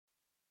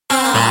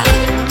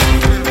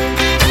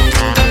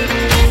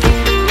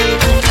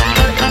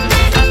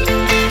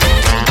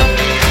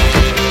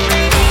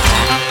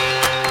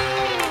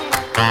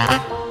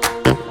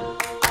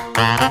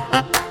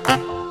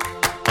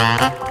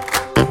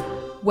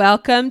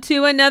welcome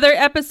to another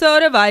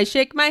episode of I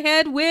Shake My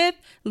Head with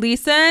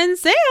Lisa and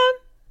Sam.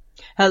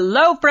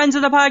 Hello, friends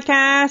of the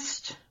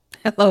podcast.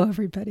 Hello,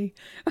 everybody.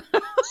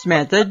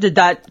 Samantha, did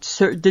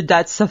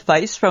that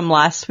suffice from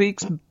last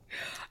week's?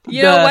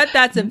 You know what?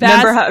 That's a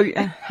vast...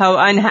 Remember how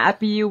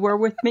unhappy you were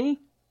with me?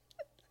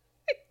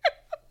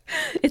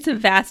 It's a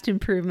vast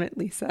improvement,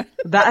 Lisa.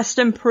 Vast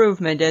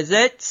improvement, is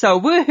it?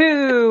 So,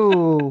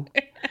 woohoo!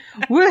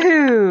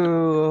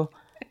 Woohoo!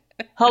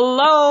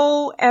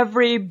 Hello,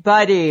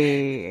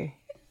 everybody.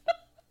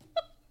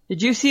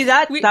 Did you see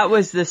that? That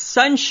was the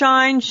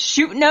sunshine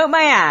shooting out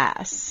my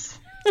ass.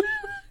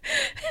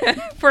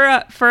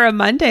 For a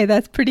Monday,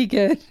 that's pretty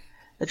good.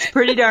 It's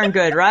pretty darn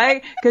good,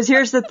 right? Because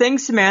here's the thing,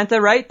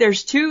 Samantha, right?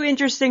 There's two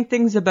interesting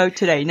things about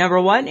today.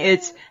 Number one,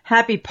 it's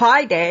Happy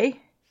Pie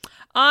Day.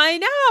 I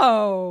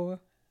know.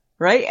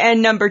 Right?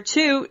 And number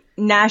two,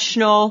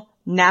 National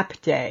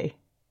Nap Day.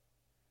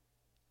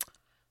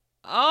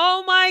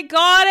 Oh my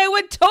God, I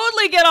would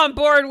totally get on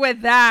board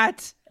with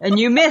that. And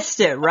you missed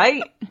it,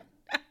 right?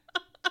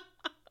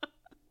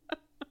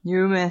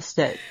 You missed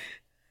it.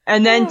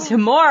 And then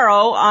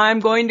tomorrow, I'm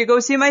going to go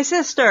see my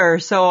sister.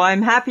 So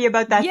I'm happy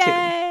about that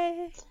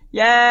too.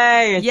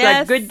 Yay! It's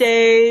like good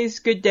days,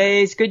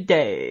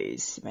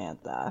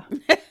 Samantha.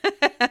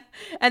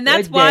 And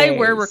that's why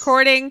we're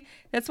recording.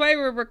 That's why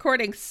we're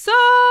recording so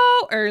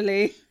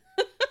early.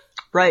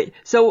 Right.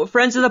 So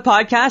friends of the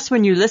podcast,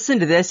 when you listen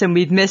to this and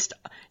we've missed,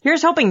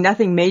 here's hoping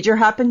nothing major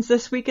happens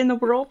this week in the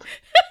world.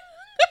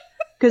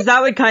 Because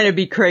that would kind of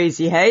be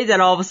crazy, hey?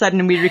 That all of a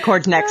sudden we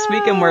record next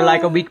week and we're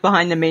like a week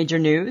behind the major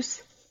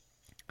news.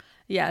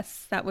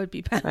 Yes, that would be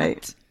bad.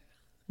 Right.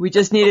 We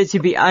just need it to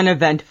be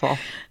uneventful.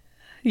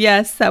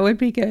 Yes, that would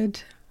be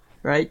good.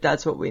 Right,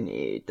 that's what we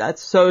need.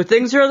 So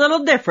things are a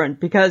little different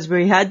because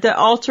we had to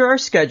alter our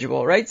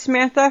schedule, right,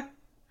 Samantha?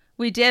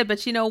 We did,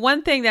 but you know,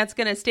 one thing that's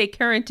going to stay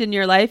current in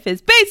your life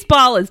is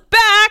baseball is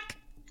back!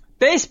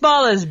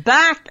 Baseball is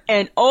back,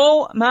 and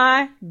oh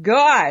my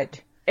God.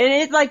 And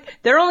it's like,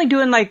 they're only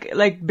doing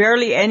like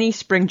barely any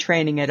spring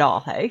training at all,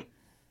 hey?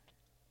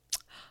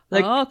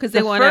 Like, because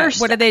they want to,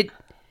 what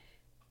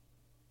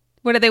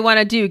do they want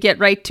to do? Get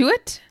right to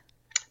it?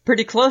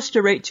 Pretty close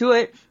to right to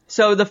it.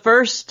 So the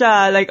first,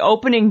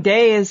 opening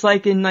day is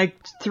like in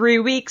 3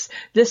 weeks.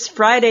 This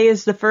Friday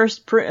is the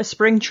first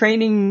spring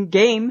training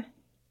game.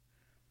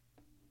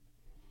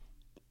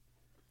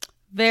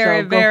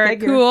 Very, very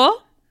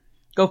cool.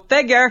 Go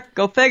figure.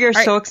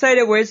 Right. So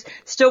excited. We're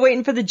still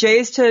waiting for the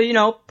Jays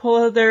to,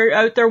 pull out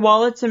their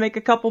wallets and make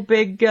a couple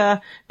big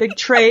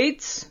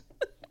trades.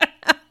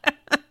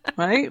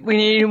 Right? We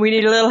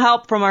need a little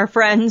help from our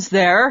friends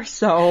there.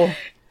 So,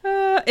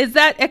 is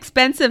that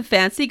expensive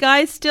fancy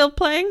guy still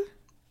playing?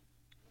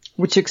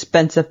 Which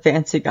expensive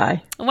fancy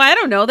guy? Well, I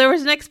don't know. There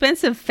was an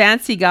expensive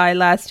fancy guy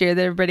last year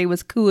that everybody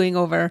was cooing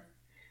over.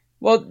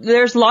 Well,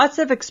 there's lots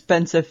of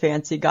expensive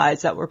fancy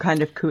guys that we're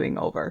kind of cooing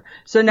over.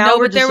 So now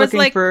we're just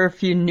looking for a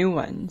few new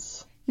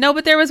ones. No,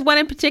 but there was one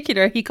in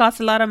particular. He cost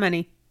a lot of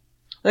money.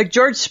 Like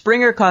George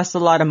Springer cost a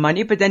lot of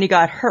money, but then he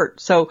got hurt.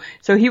 So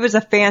he was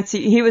a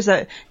fancy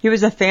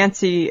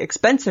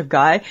expensive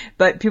guy,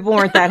 but people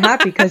weren't that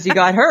happy because he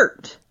got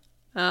hurt.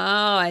 Oh,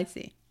 I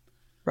see.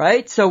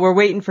 Right? So we're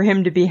waiting for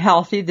him to be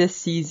healthy this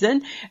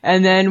season.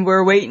 And then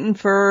we're waiting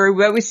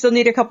we still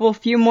need a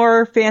few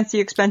more fancy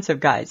expensive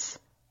guys.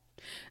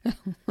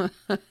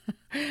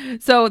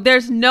 So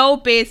there's no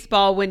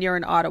baseball when you're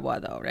in Ottawa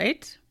though,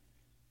 right?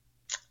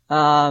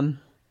 Not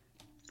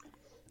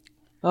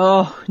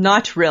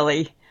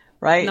really.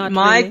 Right?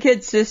 My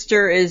kid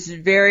sister is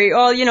very,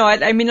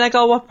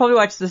 I'll probably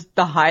watch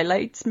the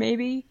highlights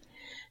maybe.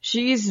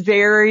 She's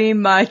very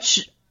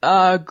much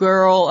a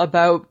girl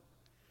about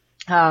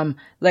how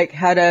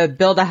to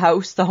build a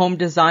house, the home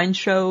design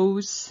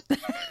shows.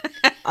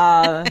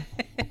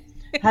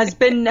 Has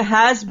been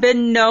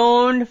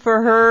known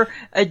for her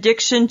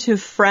addiction to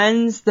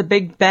Friends, The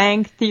Big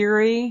Bang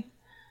Theory.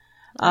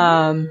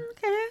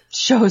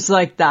 Shows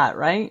like that,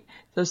 right?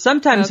 So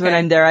sometimes when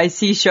I'm there, I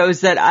see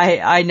shows that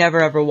I never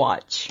ever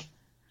watch.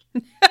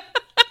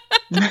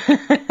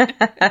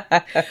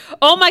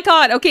 Oh my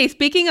God. Okay.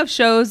 Speaking of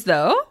shows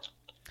though.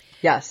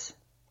 Yes.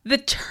 The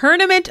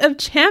Tournament of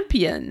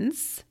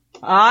Champions.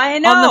 I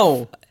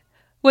know.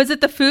 Was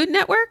it the Food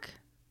Network?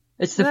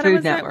 It's the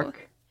Food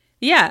Network.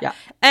 Yeah.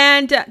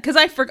 And because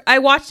I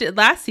watched it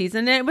last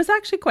season and it was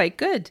actually quite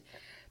good.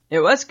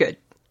 It was good.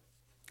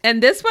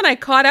 And this one I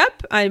caught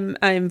up.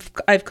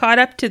 I've caught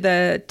up to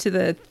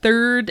the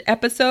third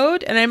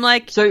episode and I'm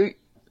like, all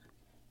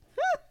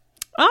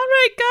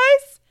right,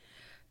 guys.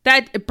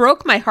 That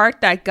broke my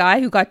heart, that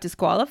guy who got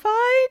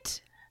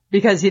disqualified.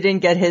 Because he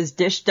didn't get his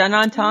dish done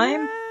on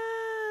time?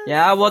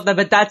 Yeah, well,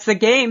 but that's the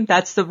game.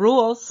 That's the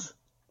rules.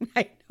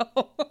 I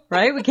know.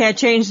 Right? We can't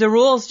change the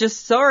rules.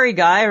 Just sorry,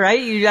 guy,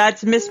 right?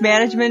 That's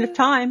mismanagement of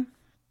time.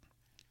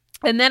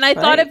 And then I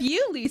thought of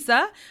you,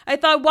 Lisa. I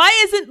thought, why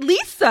isn't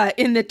Lisa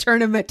in the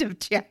Tournament of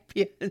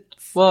Champions?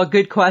 Well,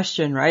 good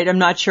question, right? I'm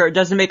not sure. It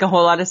doesn't make a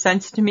whole lot of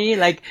sense to me.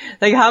 Like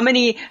how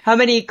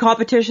many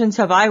competitions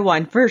have I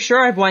won? For sure,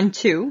 I've won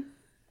 2.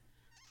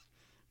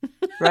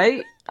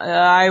 Right?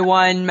 I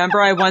won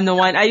the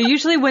one. I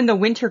usually win the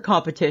winter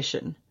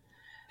competition.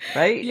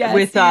 Right? Yes,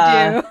 you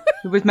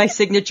do. With my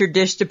signature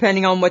dish,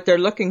 depending on what they're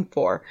looking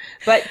for.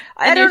 But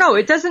I don't know.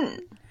 It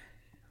doesn't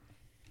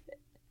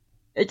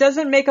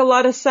make a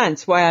lot of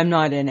sense why I'm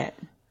not in it.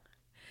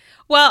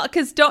 Well,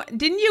 because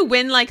didn't you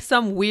win like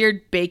some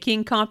weird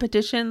baking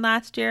competition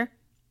last year?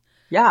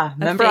 Yeah.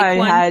 Remember I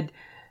had,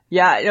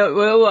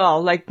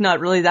 well, like not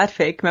really that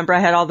fake. Remember I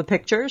had all the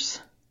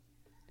pictures?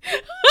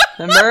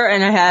 Remember?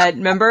 And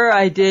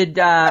I did,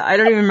 I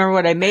don't even remember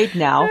what I made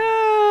now,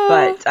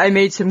 but I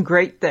made some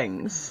great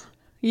things.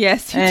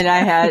 Yes.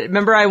 And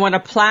remember I won a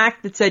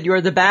plaque that said,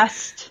 "You're the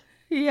best."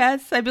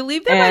 Yes. I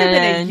believe there might have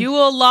been a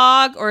Yule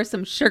log or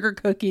some sugar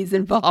cookies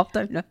involved.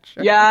 I'm not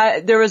sure.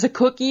 Yeah. There was a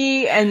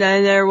cookie and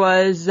then there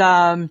was,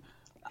 I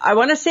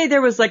want to say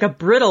there was like a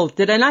brittle.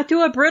 Did I not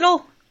do a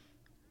brittle?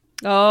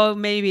 Oh,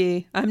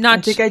 maybe. I'm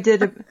not sure.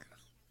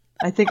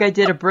 I think I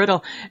did a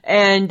brittle.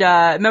 And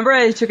remember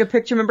I took a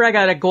picture. Remember I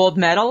got a gold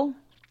medal?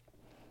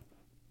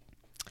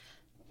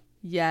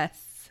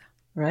 Yes.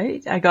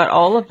 Right? I got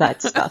all of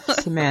that stuff,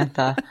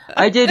 Samantha.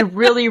 I did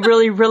really,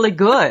 really, really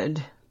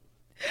good.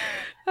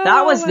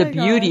 That was the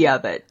beauty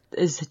of it,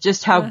 is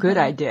just how good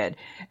I did.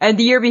 And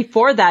the year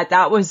before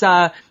that was,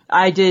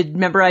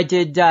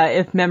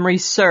 If Memory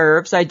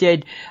Serves, I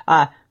did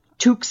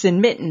Toques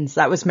and Mittens.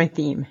 That was my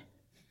theme.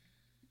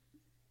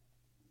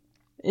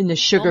 In the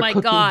sugar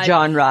cookie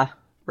genre,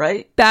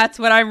 right? That's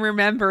what I'm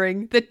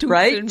remembering. The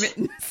Toques and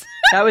Mittens.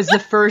 That was the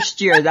first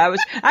year.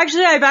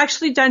 I've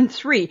actually done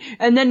 3.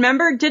 And then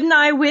remember, didn't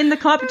I win the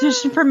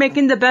competition for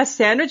making the best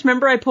sandwich?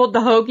 Remember I pulled the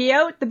hoagie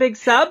out, the big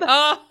sub?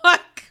 Oh my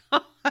God.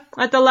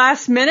 At the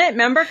last minute,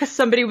 remember? Because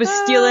somebody was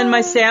stealing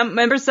my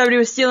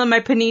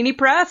panini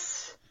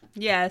press?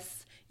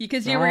 Yes.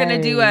 Because you were going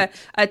to do a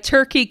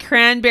turkey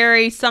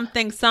cranberry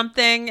something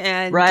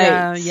and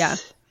yeah.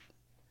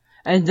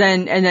 And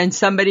then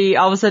somebody,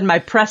 all of a sudden my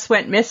press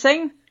went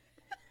missing.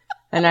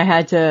 And I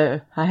had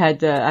to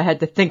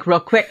think real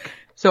quick.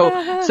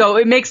 So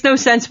it makes no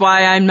sense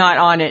why I'm not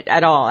on it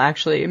at all,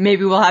 actually.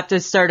 Maybe we'll have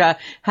to start a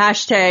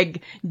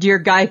hashtag, Dear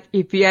Guy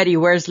Fieri,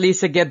 where's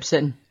Lisa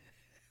Gibson?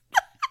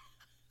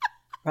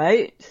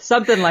 Right?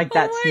 Something like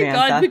that, Samantha.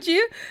 Oh my God,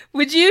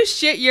 would you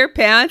shit your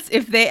pants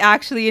if they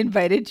actually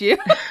invited you?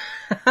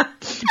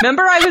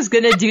 Remember I was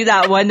going to do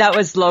that one that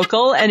was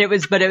local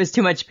but it was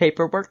too much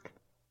paperwork.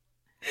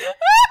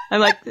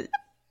 I'm like,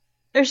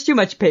 there's too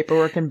much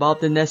paperwork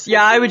involved in this.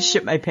 Yeah, I would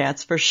shit my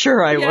pants for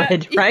sure. I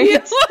would,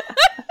 right?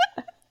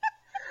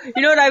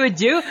 You know what I would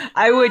do?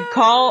 I would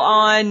call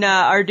on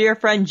our dear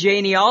friend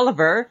Janie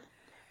Oliver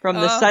from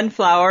the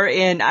Sunflower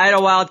in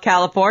Idlewild,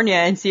 California,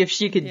 and see if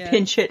she could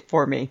pinch hit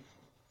for me.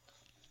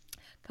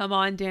 Come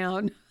on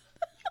down.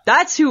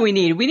 That's who we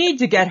need. We need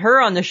to get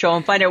her on the show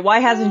and find out why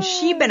hasn't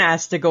she been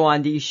asked to go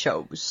on these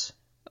shows.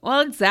 Well,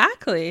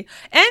 exactly.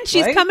 And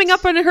she's coming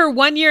up on her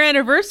 1-year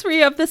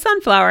anniversary of the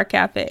Sunflower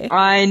Cafe.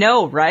 I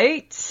know,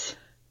 right?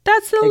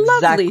 That's a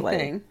lovely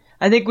thing.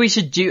 I think we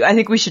should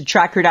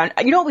track her down.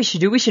 You know what we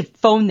should do? We should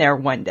phone there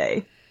one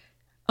day.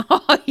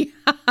 Oh, yeah.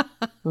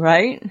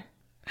 Right?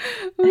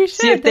 We should.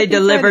 See if they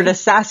deliver to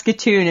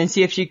Saskatoon and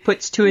see if she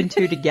puts 2 and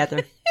 2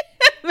 together.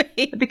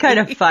 It'd be kind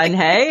of fun,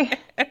 hey?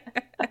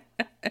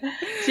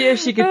 See if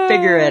she could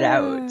figure it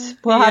out.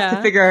 We'll have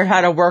to figure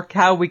out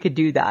how we could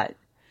do that.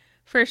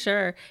 For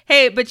sure.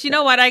 Hey, but you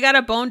know what? I got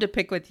a bone to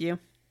pick with you.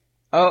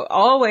 Oh,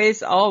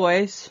 always.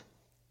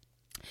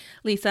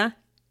 Lisa.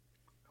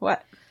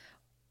 What?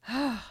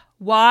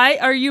 Why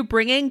are you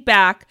bringing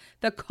back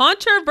the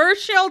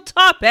controversial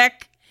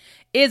topic,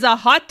 is a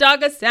hot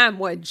dog a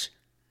sandwich?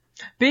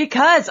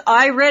 Because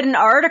I read an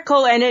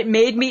article and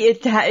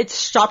it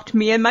stopped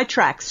me in my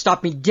tracks,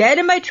 stopped me dead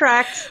in my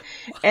tracks,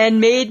 and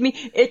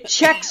it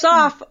checks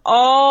off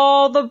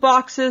all the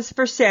boxes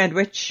for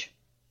sandwich.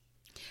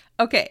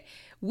 Okay.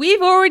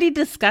 We've already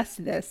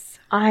discussed this.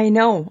 I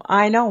know.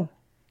 And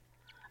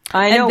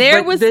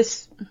there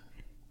was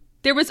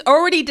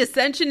already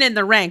dissension in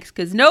the ranks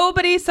because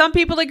some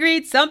people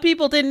agreed, some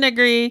people didn't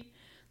agree.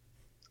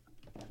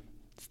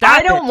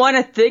 I don't want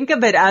to think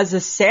of it as a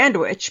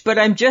sandwich, but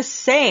I'm just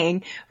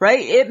saying, right?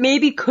 It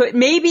maybe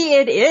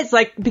it is,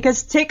 like,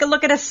 because take a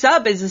look at a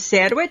sub as a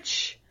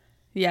sandwich.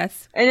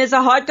 Yes. And is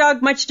a hot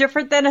dog much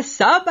different than a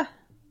sub?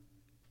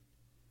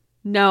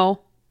 No.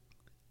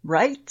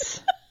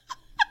 Right?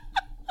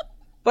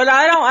 But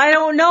I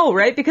don't know,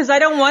 right? Because I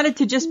don't want it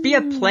to just be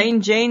a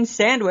plain Jane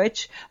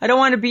sandwich. I don't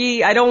want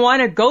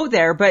to go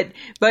there, but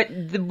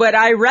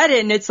I read it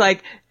and it's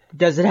like,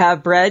 does it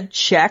have bread?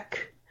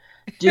 Check.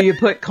 Do you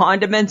put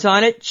condiments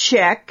on it?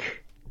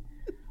 Check.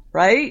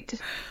 Right?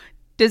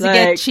 Does it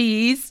get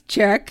cheese?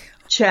 Check.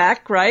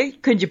 Check,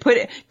 right? Could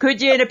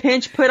you in a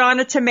pinch put on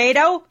a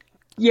tomato?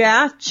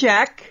 Yeah,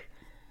 check.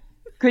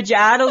 Could you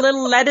add a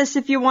little lettuce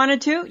if you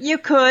wanted to? You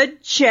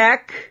could.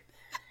 Check.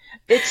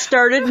 It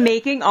started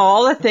making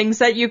all the things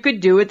that you could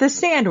do with a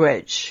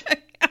sandwich.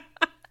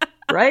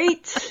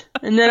 Right?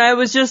 And then I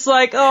was just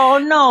like, oh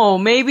no,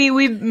 maybe.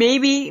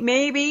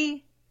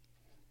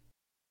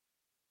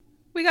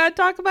 We gotta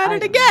talk about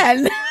it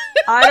again.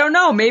 I don't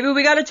know. Maybe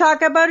we got to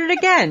talk about it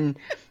again.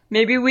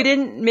 Maybe we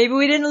didn't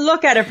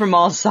look at it from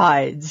all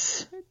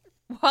sides.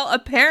 Well,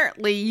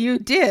 apparently you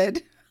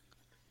did.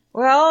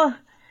 Well,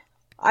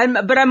 I'm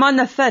on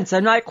the fence.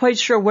 I'm not quite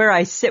sure where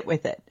I sit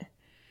with it.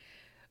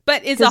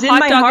 But is a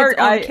hot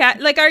dog its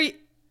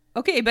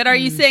own are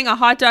you saying a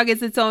hot dog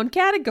is its own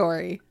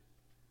category?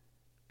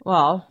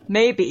 Well,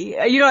 maybe.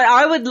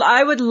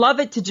 I would love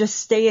it to just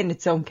stay in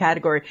its own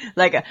category.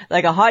 Like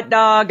a hot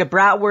dog, a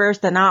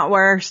bratwurst, a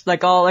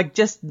knotwurst,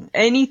 just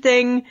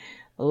anything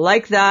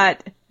like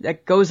that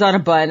goes on a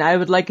bun. I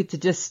would like it to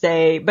just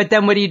stay. But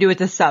then what do you do with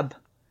the sub?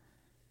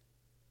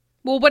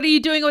 Well, what are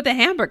you doing with a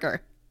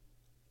hamburger?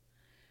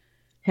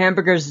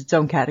 Hamburger's its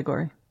own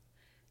category.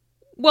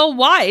 Well,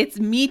 why? It's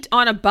meat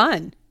on a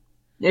bun.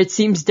 It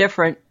seems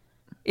different.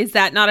 Is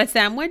that not a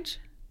sandwich?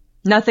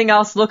 Nothing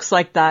else looks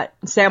like that.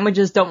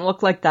 Sandwiches don't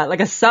look like that. Like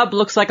a sub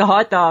looks like a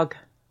hot dog.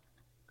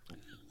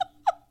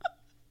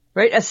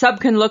 Right? A sub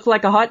can look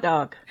like a hot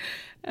dog.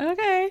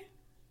 Okay.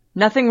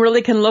 Nothing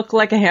really can look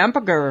like a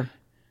hamburger.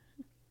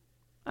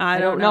 I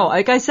don't know.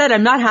 Like I said,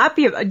 I'm not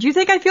happy. Do you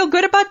think I feel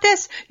good about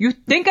this? You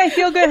think I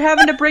feel good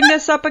having to bring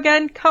this up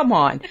again? Come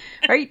on.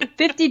 Right?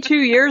 52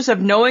 years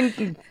of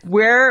knowing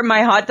where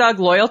my hot dog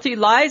loyalty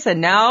lies, and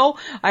now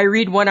I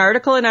read one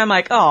article and I'm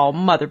like, oh,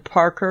 Mother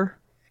Parker.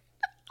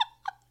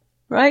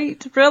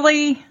 Right?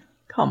 Really?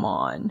 Come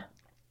on.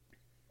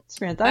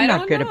 Samantha, I'm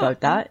not good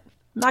about that.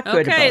 I'm not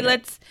good about it.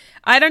 Okay,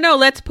 I don't know.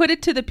 Let's put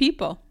it to the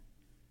people.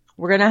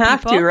 We're going to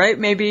have to, right?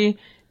 Maybe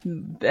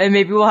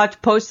we'll have to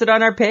post it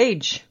on our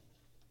page.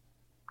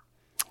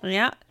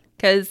 Yeah,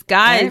 because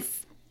guys, right?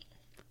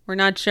 We're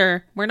not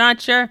sure. We're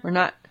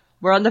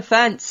on the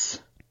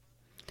fence.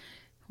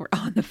 We're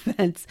on the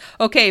fence.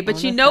 Okay,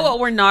 but you know what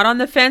we're not on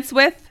the fence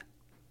with?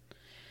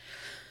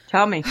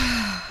 Tell me.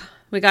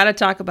 We got to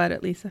talk about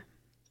it, Lisa.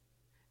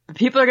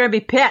 People are going to be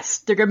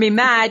pissed. They're going to be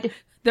mad.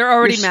 They're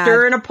already mad.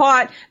 Stirring a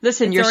pot.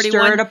 Listen, you're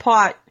stirring a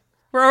pot.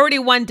 We're already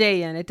one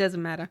day in. It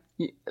doesn't matter.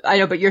 I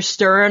know, but you're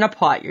stirring a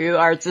pot.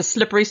 It's a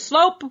slippery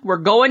slope. We're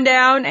going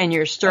down and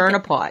you're stirring a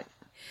pot.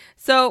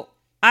 So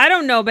I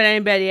don't know about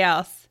anybody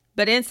else,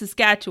 but in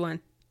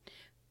Saskatchewan,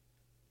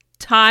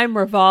 time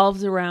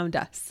revolves around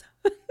us.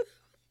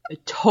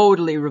 It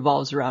totally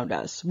revolves around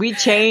us. We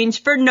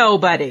change for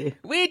nobody.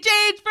 We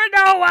change for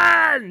no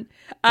one.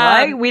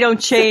 Right? We don't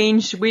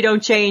change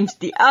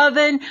the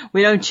oven.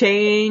 We don't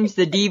change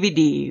the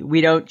DVD.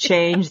 We don't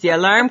change the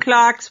alarm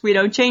clocks. We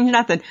don't change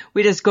nothing.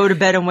 We just go to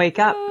bed and wake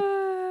up.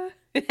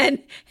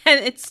 And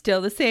it's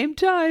still the same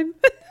time.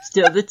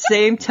 Still the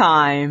same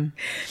time.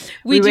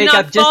 We wake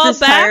up just as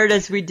tired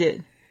as we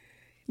did.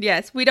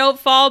 Yes, we don't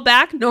fall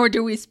back, nor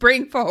do we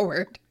spring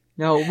forward.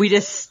 No, we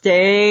just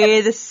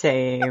stay the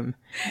same.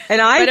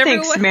 And I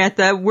think,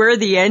 Samantha, we're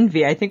the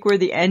envy. I think we're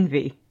the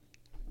envy.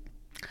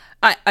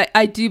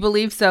 I do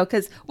believe so.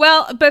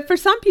 But for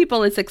some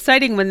people, it's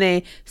exciting when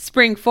they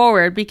spring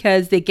forward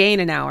because they gain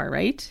an hour,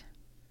 right?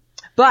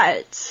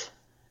 But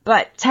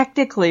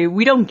technically,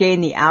 we don't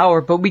gain the hour,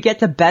 but we get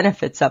the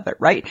benefits of it,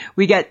 right?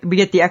 We get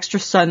the extra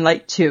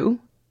sunlight too.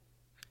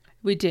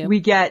 We do. We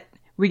get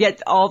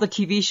all the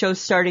TV shows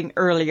starting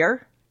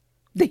earlier.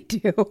 They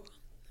do.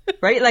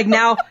 Right? Like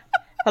now,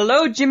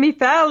 hello, Jimmy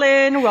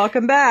Fallon.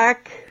 Welcome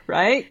back.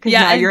 Right? Because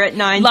now you're at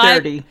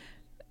 9:30.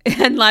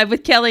 And Live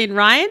with Kelly and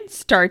Ryan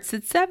starts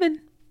at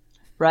 7.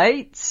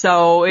 Right?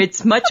 So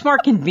it's much more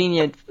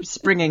convenient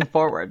springing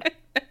forward.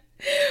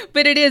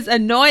 But it is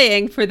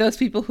annoying for those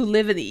people who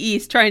live in the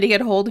East trying to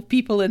get a hold of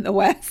people in the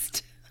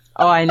West.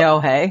 Oh, I know.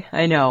 Hey,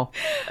 I know.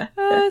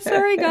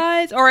 Sorry,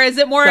 guys. Or is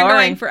it more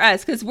annoying for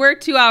us? Because we're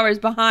 2 hours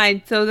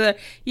behind. So at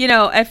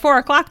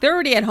 4:00, they're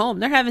already at home.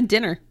 They're having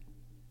dinner.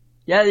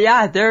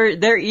 Yeah.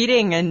 They're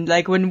eating and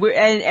like when we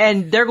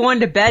and they're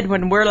going to bed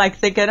when we're like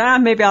thinking,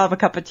 maybe I'll have a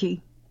cup of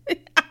tea.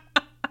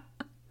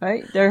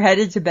 Right? They're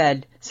headed to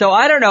bed. So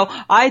I don't know.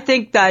 I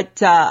think that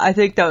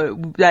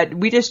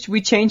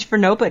we change for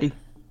nobody.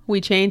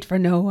 We change for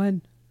no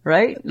one.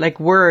 Right? Like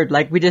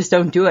we just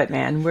don't do it,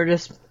 man.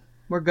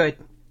 We're good.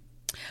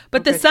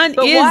 But the sun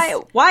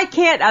is. Why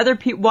can't other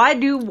people? Why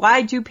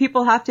do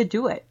people have to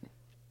do it?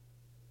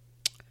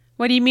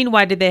 What do you mean?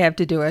 Why do they have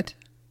to do it?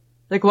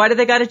 Like, why do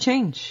they got to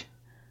change?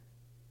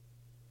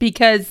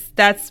 Because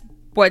that's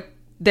what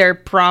their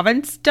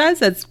province does.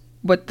 That's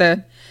what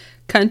the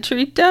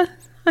country does.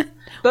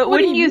 But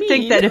wouldn't you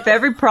think that if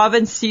every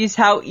province sees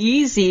how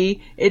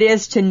easy it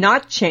is to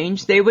not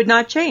change, they would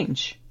not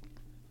change?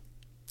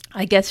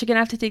 I guess you're going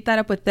to have to take that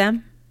up with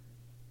them.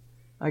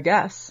 I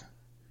guess.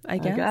 I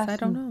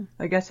don't know.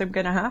 I guess I'm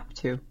going to have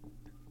to.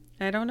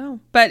 I don't know.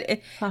 But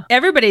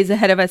everybody's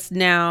ahead of us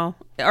now.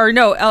 Or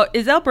no,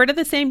 is Alberta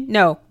the same?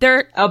 No.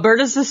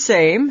 Alberta's the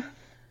same.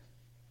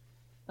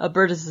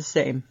 Alberta's the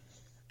same.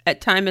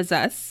 At time as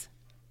us.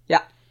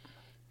 Yeah.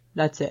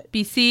 That's it.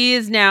 BC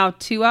is now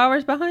 2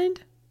 hours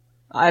behind?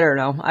 I don't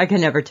know. I can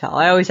never tell.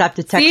 I always have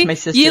to text my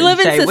sister. You live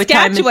in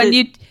Saskatchewan.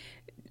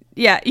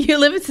 You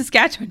live in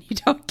Saskatchewan. You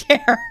don't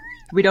care.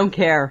 We don't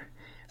care.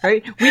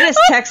 Right? We just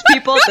text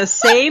people at the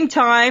same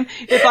time.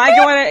 If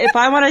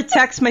I want to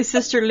text my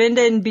sister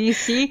Linda in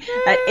BC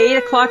at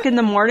 8:00 in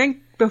the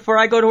morning before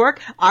I go to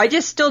work, I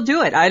just still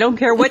do it. I don't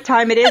care what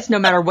time it is, no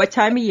matter what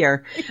time of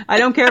year. I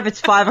don't care if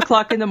it's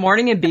 5:00 in the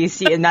morning in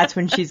BC and that's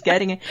when she's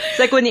getting it. It's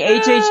like when the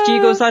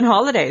HHG goes on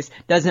holidays.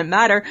 Doesn't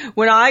matter.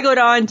 When I go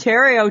to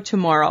Ontario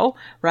tomorrow,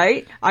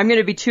 right? I'm going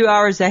to be 2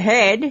 hours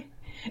ahead.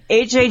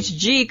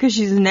 HHG, because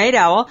she's a night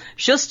owl,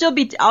 it'll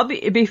be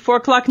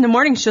 4:00 in the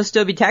morning, she'll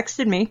still be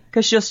texting me,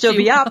 because she'll still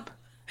be up.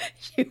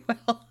 She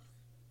will.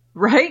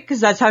 Right? Because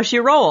that's how she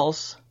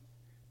rolls.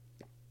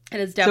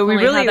 It is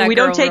definitely how we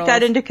don't take rolls.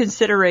 that into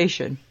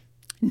consideration.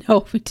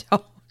 No, we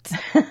don't.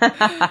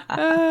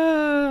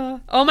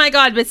 Oh my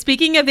God, but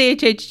speaking of the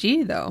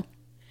HHG though.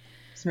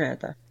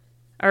 Samantha.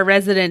 Our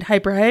resident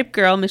hype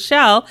girl,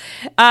 Michelle,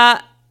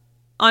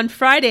 on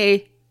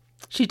Friday,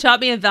 she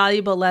taught me a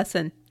valuable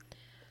lesson.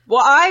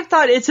 Well, I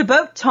thought it's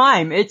about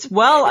time. It's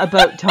well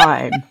about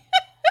time.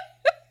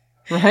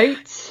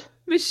 Right?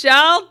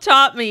 Michelle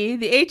taught me,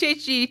 the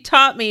HHG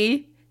taught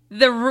me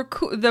the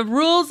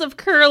rules of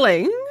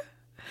curling.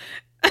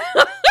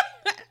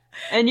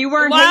 And you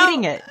weren't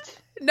hating it.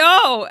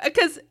 No,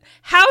 because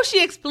how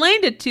she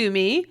explained it to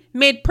me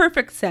made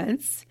perfect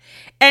sense.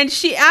 And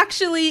she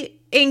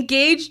actually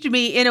engaged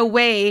me in a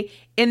way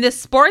in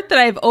this sport that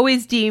I've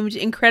always deemed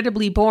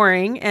incredibly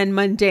boring and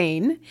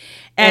mundane.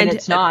 And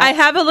it's not. I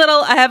have a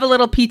little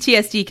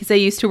PTSD because I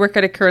used to work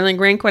at a curling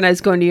rink when I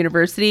was going to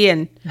university,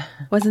 and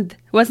wasn't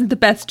the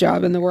best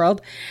job in the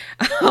world.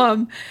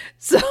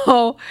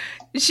 So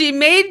she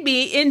made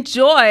me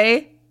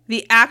enjoy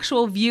the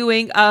actual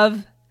viewing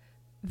of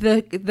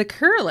the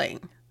curling.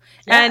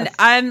 Yes. And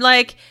I'm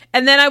like,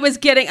 and then I was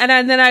getting,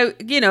 and then I,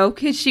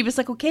 because she was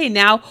like, okay,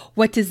 now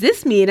what does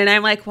this mean? And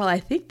I'm like, well, I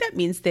think that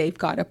means they've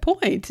got a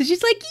point. And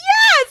she's like,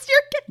 yes,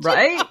 you're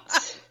right. On.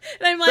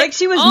 And I'm like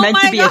she was meant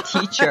to be a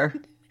teacher.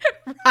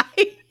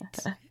 Right.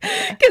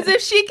 Because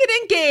if she could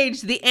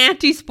engage the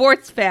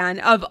anti-sports fan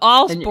of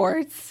all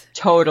sports.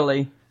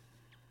 Totally.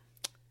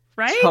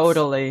 Right?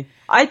 Totally.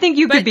 I think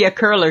you could be a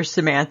curler,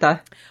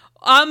 Samantha.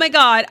 Oh my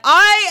God.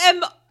 I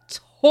am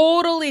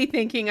totally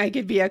thinking I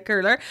could be a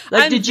curler.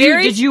 Like, did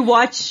you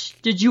watch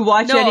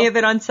any of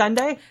it on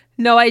Sunday?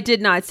 No, I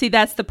did not. See,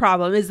 that's the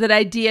problem, is that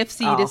I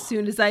DFC'd as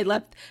soon as I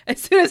left. As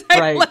soon as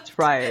I left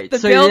the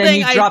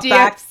building, I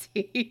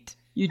DFC'd.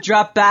 You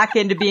dropped back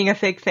into being a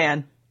fake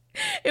fan.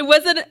 It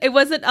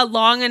wasn't a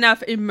long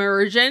enough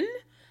immersion.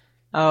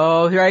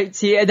 Oh, right.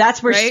 See,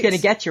 that's where she's going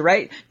to get you,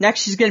 right?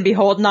 Next, she's going to be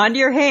holding on to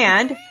your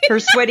hand. Her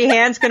sweaty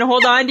hand's going to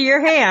hold on to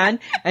your hand,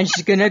 and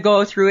she's going to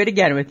go through it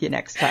again with you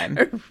next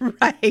time.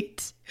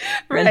 Right.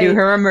 And do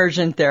her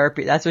immersion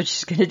therapy. That's what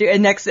she's going to do.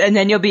 And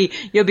then you'll be,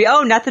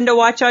 oh, nothing to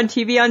watch on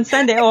TV on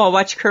Sunday. Oh, I'll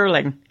watch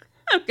curling.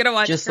 I'm going to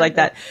watch just curling. Like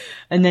that.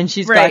 And then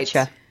she's got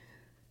you.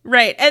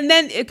 Right. And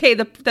then, okay,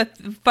 the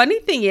funny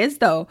thing is,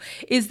 though,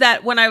 is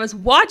that when I was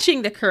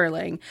watching the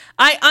curling,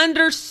 I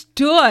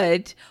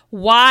understood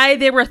why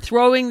they were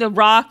throwing the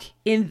rock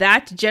in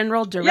that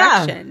general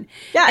direction.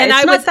 Yeah, and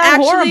it's not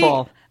that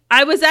horrible.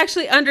 I was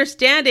actually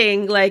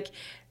understanding, like,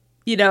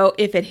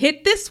 if it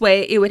hit this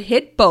way, it would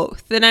hit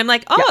both. And I'm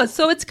like,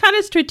 so it's kind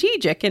of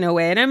strategic in a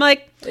way. And I'm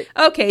like,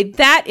 okay,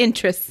 that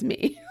interests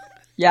me.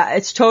 Yeah,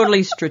 it's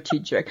totally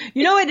strategic.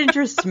 You know what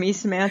interests me,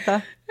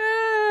 Samantha?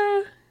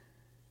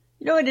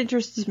 You know what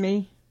interests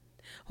me?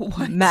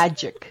 What?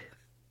 Magic.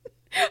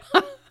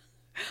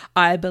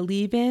 I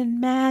believe in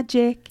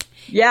magic.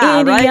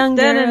 Yeah, right?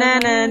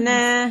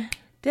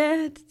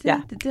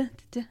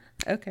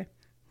 Okay.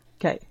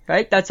 Okay,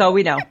 right? That's all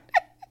we know.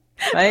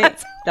 Right?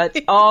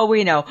 That's all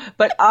we know.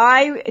 But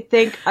I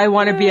think I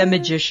want to be a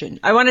magician.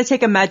 I want to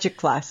take a magic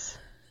class.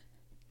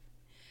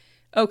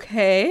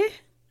 Okay.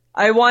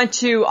 I want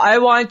to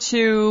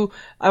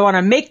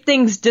make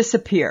things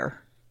disappear.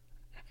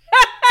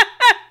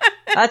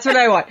 That's what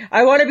I want.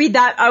 I want to be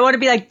that. I want to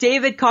be like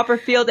David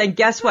Copperfield. And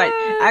guess what?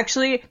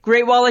 Actually,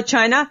 Great Wall of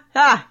China.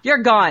 You're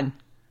gone.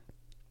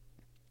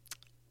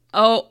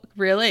 Oh,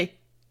 really?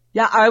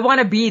 Yeah, I want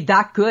to be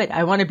that good.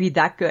 I want to be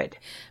that good.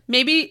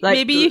 Maybe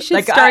you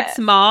should start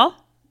small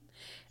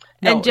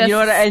and just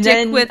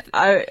stick with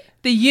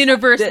the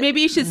universe.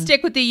 Maybe you should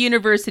stick with the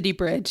University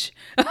Bridge.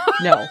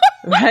 No,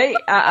 right?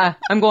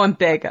 I'm going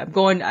big.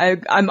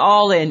 I'm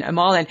all in. I'm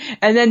all in.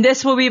 And then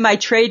this will be my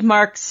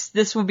trademarks.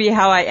 This will be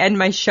how I end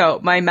my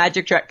show, my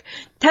magic trick.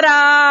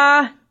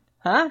 Ta-da!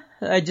 Huh?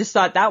 I just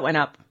thought that one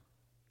up.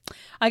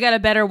 I got a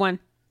better one.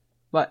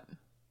 What?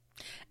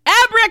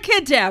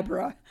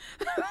 Abracadabra.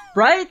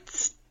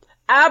 Right?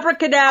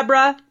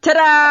 Abracadabra.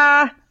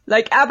 Ta-da!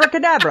 Like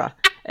abracadabra.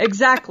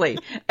 Exactly.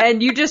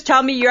 And you just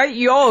tell me,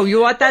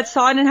 you want that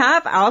sawn in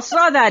half? I'll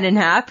saw that in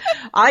half.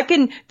 I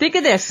can, think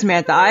of this,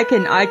 Samantha. I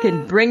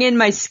can bring in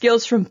my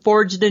skills from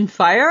Forged in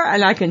Fire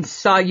and I can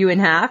saw you in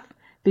half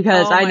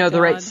because I know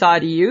the right saw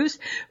to use,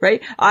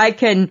 right? I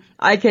can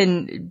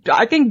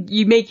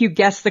make you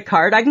guess the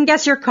card. I can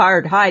guess your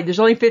card. Hi, there's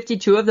only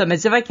 52 of them,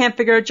 as if I can't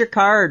figure out your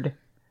card.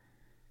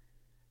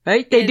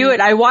 Right? They do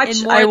it. I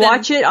watch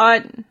it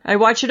on the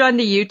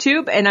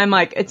YouTube and I'm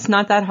like, it's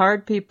not that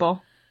hard,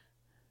 people.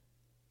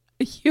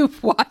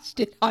 You've watched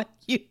it on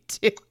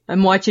YouTube.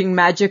 I'm watching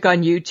magic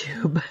on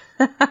YouTube.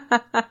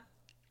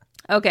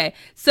 Okay.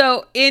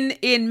 So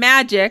in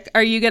magic,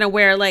 are you going to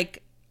wear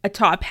like a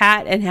top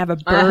hat and have a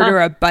bird or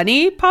a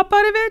bunny pop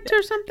out of it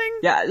or something?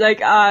 Yeah.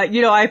 Like, I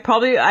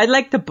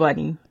like the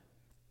bunny.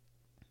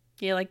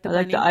 You like the bunny?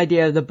 I like the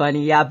idea of the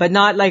bunny. Yeah. But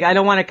not like, I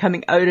don't want it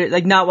coming out,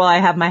 like not while I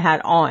have my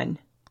hat on.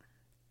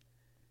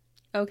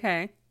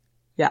 Okay.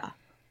 Yeah.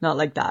 Not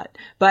like that.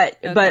 But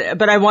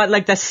I want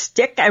like the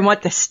stick. I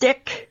want the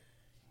stick.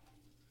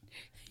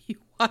 You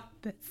want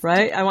the stick.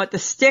 Right? I want the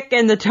stick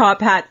and the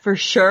top hat for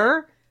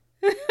sure.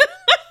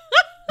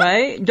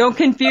 Right? Don't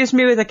confuse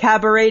me with a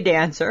cabaret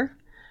dancer.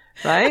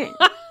 Right?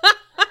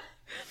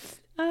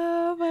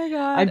 Oh my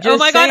God. I'm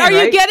just saying, God. Are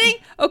right? you getting,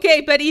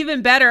 okay, but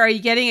even better, are you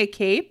getting a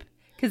cape?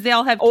 Because they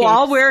all have capes. Oh,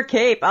 I'll wear a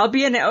cape. I'll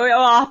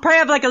probably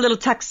have like a little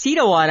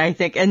tuxedo on, I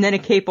think, and then a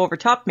cape over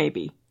top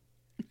maybe.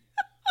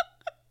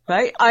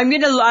 Right?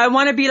 I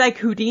want to be like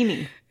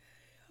Houdini.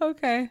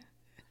 Okay.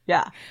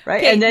 Yeah.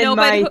 Right? Okay, and then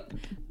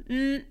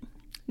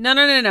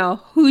No.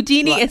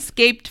 Houdini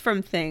escaped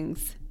from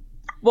things.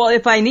 Well,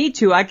 if I need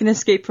to, I can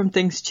escape from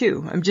things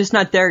too. I'm just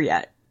not there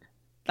yet.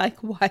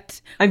 Like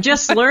what? I'm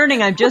just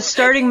learning. I'm just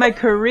starting my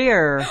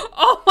career.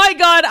 Oh my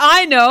God,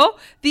 I know.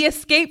 The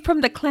escape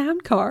from the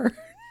clown car.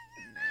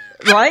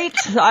 Right?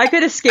 I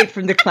could escape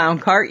from the clown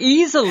car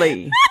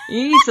easily.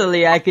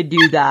 Easily I could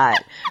do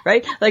that.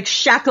 Right? Like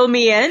shackle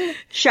me in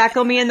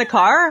the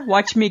car,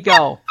 watch me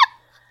go.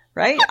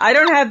 Right? I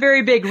don't have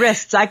very big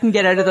wrists. I can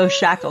get out of those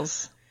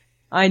shackles.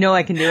 I know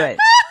I can do it.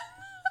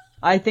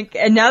 I think,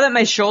 and now that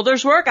my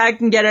shoulders work, I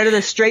can get out of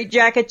the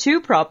straitjacket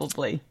too,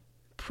 probably.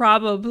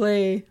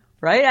 Probably.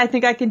 Right? I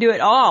think I can do it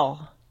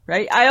all.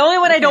 Right? I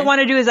don't want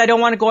to do is I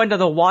don't want to go into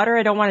the water.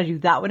 I don't want to do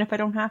that one if I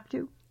don't have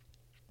to.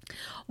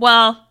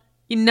 Well,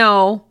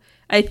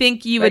 I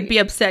think you would be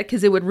upset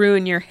because it would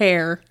ruin your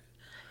hair.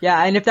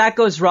 Yeah, and if that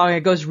goes wrong,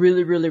 it goes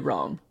really, really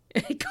wrong.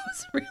 It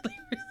goes really, really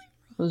wrong.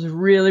 It goes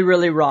really,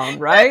 really wrong,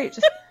 right?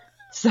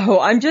 So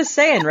I'm just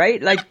saying,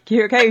 right? Like,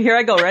 here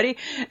I go. Ready?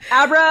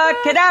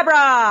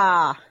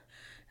 Abracadabra!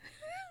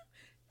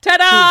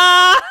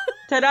 Ta-da!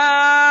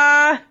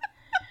 Ta-da!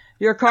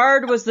 Your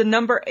card was the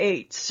number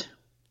 8.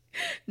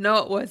 No,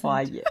 it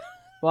wasn't.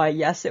 Why,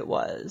 yes, it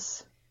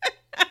was.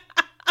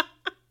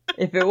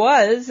 If it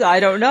was, I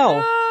don't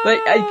know. But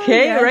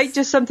okay, yes. Right?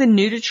 Just something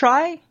new to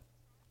try.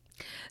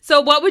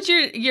 So what would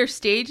your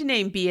stage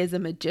name be as a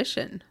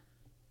magician?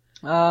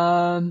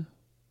 The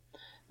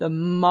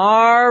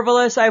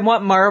Marvelous. I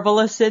want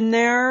Marvelous in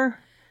there.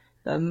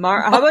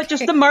 How about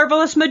just the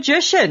Marvelous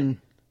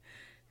Magician?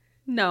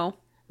 No.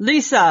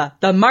 Lisa,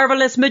 the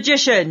Marvelous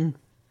Magician.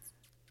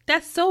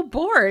 That's so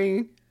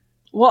boring.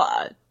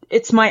 Well,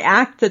 it's my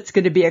act that's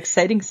going to be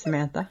exciting,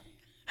 Samantha.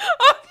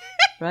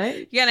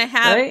 Right? You're going to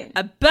have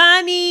a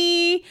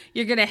bunny.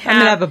 You're going to have... I'm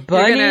going to have a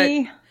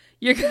bunny.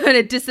 You're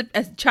going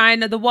to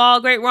China, the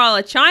Great Wall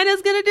of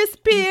China's going to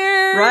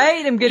disappear.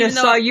 Right? I'm going to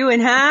saw you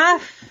in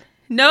half.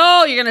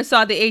 No, you're going to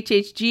saw the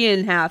HHG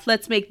in half.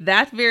 Let's make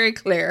that very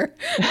clear.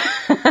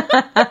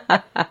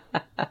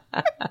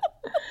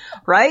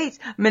 Right?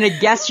 I'm going to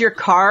guess your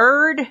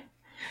card.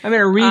 I'm going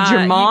to read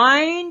your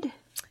mind.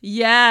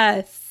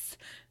 Yes.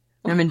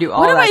 I'm going to do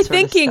all that. What am I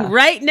thinking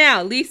right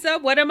now, Lisa?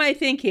 What am I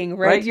thinking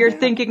right now? You're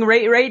thinking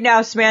right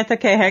now, Samantha.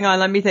 Okay, hang on.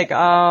 Let me think.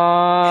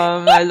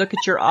 I look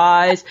at your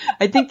eyes.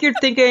 I think you're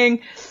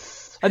thinking,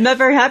 I'm not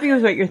very happy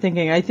with what you're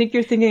thinking. I think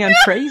you're thinking I'm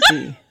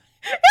crazy.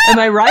 Am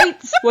I right?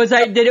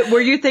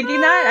 Were you thinking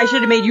that? I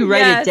should have made you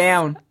write it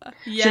down.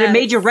 Yes. Should have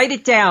made you write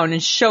it down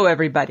and show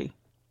everybody.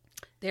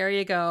 There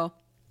you go.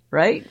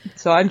 Right?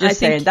 So I'm just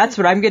saying, that's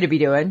what I'm going to be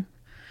doing.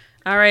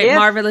 All right,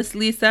 Marvelous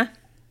Lisa.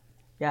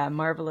 Yeah,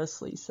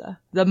 Marvelous Lisa.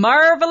 The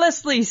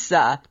Marvelous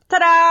Lisa.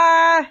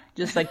 Ta-da!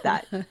 Just like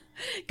that. Right?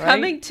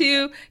 Coming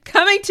to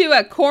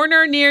a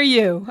corner near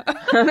you.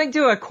 Coming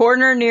to a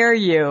corner near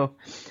you.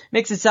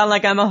 Makes it sound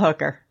like I'm a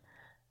hooker.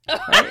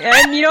 Right?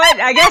 And you know what?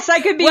 I guess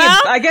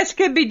it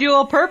could be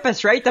dual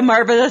purpose, right? The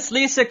Marvelous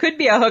Lisa could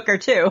be a hooker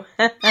too.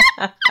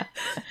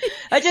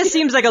 That just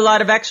seems like a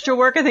lot of extra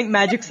work. I think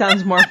magic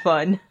sounds more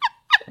fun.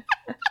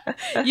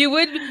 You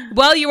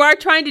are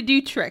trying to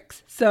do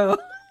tricks, so.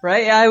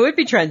 Right? I would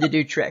be trying to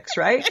do tricks,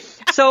 right?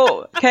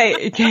 So,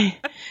 okay.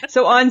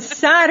 So on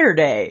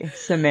Saturday,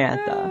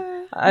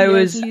 Samantha, I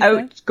was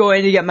out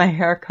going to get my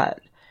hair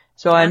cut.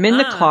 So I'm in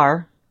the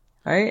car,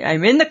 right?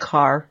 I'm in the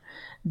car,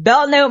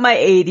 belting out my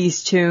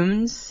 80s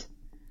tunes.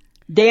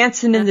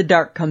 Dancing in the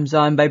Dark comes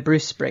on by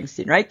Bruce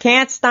Springsteen, right?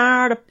 Can't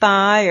start a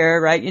fire,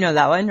 right? You know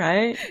that one,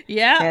 right?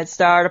 Yeah. Can't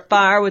start a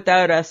fire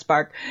without a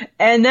spark.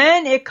 And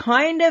then it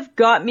kind of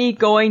got me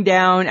going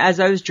down as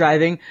I was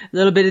driving a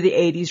little bit of the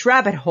 80s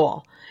rabbit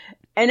hole.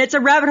 And it's a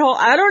rabbit hole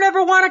I don't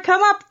ever want to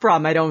come up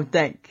from, I don't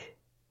think.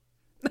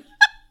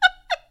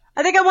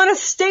 I think I want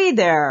to stay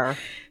there.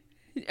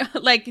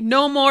 Like,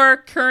 no more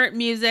current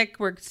music.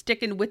 We're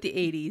sticking with the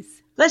 80s.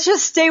 Let's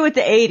just stay with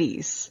the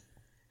 80s.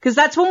 Because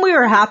that's when we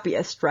were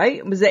happiest, right?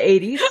 It was the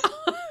 80s.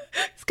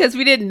 It's because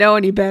we didn't know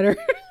any better.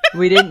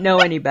 We didn't know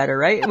any better,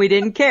 right? We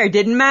didn't care. It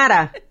didn't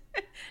matter.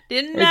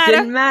 Didn't matter. It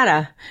didn't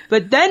matter.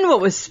 But then what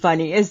was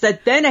funny is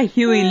that then a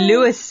Huey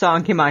Lewis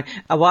song came on.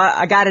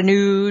 I got a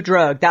new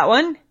drug. That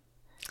one?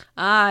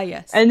 Ah,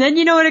 yes. And then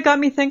you know what it got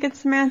me thinking,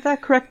 Samantha?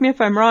 Correct me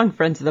if I'm wrong,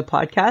 friends of the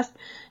podcast.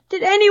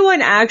 Did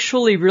anyone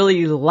actually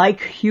really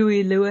like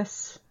Huey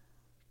Lewis?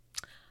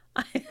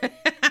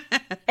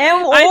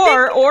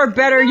 Or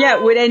better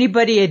yet, would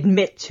anybody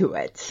admit to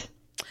it?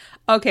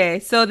 Okay,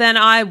 so then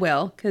I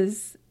will,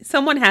 because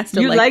someone has to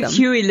like them. You liked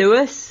Huey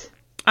Lewis?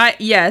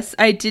 Yes,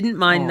 I didn't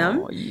mind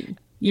them.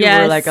 You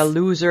were like a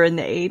loser in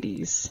the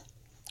 80s.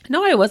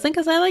 No, I wasn't,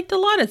 because I liked a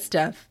lot of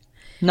stuff.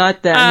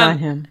 Not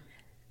him.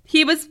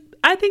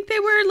 I think they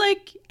were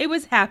like, it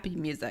was happy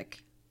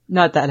music.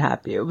 Not that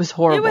happy. It was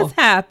horrible. It was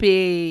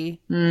happy.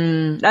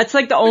 That's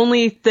like the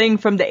only thing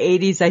from the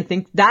 80s, I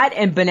think. That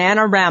and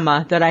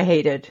Bananarama that I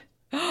hated.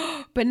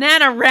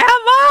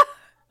 Bananarama?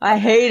 I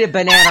hated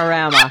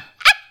Bananarama.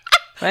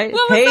 Right?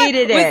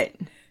 Hated it.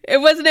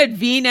 Wasn't it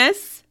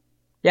Venus?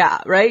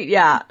 Yeah, right?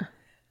 Yeah.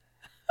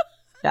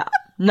 Yeah.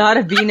 Not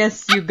a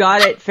Venus, you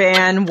got it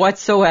fan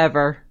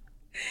whatsoever.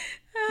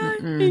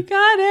 You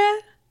got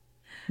it.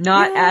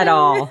 Not at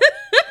all.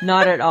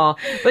 Not at all.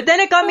 But then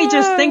it got me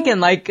just thinking,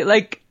 like the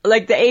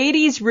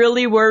 80s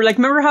really were, like,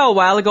 remember how a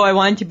while ago I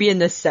wanted to be in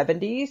the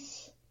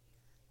 70s?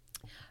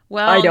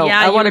 Well, I don't.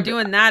 Yeah, you were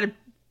doing that.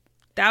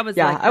 That was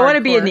like I want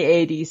to be in the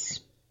 80s.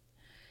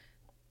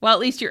 Well, at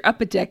least you're up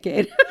a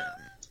decade.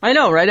 I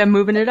know, right? I'm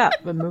moving it up.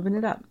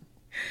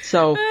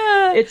 So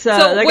it's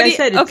like I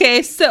said.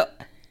 Okay, so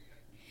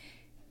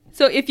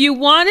if you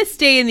want to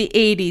stay in the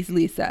 80s,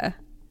 Lisa.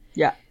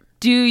 Yeah.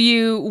 Do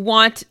you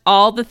want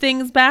all the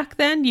things back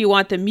then? Do you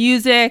want the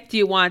music? Do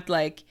you want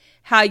like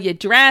how you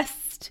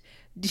dressed?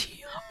 Do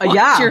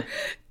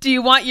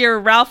you want your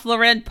Ralph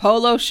Lauren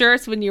polo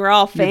shirts when you were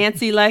all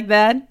fancy like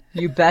that?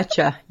 You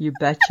betcha.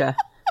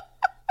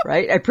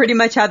 Right? I pretty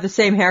much have the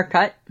same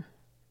haircut.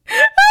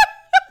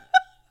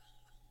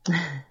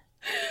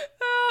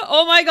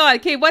 Oh my God.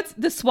 Okay, what's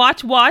the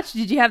Swatch watch?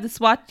 Did you have the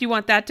Swatch? Do you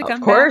want that to come back?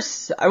 Of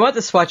course. I want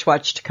the Swatch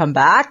watch to come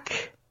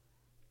back.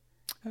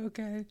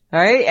 Okay. All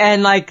right.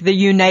 And like the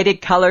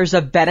United Colors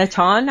of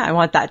Benetton. I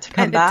want that to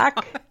come back.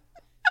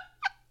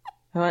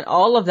 I want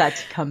all of that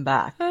to come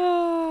back.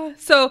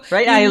 So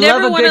right? You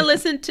never want to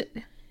listen to...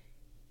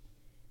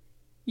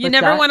 You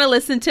never want to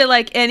listen to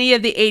like any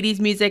of the 80s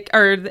music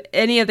or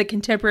any of the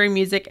contemporary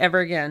music ever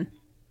again.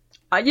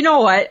 You know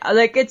what?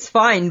 Like it's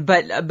fine,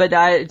 but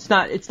it's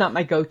not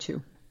my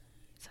go-to.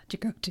 It's not your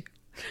go-to.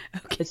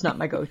 Okay. It's not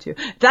my go-to.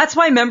 That's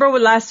why, remember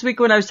last week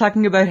when I was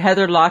talking about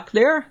Heather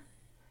Locklear?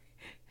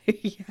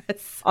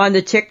 Yes. On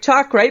the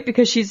TikTok, right?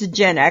 Because she's a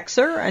Gen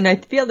Xer and I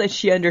feel that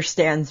she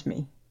understands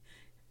me.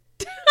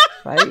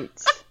 Right?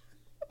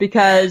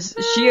 Because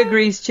she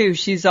agrees too.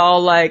 She's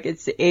all like,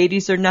 it's the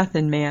 80s or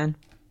nothing, man.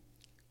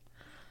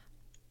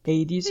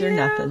 80s or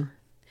nothing.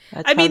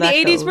 That's I mean, the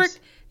 80s goes.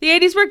 The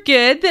 80s were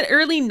good. The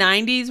early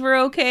 90s were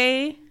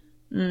okay.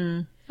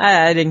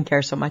 I didn't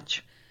care so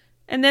much.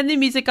 And then the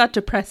music got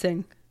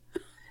depressing.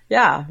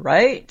 Yeah,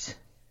 right?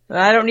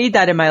 I don't need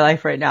that in my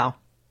life right now.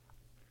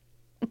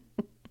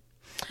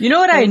 You know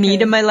what I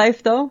need in my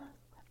life, though?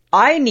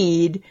 I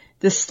need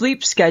the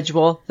sleep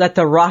schedule that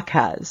The Rock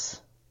has.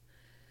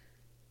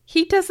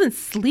 He doesn't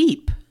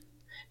sleep.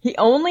 He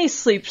only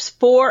sleeps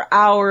 4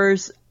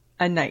 hours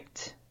a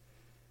night.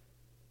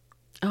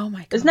 Oh, my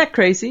God. Isn't that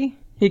crazy?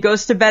 He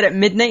goes to bed at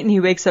midnight and he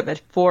wakes up at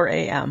 4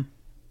 a.m.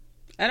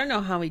 I don't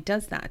know how he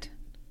does that.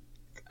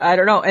 I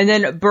don't know. And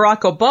then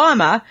Barack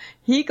Obama,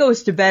 he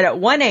goes to bed at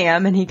 1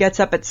 a.m. and he gets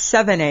up at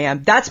 7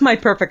 a.m. That's my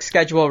perfect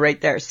schedule right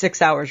there.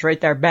 6 hours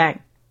right there.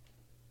 Bang.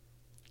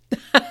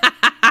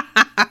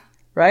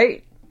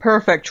 Right?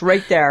 Perfect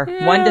right there.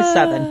 1 to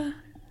 7.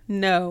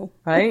 No.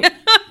 Right?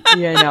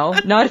 You know,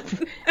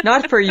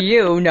 not for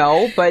you,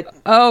 no, but.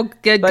 Oh,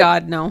 good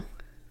God, no.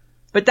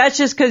 But that's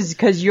just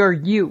because you're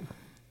you.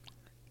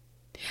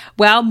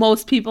 Well,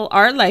 most people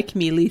are like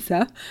me,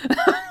 Lisa.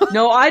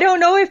 No, I don't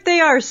know if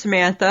they are,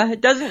 Samantha.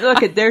 It doesn't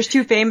look it. There's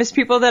 2 famous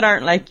people that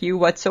aren't like you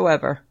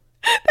whatsoever.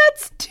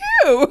 That's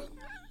 2.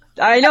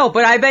 I know,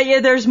 but I bet you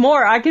there's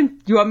more. Do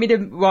you want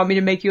me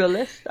to make you a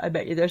list? I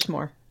bet you there's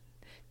more.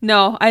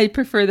 No, I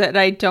prefer that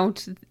I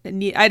don't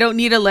need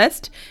a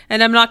list,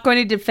 and I'm not going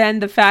to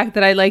defend the fact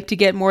that I like to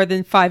get more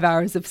than 5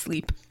 hours of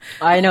sleep.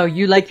 I know,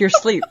 you like your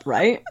sleep,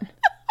 right?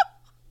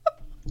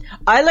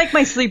 I like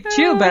my sleep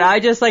too, but I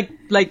just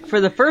like for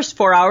the first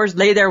 4 hours,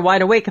 lay there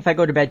wide awake if I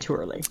go to bed too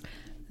early.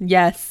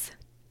 Yes,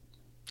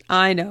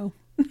 I know.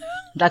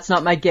 That's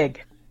not my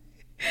gig.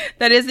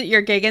 That isn't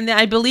your gig. And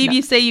I believe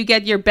you say you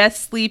get your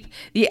best sleep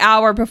the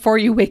hour before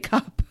you wake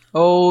up.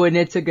 Oh, and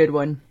it's a good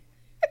one.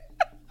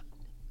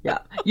 Yeah.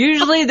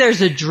 Usually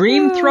there's a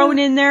dream thrown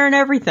in there and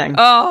everything.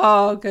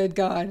 Oh, good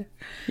God.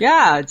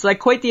 Yeah, it's like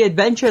quite the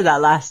adventure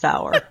that last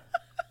hour.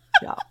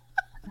 Yeah.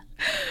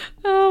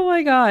 Oh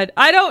my God.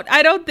 I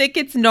don't think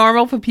it's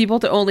normal for people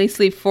to only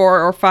sleep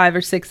 4 or 5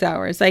 or 6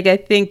 hours. Like, I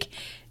think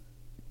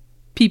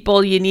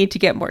people, you need to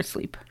get more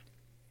sleep.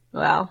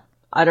 Well,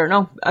 I don't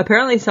know.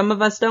 Apparently some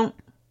of us don't.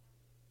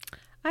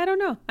 I don't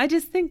know. I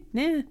just think,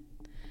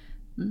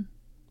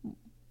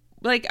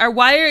 Like,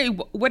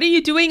 what are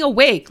you doing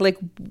awake? Like,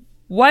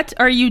 what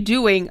are you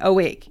doing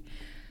awake?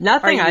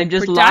 Nothing. I'm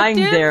just lying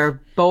there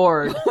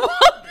bored.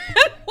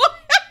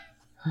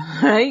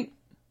 Right?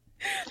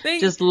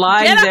 Just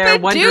lying there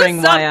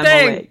wondering why I'm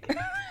awake.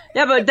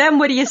 Yeah, but then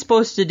what are you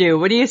supposed to do?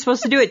 What are you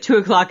supposed to do at 2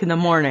 o'clock in the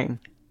morning?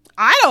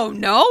 I don't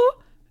know.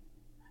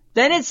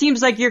 Then it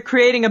seems like you're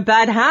creating a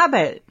bad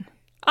habit.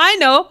 I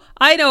know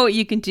what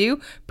you can do.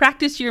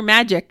 Practice your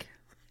magic.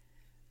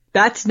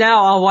 That's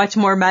now. I'll watch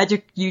more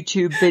magic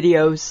YouTube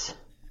videos.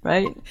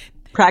 Right?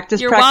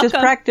 Practice. You're welcome.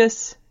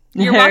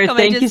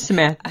 Thank you,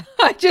 Samantha.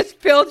 I just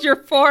filled your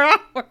 4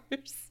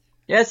 hours.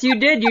 Yes, you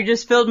did. You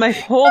just filled my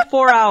whole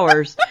 4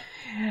 hours.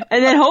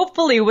 And then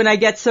hopefully when I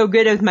get so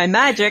good at my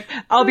magic,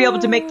 I'll be able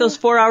to make those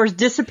 4 hours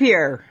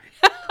disappear.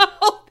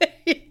 Oh, there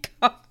you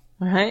go.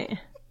 Right?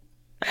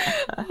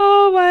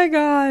 Oh my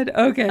God.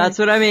 Okay. That's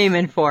what I'm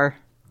aiming for.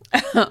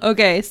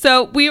 Okay.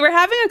 So we were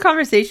having a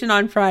conversation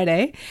on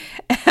Friday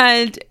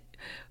and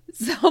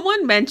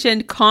someone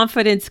mentioned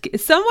confidence.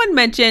 Someone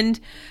mentioned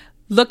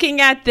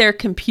looking at their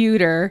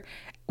computer.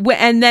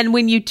 And then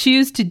when you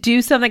choose to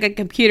do something on a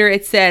computer,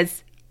 it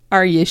says,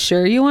 "Are you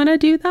sure you want to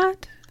do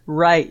that?"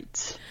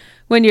 Right.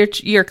 When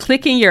you're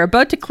clicking, you're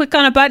about to click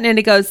on a button and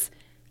it goes,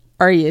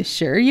 "Are you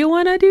sure you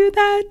want to do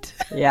that?"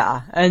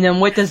 Yeah. And then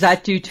what does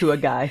that do to a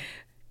guy?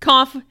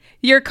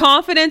 Your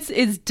confidence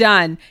is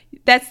done.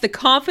 That's the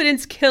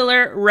confidence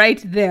killer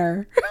right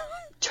there.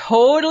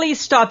 Totally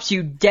stops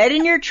you dead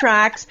in your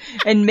tracks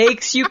and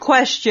makes you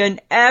question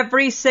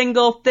every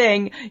single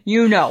thing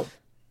you know.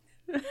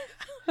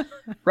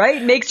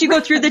 Right? Makes you go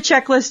through the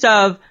checklist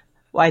of,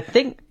 well, I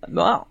think I'm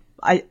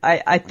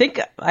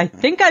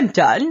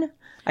done.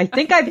 I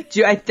think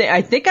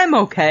I'm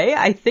okay.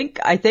 I think.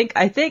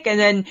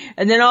 And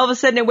then all of a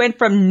sudden it went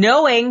from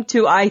knowing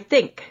to I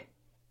think.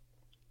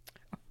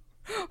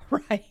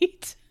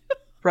 Right.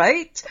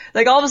 Right?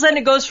 Like all of a sudden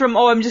it goes from,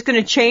 oh, I'm just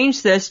going to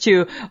change this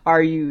to,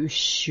 are you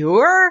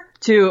sure?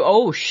 To,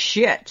 oh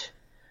shit.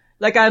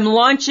 Like I'm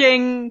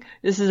launching,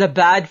 this is a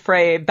bad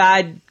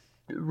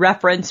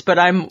reference, but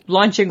I'm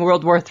launching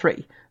World War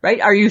III. Right?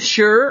 Are you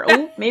sure?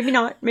 Oh, maybe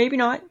not. Maybe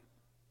not.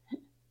 That's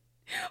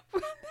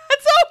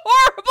a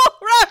horrible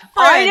reference.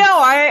 I know.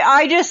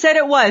 I just said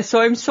it was, so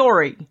I'm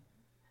sorry.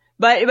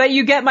 But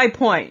you get my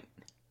point.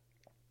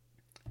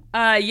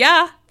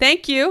 Yeah.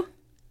 Thank you.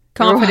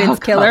 Confidence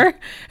killer.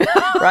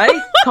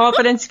 Right?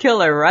 Confidence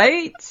killer,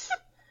 right?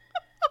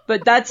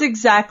 But that's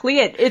exactly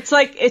it. It's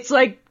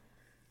the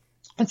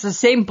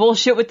same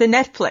bullshit with the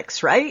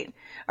Netflix, right?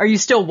 Are you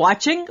still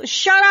watching?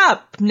 Shut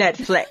up,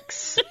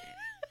 Netflix.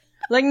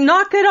 Like,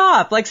 knock it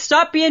off. Like,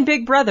 stop being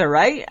Big Brother,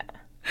 right?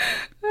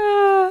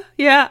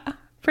 Yeah,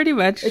 pretty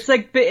much. It's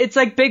like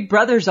Big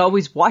Brother's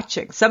always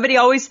watching. Somebody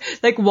always,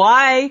 like,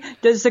 why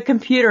does the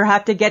computer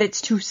have to get its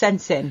 2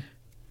 cents in?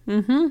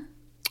 Mm-hmm.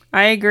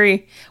 I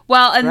agree.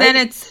 Well,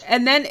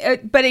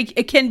 but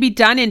it can be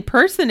done in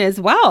person as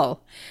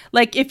well.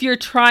 Like if you're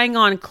trying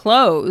on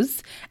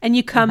clothes and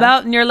you come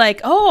out and you're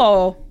like,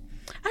 oh,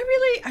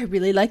 I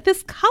really like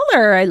this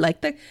color. I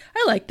like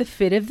the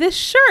fit of this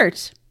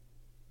shirt.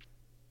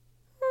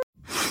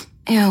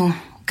 Ew,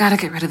 gotta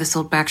get rid of this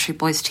old Backstreet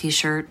Boys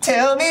t-shirt.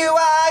 Tell me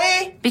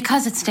why.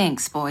 Because it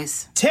stinks,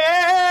 boys.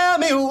 Tell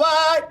me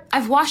why.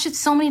 I've washed it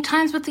so many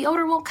times, but the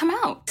odor won't come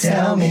out.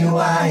 Tell me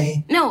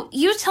why. No,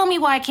 you tell me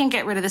why I can't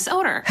get rid of this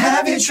odor.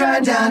 Have you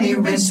tried Downy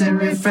Rinse and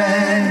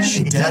Refresh?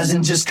 It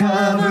doesn't just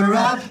cover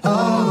up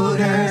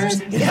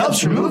odors. It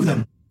helps remove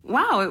them.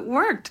 Wow, it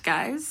worked,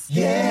 guys.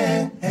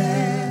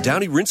 Yeah.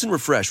 Downy Rinse and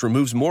Refresh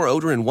removes more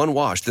odor in 1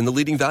 wash than the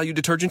leading value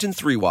detergent in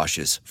 3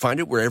 washes. Find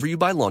it wherever you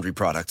buy laundry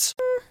products.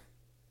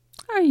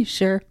 Are you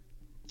sure?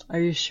 Are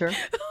you sure?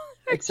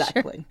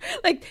 Exactly. Sure.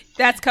 Like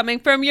that's coming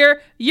from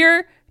your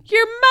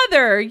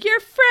mother, your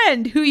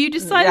friend who you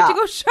decided to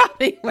go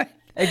shopping with.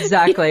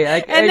 Exactly.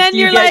 Like, and then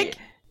you're like,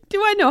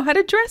 do I know how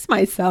to dress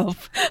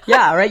myself?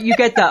 Yeah, right. You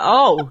get the,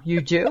 oh, you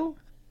do?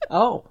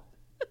 Oh,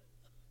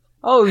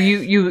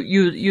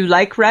 you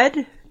like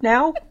red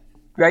now?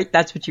 Right?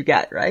 That's what you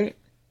get, right?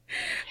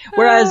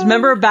 Whereas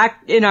remember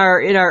back in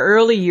our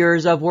early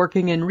years of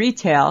working in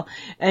retail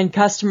and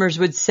customers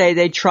would say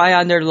they'd try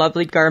on their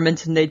lovely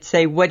garments and they'd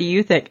say, what do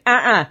you think?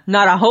 Not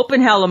a hope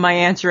in hell am I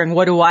answering.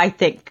 What do I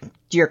think,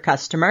 dear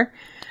customer?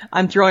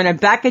 I'm throwing it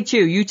back at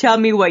you. You tell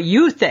me what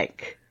you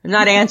think. I'm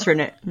not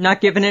answering it. I'm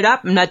not giving it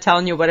up. I'm not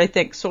telling you what I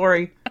think.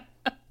 Sorry.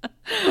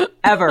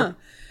 Ever.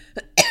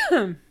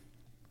 Ever.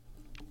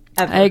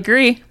 I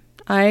agree.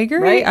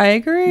 Right? I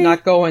agree.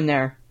 Not going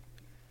there.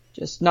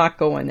 Just not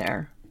going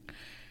there.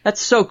 That's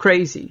so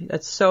crazy.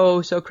 That's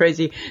so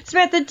crazy.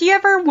 Samantha, do you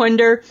ever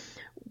wonder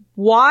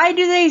why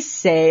do they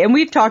say, and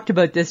we've talked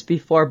about this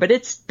before, but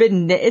it's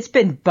been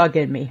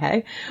bugging me,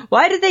 hey?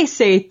 Why do they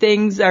say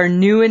things are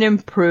new and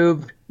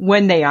improved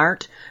when they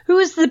aren't? Who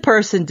is the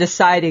person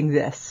deciding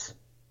this?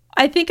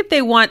 I think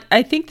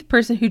the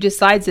person who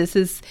decides this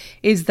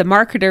is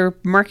the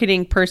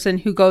marketing person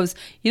who goes,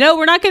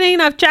 we're not getting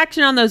enough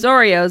traction on those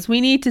Oreos.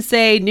 We need to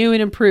say new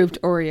and improved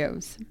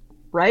Oreos.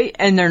 Right?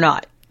 And they're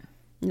not.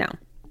 No.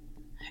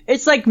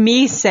 It's like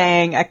me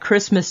saying at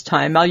Christmas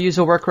time, I'll use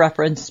a work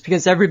reference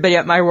because everybody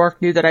at my work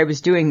knew that I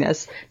was doing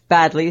this.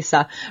 Bad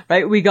Lisa,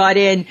 right? We got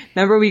in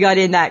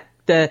that,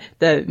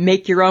 the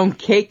make your own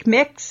cake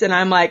mix, and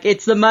I'm like,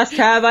 it's the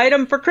must-have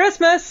item for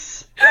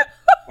Christmas.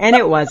 And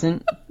it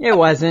wasn't. It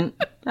wasn't.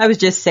 I was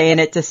just saying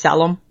it to sell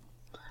them,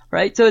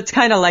 right? So it's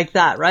kind of like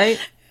that, right?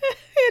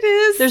 It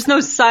is. There's no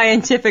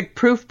scientific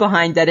proof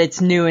behind that it's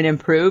new and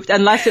improved,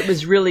 unless it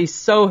was really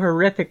so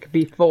horrific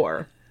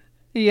before.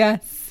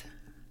 Yes.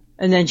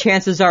 And then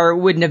chances are it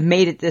wouldn't have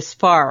made it this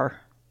far.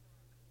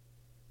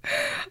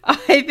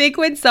 I think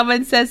when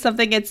someone says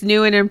something that's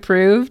new and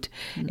improved,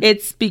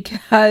 it's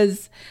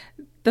because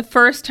the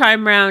first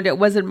time round it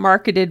wasn't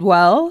marketed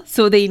well,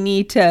 so they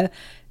need to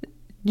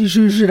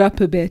zhuzh it up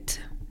a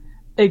bit.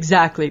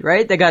 Exactly,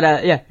 right? They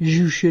gotta,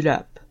 zhuzh it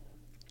up.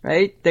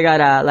 Right? They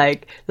gotta,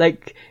 like,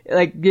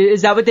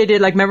 is that what they did?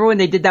 Like, remember when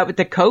they did that with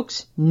the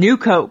Cokes? New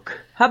Coke.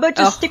 How about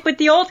just stick with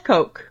the old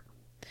Coke?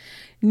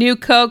 New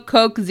Coke,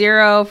 Coke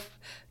Zero,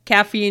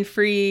 caffeine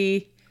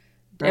free,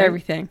 right?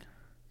 Everything.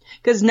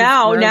 Because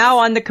now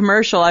on the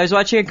commercial, I was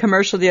watching a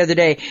commercial the other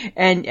day,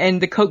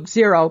 and the Coke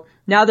Zero,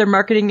 now they're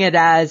marketing it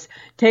as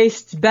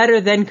tastes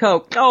better than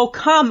Coke. Oh,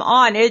 come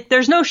on.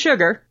 There's no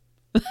sugar.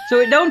 So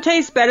it don't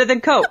taste better than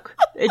Coke.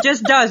 It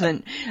just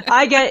doesn't.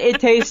 I get it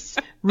tastes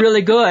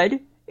really good.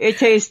 It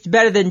tastes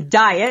better than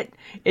Diet.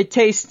 It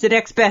tastes the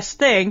next best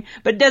thing,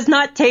 but it does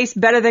not taste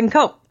better than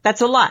Coke.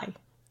 That's a lie.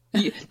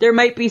 There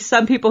might be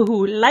some people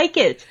who like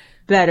it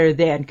better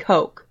than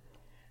Coke,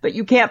 but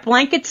you can't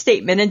blanket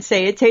statement and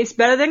say it tastes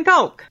better than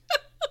Coke.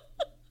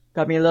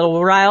 Got me a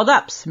little riled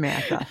up,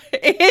 Samantha.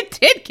 It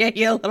did get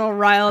you a little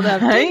riled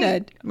up, didn't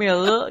it? Got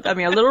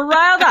me a little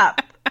riled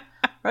up.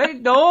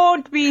 Right?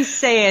 Don't be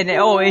saying,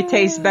 it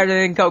tastes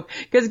better than Coke.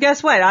 Because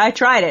guess what? I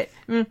tried it.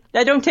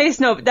 That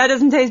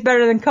doesn't taste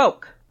better than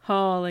Coke.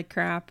 Holy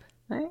crap.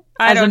 Right?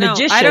 I don't know.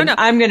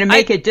 I'm going to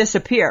make it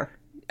disappear.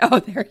 Oh,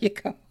 there you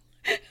go.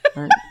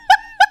 Right.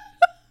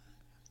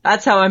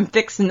 That's how I'm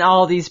fixing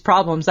all these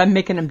problems. I'm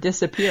making them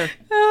disappear.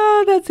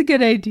 Oh, that's a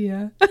good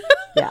idea.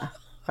 Yeah.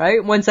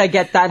 Right? Once I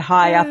get that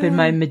high up in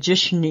my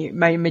magicianing.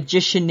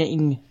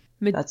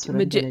 That's what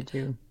I'm going to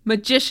do.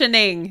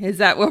 Magicianing. Is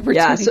that what we're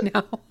doing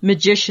now?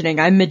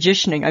 Magicianing. I'm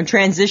magicianing. I'm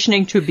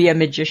transitioning to be a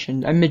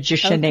magician. I'm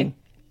magicianing. Okay.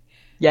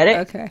 Get it?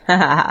 Okay.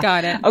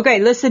 Got it. Okay,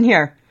 listen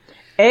here.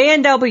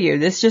 A&W,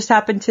 this just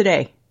happened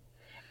today.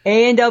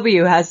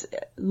 A&W has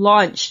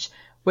launched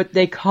what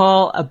they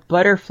call a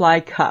butterfly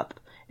cup.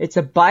 It's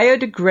a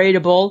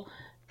biodegradable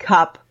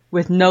cup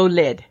with no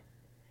lid.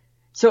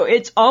 So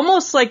it's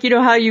almost like, you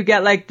know how you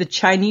get like the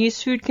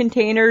Chinese food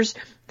containers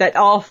that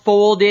all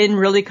fold in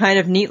really kind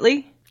of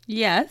neatly?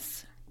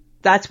 Yes.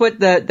 That's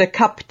what the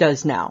cup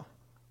does now.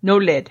 No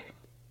lid.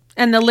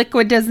 And the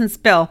liquid doesn't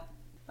spill?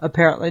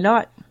 Apparently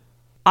not.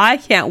 I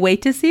can't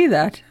wait to see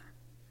that.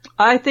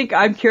 I think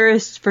I'm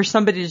curious for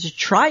somebody to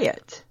try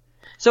it.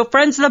 So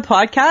friends of the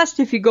podcast,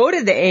 if you go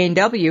to the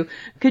A&W,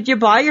 could you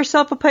buy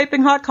yourself a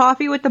piping hot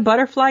coffee with the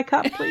butterfly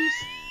cup, please?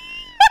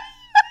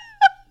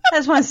 I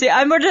just want to see.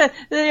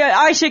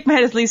 I shake my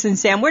head with Lisa and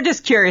Sam. We're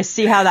just curious to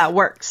see how that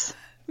works.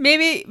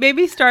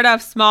 Maybe start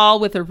off small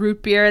with a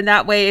root beer, and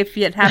that way if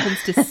it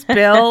happens to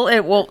spill,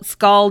 it won't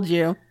scald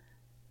you.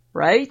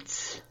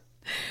 Right?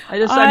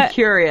 I'm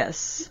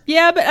curious.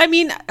 Yeah, but I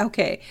mean,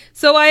 okay.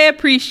 So I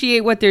appreciate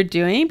what they're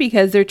doing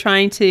because they're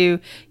trying to,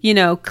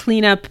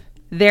 clean up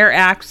their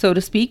act, so to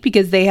speak,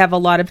 because they have a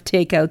lot of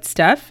takeout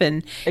stuff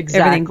and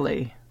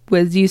exactly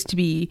was used to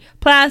be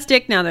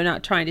plastic. Now they're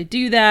not trying to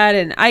do that.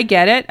 And I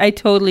get it. I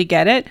totally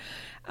get it.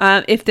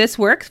 If this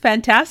works,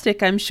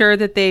 fantastic. I'm sure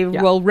that they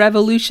will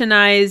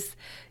revolutionize,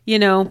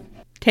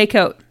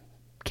 takeout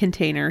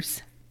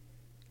containers.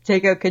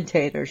 Takeout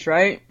containers,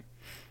 right?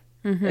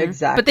 Mm-hmm.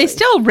 Exactly. But they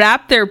still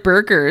wrap their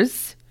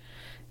burgers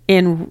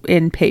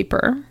in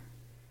paper.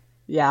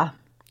 Yeah.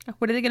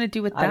 What are they going to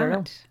do with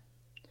that?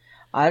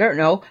 I don't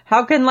know.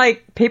 How can,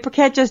 paper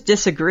can't just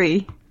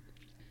disagree,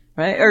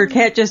 right? Or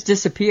can't just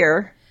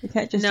disappear. It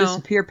can't just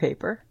disappear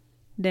paper.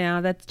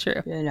 No, that's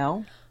true.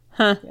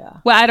 Huh. Yeah.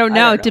 Well, I don't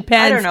know. It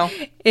depends. I don't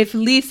know. If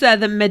Lisa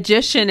the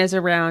magician is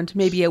around,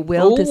 maybe it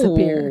will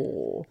disappear.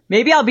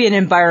 Maybe I'll be an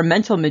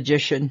environmental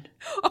magician.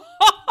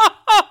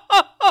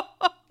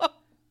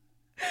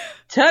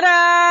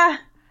 Ta-da!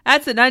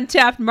 That's an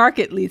untapped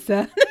market,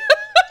 Lisa.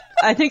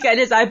 I think it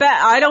is.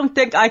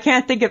 I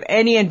can't think of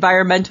any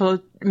environmental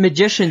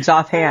magicians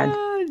offhand.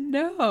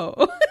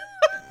 No.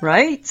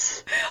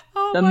 Right?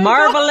 The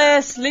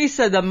marvelous God.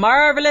 Lisa, the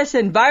marvelous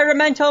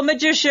environmental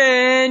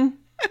magician.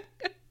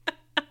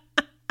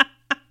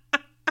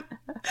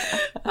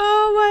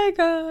 Oh my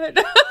God.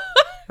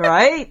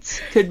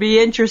 Right? Could be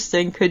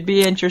interesting.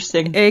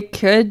 It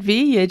could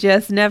be. You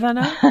just never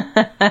know.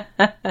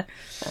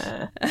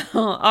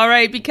 All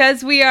right.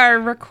 Because we are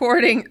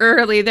recording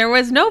early, there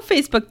was no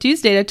Facebook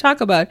Tuesday to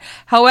talk about.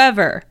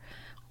 However,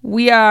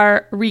 we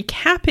are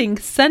recapping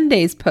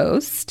Sunday's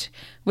post,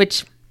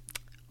 which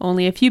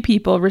only a few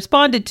people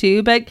responded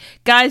to. But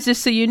guys,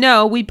 just so you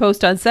know, we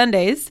post on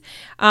Sundays.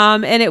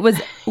 And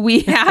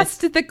we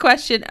asked the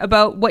question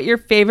about what your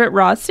favorite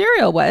raw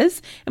cereal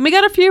was. And we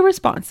got a few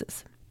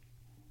responses.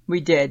 We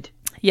did.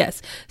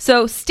 Yes.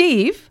 So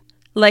Steve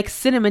likes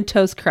Cinnamon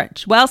Toast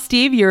Crunch. Well,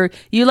 Steve,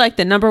 you like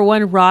the number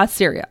one raw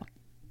cereal.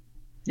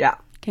 Yeah.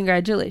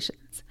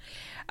 Congratulations.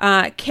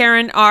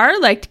 Karen R.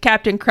 liked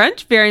Captain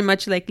Crunch, very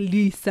much like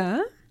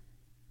Lisa.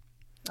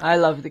 I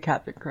love the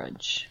Captain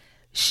Crunch.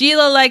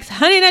 Sheila likes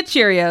Honey Nut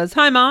Cheerios.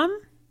 Hi,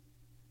 Mom.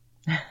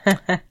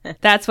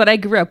 That's what I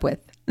grew up with.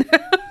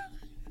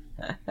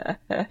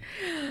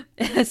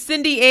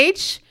 Cindy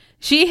H.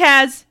 She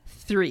has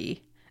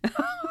 3.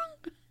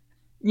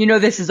 You know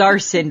this is our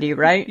Cindy,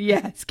 right?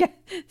 Yes.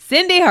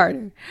 Cindy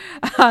Harder.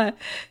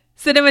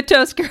 Cinnamon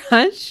Toast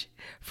Crunch,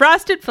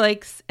 Frosted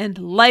Flakes, and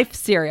Life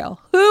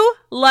cereal. Who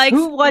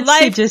wants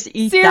Life to just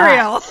eat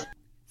cereal? That?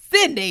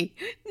 Cindy.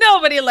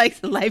 Nobody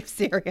likes Life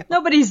cereal.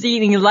 Nobody's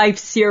eating Life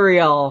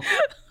cereal.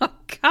 Oh,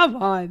 come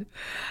on.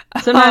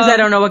 Sometimes I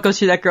don't know what goes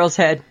through that girl's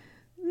head.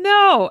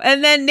 No.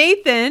 And then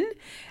Nathan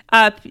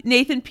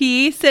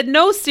P said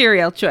no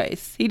cereal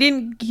choice. He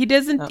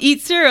doesn't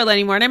eat cereal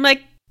anymore. And I'm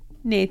like,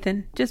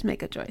 Nathan, just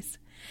make a choice.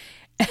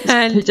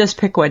 And just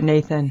pick one,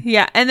 Nathan.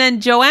 Yeah. And then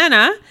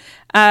Joanna,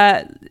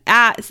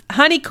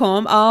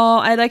 honeycomb. Oh,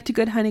 I liked a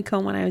good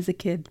honeycomb when I was a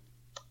kid.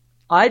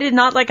 I did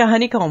not like a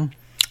honeycomb.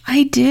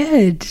 I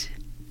did.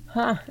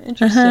 Huh.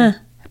 Interesting.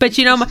 But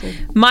you know,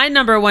 my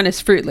number one is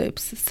Fruit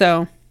Loops.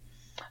 So.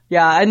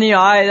 Yeah. And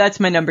that's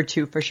my number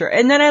 2 for sure.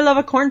 And then I love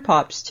a Corn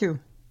Pops too.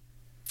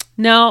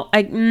 No,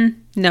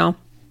 no.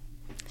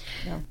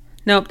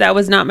 Nope. That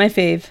was not my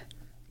fave.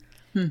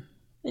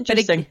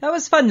 Interesting. That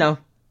was fun though.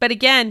 But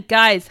again,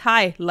 guys,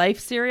 Life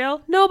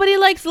cereal. Nobody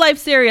likes Life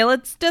cereal.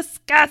 It's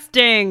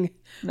disgusting.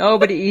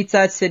 Nobody eats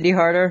that, Cindy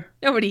Harder.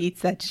 Nobody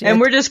eats that shit. And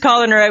we're just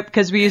calling her out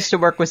because we used to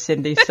work with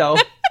Cindy, so.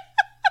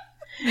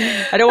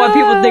 I don't want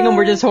people thinking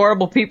we're just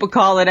horrible people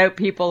calling out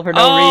people for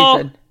no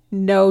reason.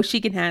 No,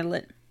 she can handle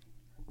it.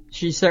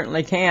 She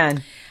certainly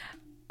can.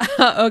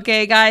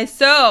 Okay, guys.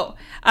 So,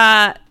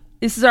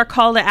 this is our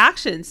call to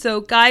action.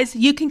 So, guys,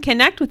 you can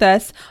connect with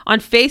us on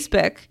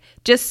Facebook.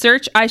 Just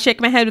search I Shake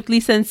My Head with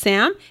Lisa and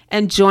Sam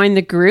and join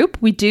the group.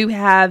 We do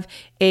have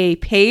a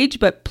page,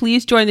 but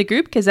please join the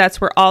group because that's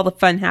where all the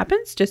fun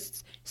happens.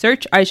 Just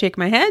search I Shake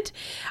My Head.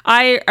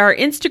 Our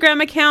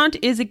Instagram account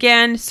is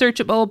again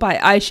searchable by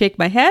I Shake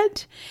My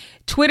Head.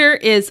 Twitter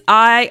is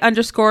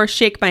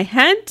I_Shake My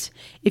Head.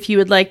 If you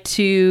would like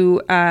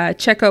to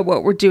check out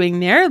what we're doing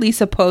there,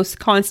 Lisa posts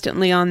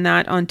constantly on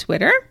that on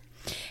Twitter.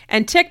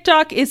 And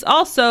TikTok is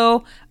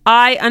also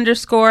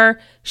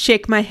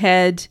I_Shake My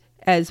Head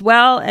as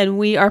well. And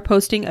we are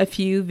posting a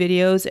few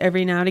videos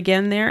every now and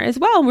again there as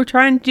well. We're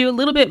trying to do a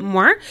little bit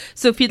more.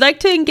 So if you'd like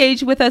to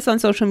engage with us on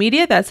social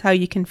media, that's how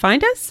you can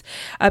find us.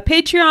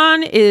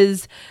 Patreon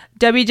is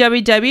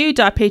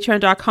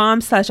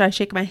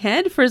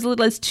www.patreon.com/IShakeMyHead. For as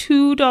little as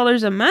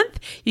 $2 a month,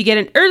 you get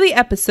an early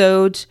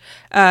episode.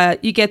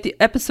 You get the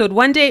episode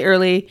 1 day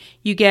early.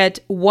 You get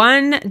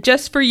one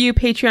just for you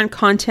Patreon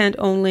content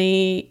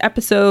only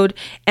episode,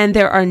 and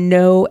there are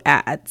no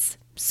ads.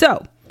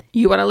 So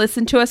you want to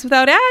listen to us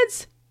without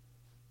ads?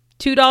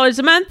 $2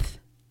 a month.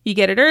 You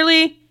get it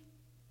early.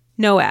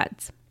 No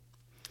ads.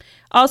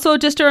 Also,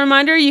 just a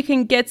reminder, you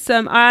can get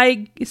some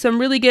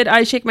really good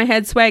I Shake My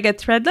Head swag at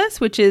Threadless,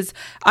 which is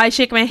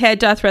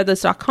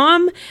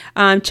ishakemyhead.threadless.com.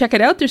 Check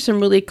it out. There's some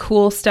really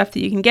cool stuff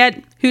that you can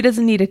get. Who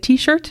doesn't need a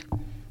t-shirt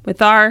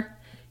with our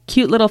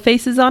cute little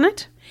faces on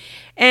it?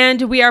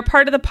 And we are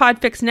part of the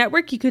Podfix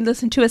Network. You can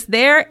listen to us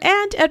there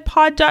and at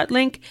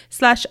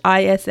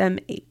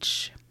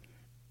pod.link/ISMH.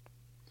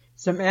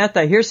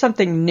 Samantha, here's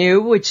something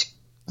new, which,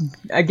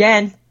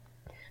 again,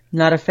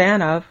 not a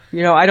fan of.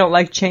 You know, I don't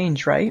like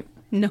change, right?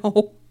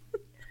 No.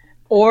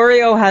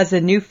 Oreo has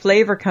a new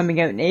flavor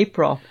coming out in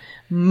April.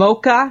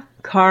 Mocha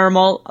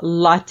Caramel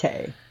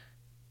Latte.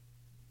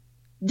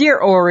 Dear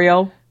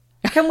Oreo,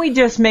 can we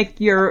just make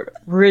your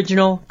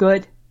original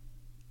good?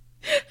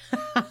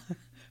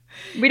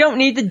 We don't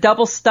need the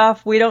double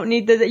stuff. We don't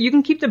need you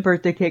can keep the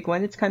birthday cake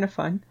one. It's kind of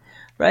fun,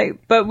 right?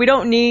 But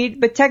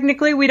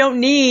technically we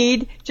don't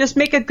need, just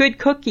make a good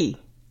cookie.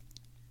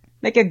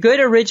 Make a good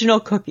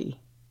original cookie.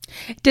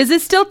 Does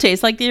it still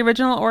taste like the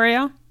original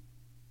Oreo?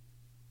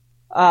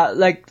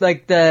 Like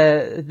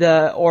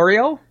the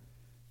Oreo?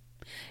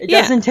 It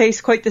doesn't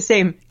taste quite the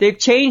same. They've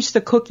changed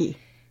the cookie.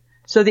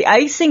 So the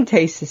icing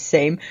tastes the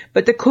same,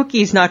 but the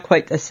cookie's not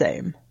quite the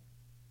same.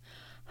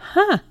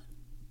 Huh.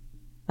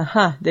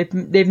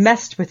 They've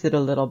messed with it a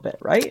little bit,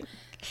 right?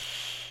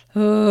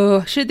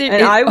 Oh, should they?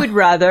 And I would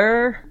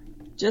rather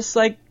just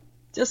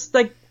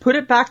put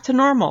it back to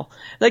normal.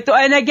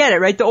 And I get it,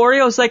 right? The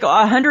Oreo is like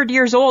 100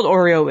 years old.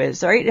 Oreo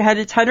is, right? It had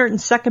its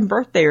 102nd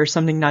birthday or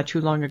something not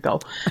too long ago.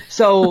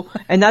 So,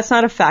 and that's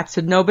not a fact. So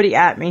nobody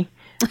at me,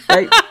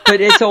 right? But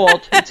it's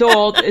old. It's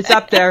old. It's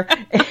up there.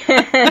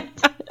 And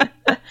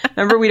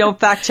remember, we don't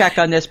fact check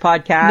on this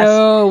podcast.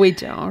 No, we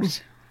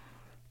don't.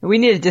 We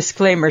need a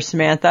disclaimer,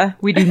 Samantha.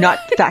 We do not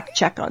fact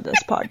check on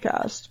this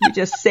podcast. We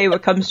just say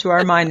what comes to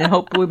our mind and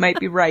hope we might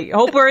be right.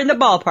 Hope we're in the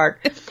ballpark.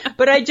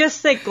 But I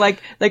just think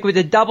like with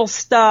the double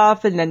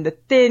stuff and then the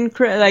thin,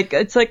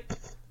 it's like,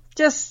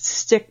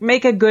 just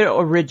make a good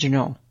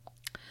original.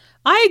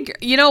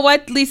 You know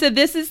what, Lisa?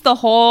 This is the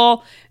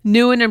whole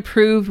new and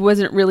improved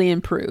wasn't really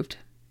improved.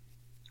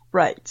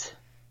 Right.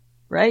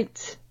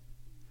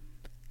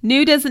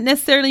 New doesn't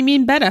necessarily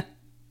mean better.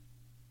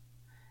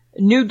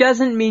 New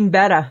doesn't mean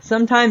better.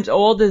 Sometimes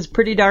old is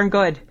pretty darn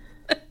good.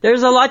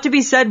 There's a lot to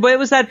be said. What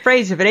was that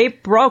phrase? If it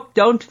ain't broke,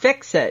 don't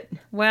fix it.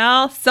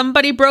 Well,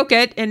 somebody broke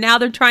it, and now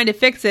they're trying to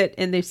fix it,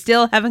 and they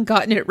still haven't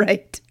gotten it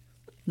right.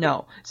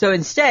 No. So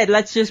instead,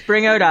 let's just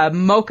bring out a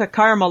mocha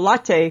caramel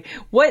latte.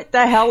 What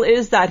the hell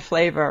is that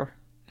flavor?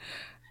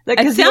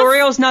 Because the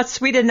Oreo's not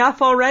sweet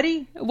enough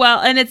already? Well,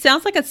 and it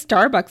sounds like a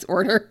Starbucks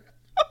order.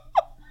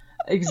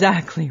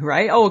 Exactly,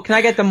 right? Oh, can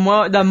I get the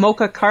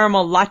mocha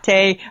caramel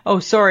latte? Oh,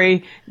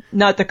 sorry,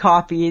 not the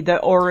coffee, the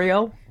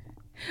Oreo.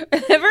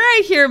 Whenever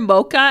I hear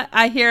mocha,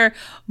 I hear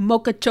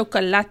mocha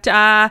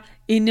chocolata.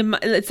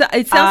 It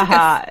sounds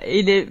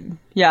like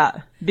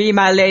yeah. Be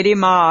my lady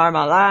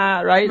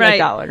marmalade, right? Like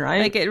that one,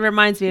 right? Like it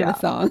reminds me of a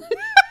song.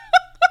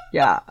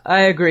 Yeah,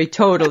 I agree.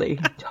 Totally.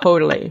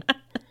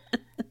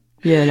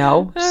 You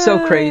know,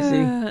 so crazy.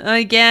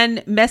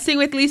 Again, messing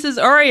with Lisa's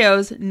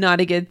Oreos,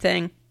 not a good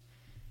thing.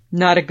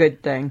 Not a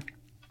good thing.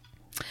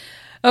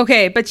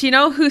 Okay, but you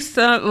know who's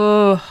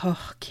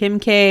Kim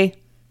K.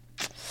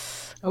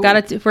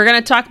 We're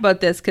gonna talk about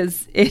this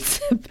because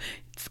it's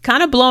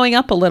kind of blowing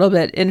up a little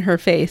bit in her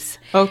face.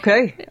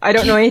 Okay, I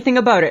don't know anything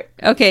about it.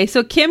 Okay,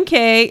 so Kim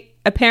K.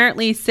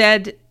 apparently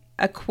said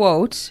a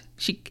quote.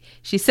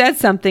 She said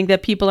something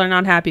that people are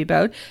not happy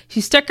about.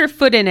 She stuck her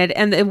foot in it,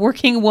 and the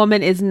working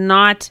woman is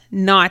not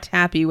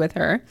happy with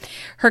her.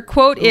 Her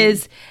quote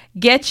is,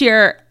 "Get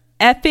your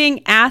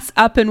effing ass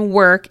up and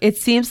work. It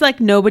seems like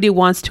nobody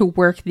wants to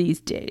work these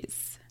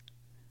days."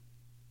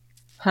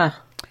 Huh.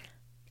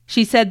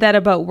 She said that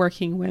about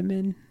working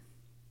women.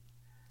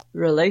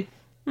 Really?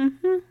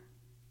 Mm-hmm.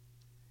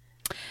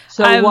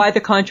 So why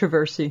the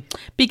controversy?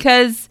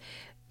 Because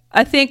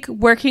I think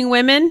working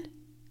women,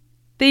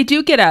 they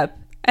do get up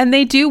and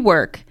they do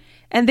work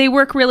and they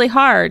work really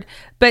hard.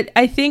 But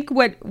I think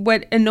what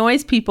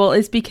annoys people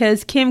is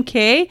because Kim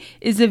K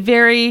is a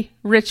very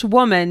rich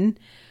woman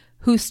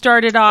who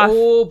started off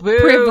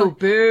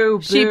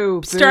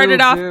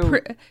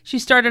she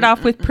started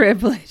off with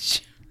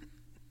privilege.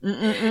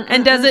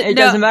 And it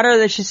doesn't matter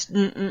that she's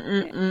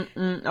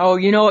oh,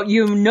 you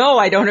know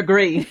I don't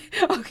agree.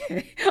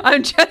 Okay,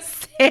 I'm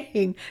just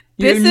saying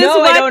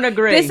I don't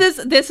agree.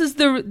 This is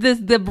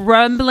the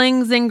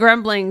rumblings and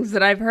grumblings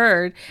that I've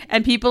heard,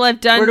 and people have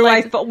done.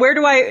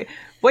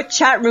 What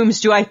chat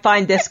rooms do I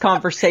find this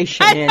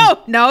conversation in? I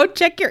don't know.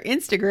 Check your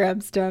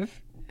Instagram stuff.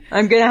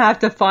 I'm going to have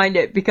to find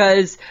it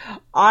because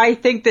I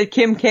think that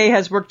Kim K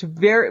has worked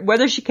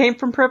whether she came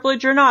from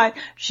privilege or not,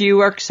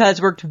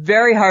 has worked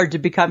very hard to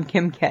become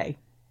Kim K.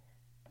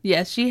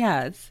 Yes, she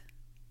has.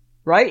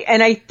 Right?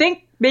 And I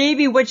think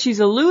maybe what she's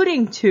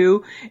alluding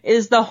to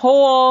is the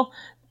whole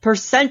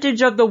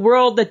percentage of the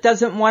world that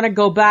doesn't want to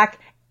go back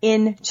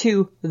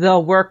into the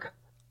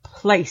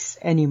workplace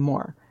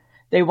anymore.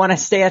 They want to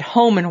stay at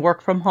home and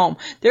work from home.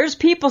 There's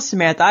people,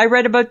 Samantha. I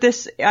read about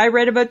this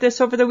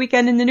over the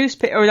weekend in the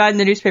newspaper, or not in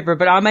the newspaper,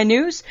 but on my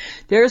news.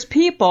 There's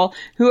people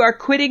who are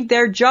quitting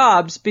their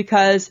jobs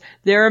because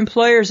their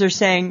employers are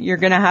saying you're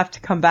going to have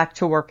to come back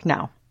to work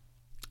now.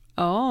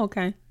 Oh,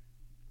 okay.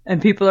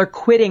 And people are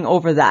quitting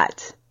over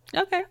that.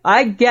 Okay.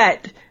 I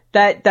get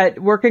that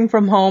working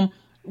from home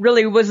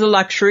really was a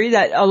luxury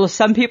that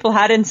some people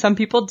had and some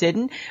people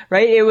didn't,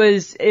 right? It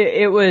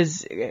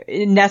was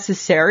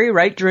necessary,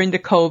 right, during the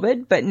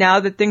COVID, but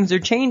now that things are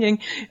changing,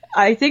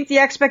 I think the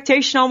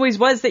expectation always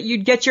was that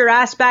you'd get your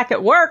ass back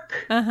at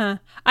work. Uh-huh.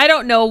 I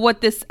don't know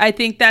I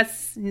think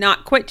that's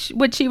not quite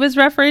what she was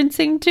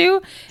referencing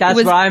to. That's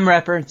what I'm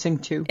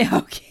referencing to.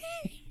 Okay.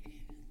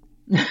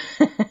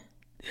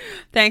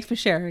 Thanks for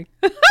sharing.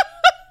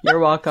 You're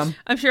welcome.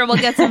 I'm sure we'll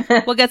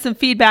get some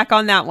feedback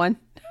on that one.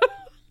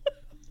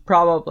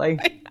 Probably,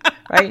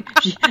 right?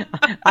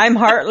 I'm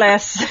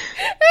heartless.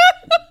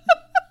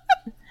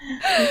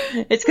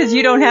 It's because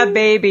you don't have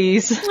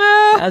babies.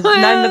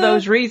 None of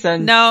those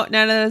reasons. No,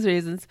 none of those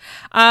reasons.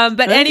 But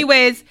right.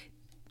 Anyways,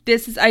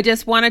 I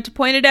just wanted to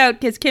point it out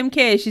because Kim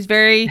K, she's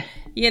very,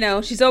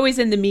 she's always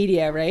in the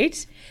media,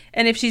 right?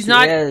 And if she's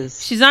not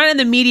in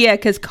the media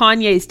because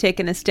Kanye's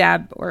taken a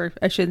stab, or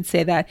I shouldn't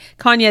say that.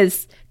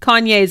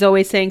 Kanye is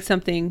always saying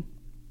something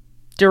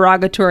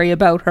derogatory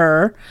about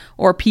her,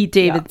 or Pete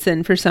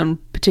Davidson for some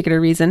particular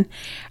reason.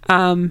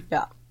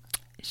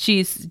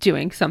 She's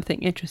doing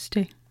something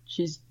interesting.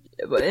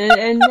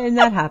 And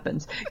that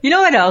happens. You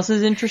know what else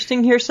is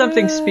interesting? Here's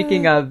something,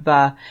 speaking of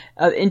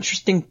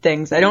interesting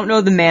things. I don't know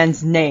the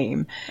man's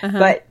name,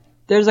 but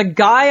there's a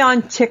guy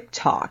on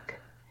TikTok,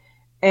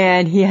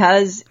 and he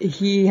has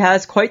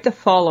quite the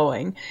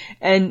following.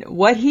 And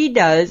what he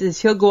does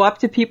is he'll go up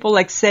to people,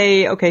 like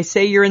say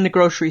you're in the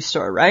grocery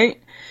store,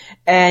 right?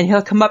 and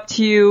he'll come up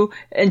to you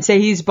and say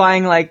he's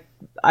buying like,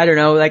 I don't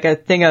know, like a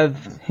thing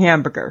of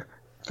hamburger,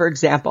 for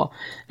example.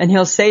 And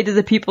he'll say to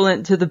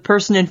the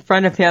person in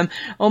front of him,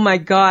 "Oh my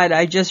God,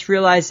 I just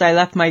realized I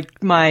left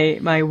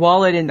my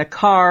wallet in the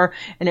car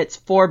and it's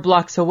 4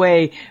 blocks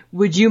away.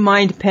 Would you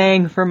mind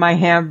paying for my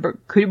hamburger?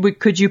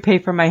 Could you pay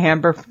for my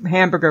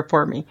hamburger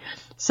for me?"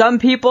 Some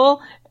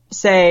people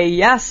say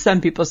yes,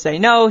 some people say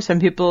no, some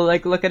people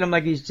like look at him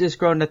like he's just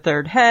grown a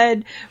third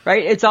head,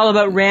 right? It's all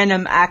about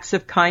random acts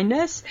of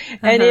kindness.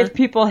 And if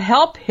people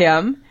help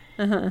him,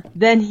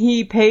 then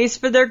he pays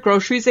for their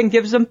groceries and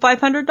gives them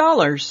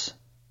 $500.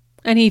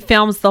 And he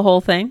films the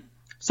whole thing?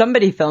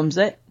 Somebody films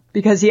it.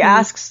 Because he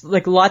asks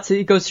like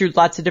he goes through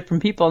lots of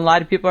different people, and a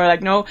lot of people are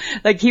like, no,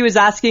 like he was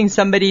asking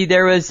somebody,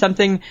 there was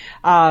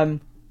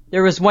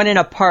there was one in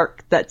a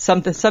park that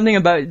something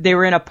about they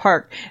were in a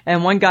park,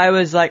 and one guy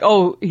was like,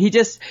 oh, he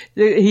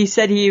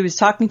said he was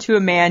talking to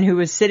a man who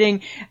was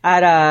sitting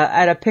at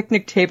a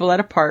picnic table at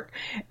a park,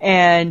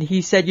 and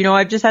he said,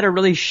 I've just had a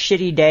really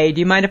shitty day. Do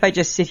you mind if I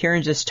just sit here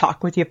and just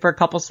talk with you for a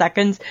couple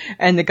seconds?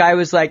 And the guy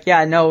was like,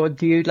 yeah, no,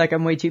 dude, like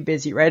I'm way too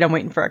busy, right? I'm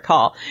waiting for a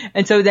call.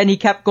 And so then he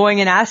kept going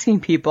and asking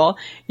people,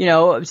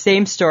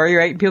 same story,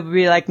 right? People would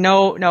be like,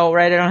 no,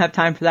 right? I don't have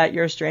time for that.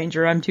 You're a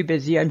stranger. I'm too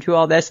busy. I'm too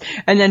all this.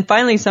 And then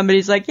finally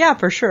somebody's like, yeah,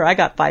 for sure. I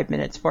got 5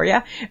 minutes for you.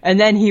 And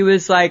then he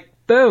was like,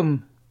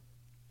 boom,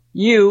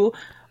 you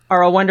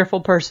are a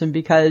wonderful person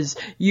because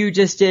you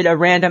just did a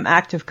random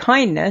act of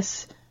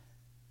kindness,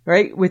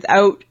 right?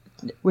 Without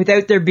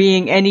there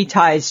being any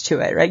ties to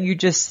it, right? You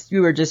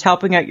were just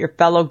helping out your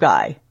fellow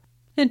guy.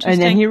 Interesting.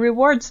 And then he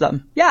rewards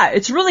them. Yeah,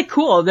 it's really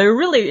cool.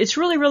 It's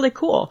really, really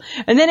cool.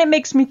 And then it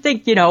makes me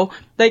think,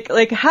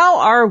 like how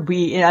are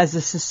we as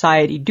a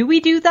society? Do we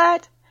do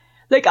that?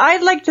 Like,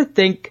 I'd like to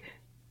think,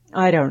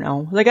 I don't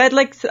know. Like,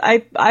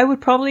 I would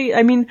probably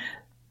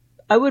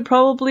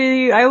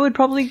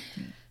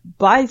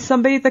buy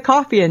somebody the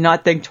coffee and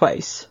not think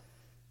twice.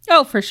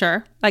 Oh, for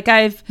sure. Like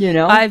I've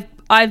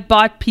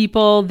bought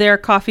people their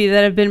coffee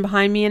that have been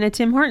behind me in a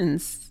Tim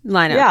Hortons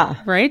lineup.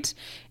 Yeah. Right?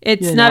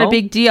 It's not a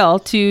big deal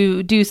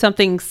to do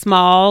something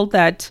small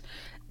that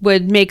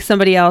would make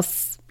somebody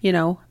else,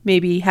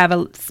 maybe have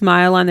a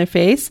smile on their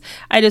face.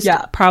 I just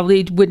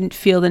probably wouldn't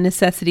feel the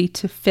necessity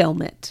to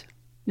film it.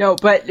 No,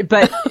 but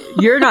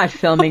you're not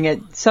filming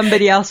it.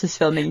 Somebody else is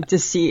filming to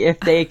see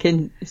if they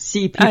can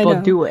see people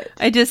do it.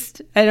 I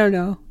don't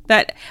know.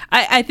 That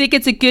I think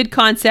it's a good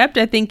concept.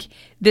 I think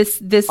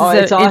this is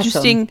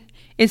awesome.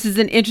 This is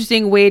an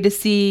interesting way to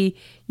see,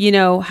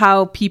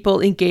 how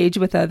people engage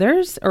with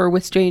others or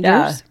with strangers.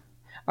 Yeah.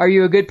 Are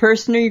you a good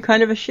person or are you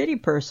kind of a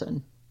shitty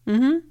person?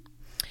 Mm-hmm.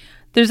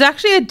 There's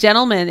actually a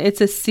gentleman.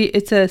 It's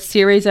a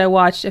series I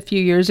watched a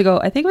few years ago.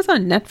 I think it was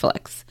on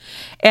Netflix,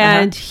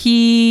 and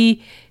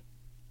he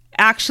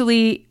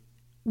actually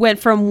went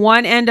from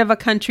one end of a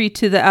country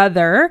to the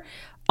other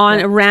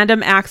on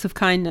random acts of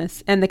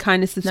kindness and the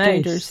kindness of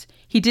strangers.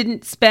 He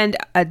didn't spend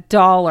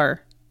 $1.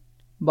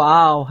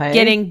 Wow.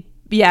 Hey?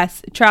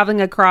 Traveling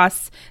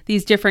across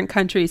these different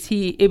countries.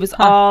 It was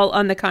all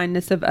on the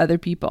kindness of other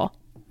people.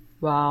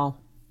 Wow.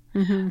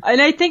 Mm-hmm.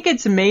 And I think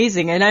it's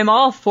amazing, and I'm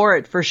all for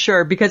it for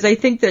sure, because I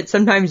think that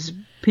sometimes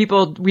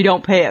we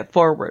don't pay it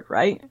forward,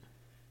 right?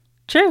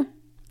 True.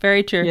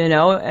 Very true.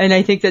 And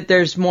I think that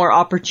there's more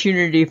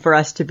opportunity for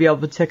us to be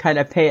able to kind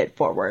of pay it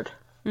forward.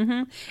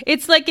 Mm-hmm.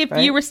 It's like if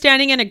you were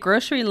standing in a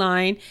grocery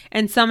line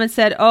and someone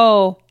said,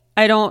 "Oh,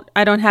 I don't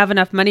have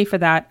enough money for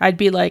that." I'd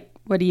be like,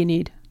 "What do you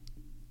need?"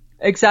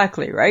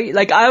 Exactly, right?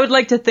 Like, I would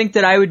like to think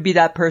that I would be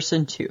that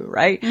person too,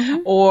 right?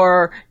 Mm-hmm.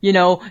 Or,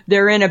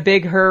 they're in a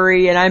big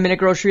hurry and I'm in a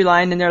grocery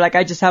line and they're like,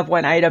 I just have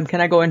one item. Can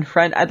I go in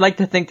front? I'd like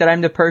to think that I'm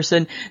the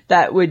person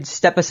that would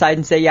step aside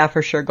and say, yeah,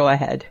 for sure. Go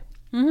ahead.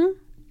 Mm-hmm.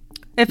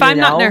 If I'm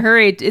not in a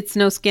hurry, it's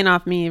no skin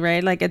off me,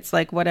 right? Like, it's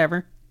like,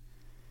 whatever.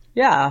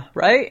 Yeah,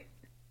 right?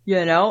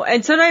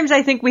 And sometimes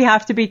I think we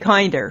have to be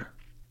kinder.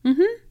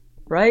 Mm-hmm.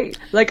 Right?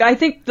 Like, I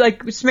think,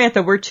 like,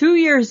 Samantha, we're 2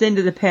 years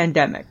into the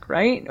pandemic,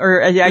 right?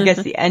 Or I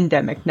guess the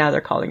endemic, now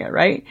they're calling it,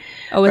 right?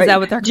 Oh, is that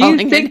what they're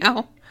calling it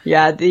now?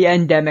 Yeah, the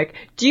endemic.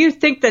 Do you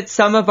think that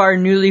some of our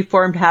newly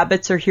formed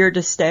habits are here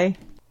to stay?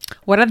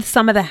 What are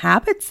some of the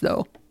habits,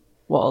 though?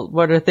 Well,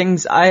 what are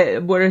things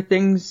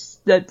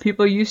that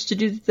people used to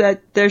do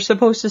that they're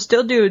supposed to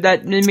still do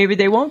that maybe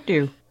they won't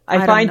do?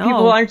 I find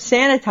people aren't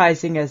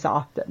sanitizing as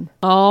often.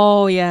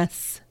 Oh,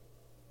 yes.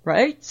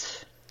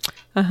 Right?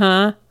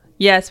 Uh-huh.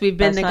 Yes, we've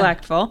been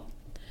neglectful.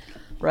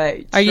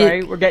 Right.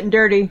 We're getting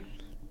dirty.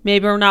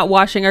 Maybe we're not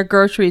washing our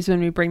groceries when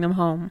we bring them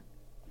home.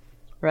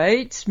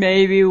 Right.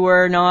 Maybe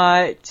we're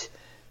not,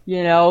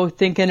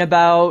 thinking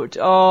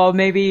about,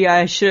 maybe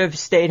I should have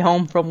stayed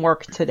home from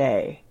work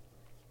today.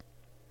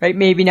 Right.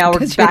 Maybe now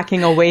we're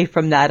backing away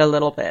from that a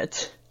little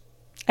bit.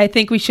 I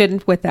think we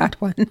shouldn't with that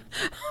one.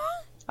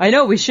 I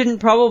know we should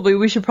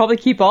probably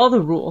keep all the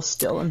rules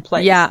still in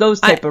place. Yeah. Those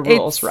type of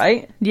rules,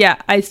 right?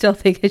 Yeah. I still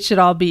think it should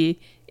all be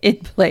in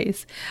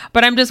place.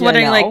 But I'm just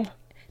wondering, like,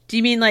 do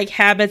you mean like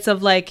habits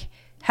of like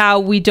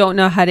how we don't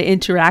know how to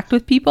interact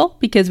with people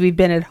because we've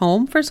been at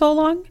home for so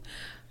long?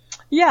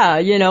 Yeah,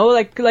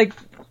 like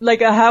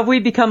have we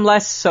become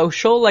less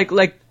social? Like,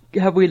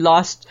 have we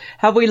lost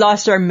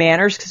our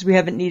manners because we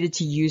haven't needed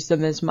to use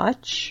them as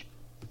much?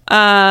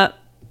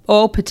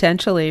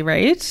 Potentially,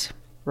 right?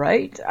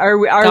 Right? Are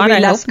we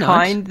less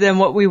kind than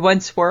what we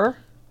once were?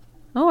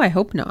 Oh, I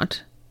hope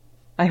not.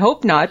 I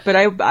hope not, but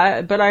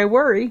I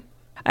worry.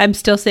 I'm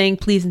still saying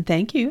please and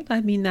thank you.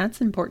 I mean,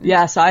 that's important.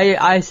 Yes,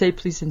 I say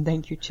please and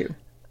thank you too.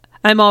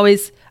 I'm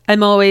always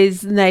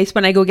nice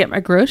when I go get my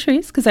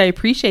groceries because I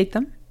appreciate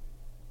them.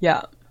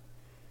 Yeah.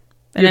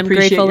 And I'm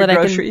grateful that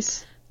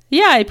groceries?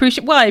 I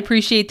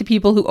appreciate the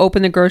people who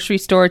open the grocery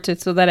store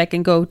so that I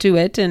can go to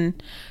it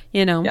and,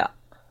 Yeah.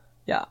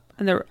 Yeah.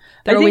 And they're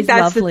always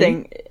that's lovely. The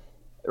thing,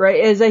 right?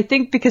 Is I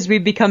think because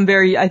we've become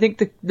I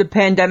think the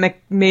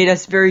pandemic made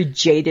us very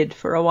jaded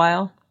for a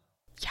while.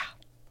 Yeah.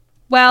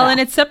 Well, and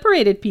it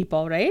separated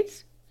people, right?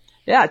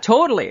 Yeah,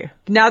 totally.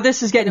 Now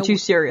this is getting too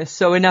serious,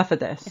 so enough of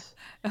this.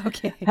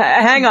 Okay.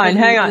 Hang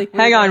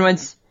on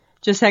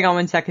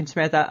one second,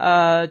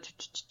 Samantha.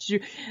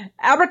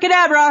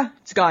 Abracadabra,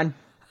 it's gone.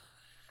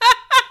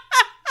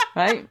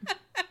 Right?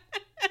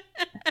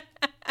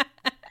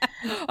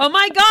 Oh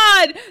my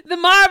God! The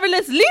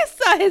marvelous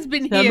Lisa has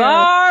been here. The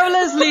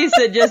marvelous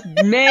Lisa just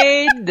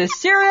made the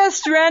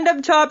serious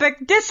random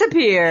topic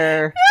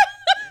disappear.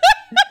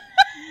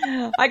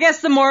 I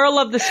guess the moral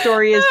of the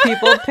story is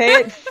people pay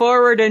it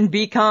forward and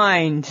be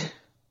kind.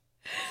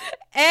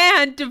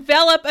 And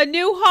develop a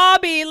new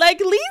hobby like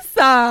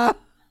Lisa.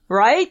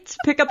 Right?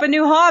 Pick up a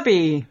new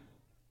hobby.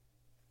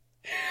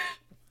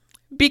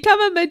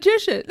 Become a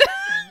magician.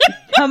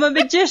 Become a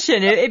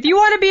magician. If you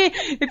want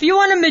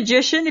a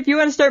magician, if you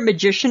want to start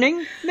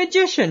magicianing,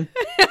 magician.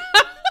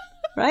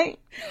 Right?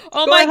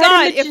 Oh my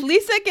God.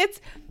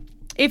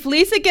 If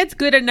Lisa gets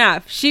good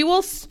enough, she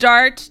will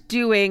start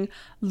doing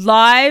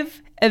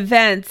live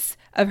events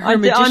of her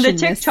magicianness. On the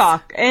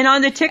TikTok. And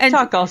on the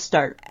TikTok I'll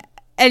start.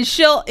 And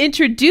she'll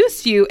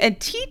introduce you and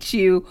teach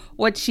you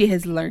what she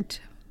has learned.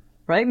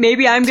 Right?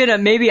 Maybe I'm gonna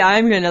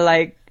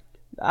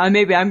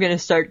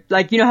start,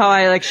 like, you know how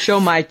I like show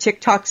my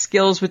TikTok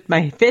skills with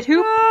my fit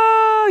hoop?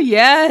 Oh,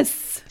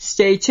 yes.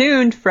 Stay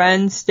tuned,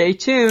 friends. Stay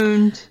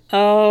tuned.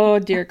 Oh,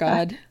 dear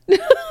God.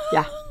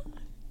 Yeah.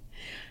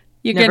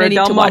 You're going to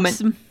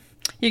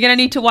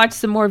need to watch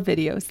some more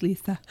videos,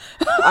 Lisa.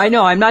 I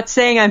know. I'm not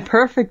saying I'm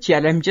perfect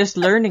yet. I'm just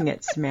learning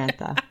it,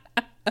 Samantha.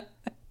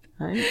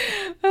 Right?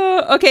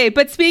 Okay,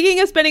 but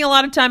speaking of spending a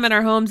lot of time in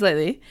our homes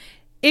lately,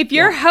 if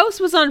your house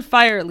was on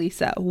fire,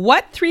 Lisa,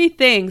 what 3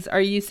 things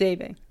are you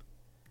saving?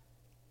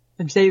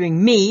 I'm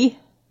saving me.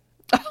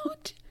 Oh,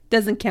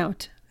 doesn't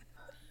count.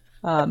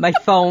 My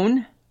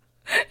phone.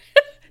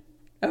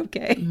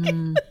 Okay.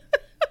 I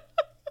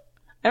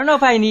don't know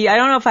if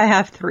I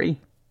have 3.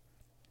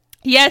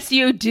 Yes,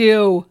 you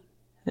do.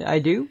 I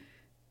do?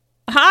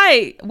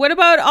 Hi. What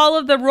about all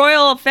of the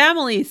royal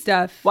family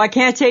stuff? Well, I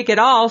can't take it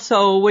all,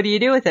 so what do you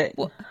do with it?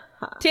 Well,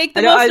 take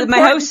the most important my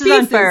house pieces. Is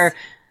on fire.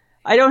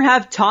 I don't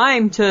have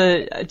time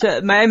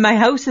to my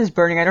house is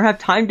burning. I don't have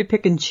time to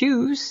pick and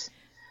choose.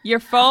 Your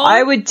phone?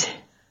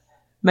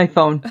 My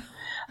phone.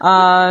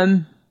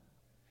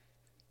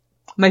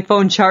 My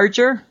phone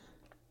charger.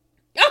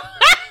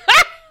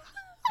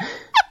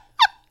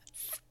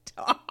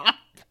 Stop.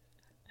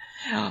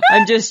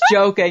 I'm just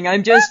joking.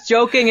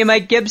 And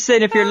Mike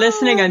Gibson, if you're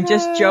listening, I'm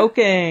just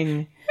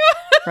joking.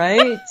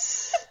 Right?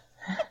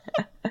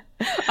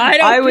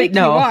 I think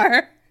you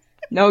are.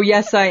 No,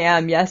 yes, I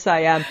am. Yes,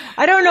 I am.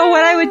 I don't know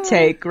what I would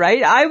take,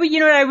 right? I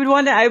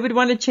would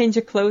want to change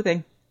of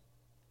clothing.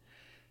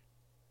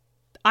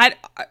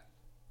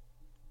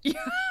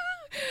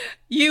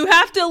 You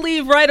have to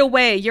leave right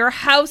away. Your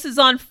house is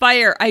on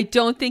fire. I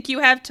don't think you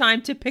have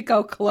time to pick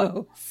out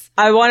clothes.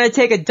 I want to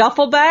take a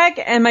duffel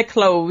bag and my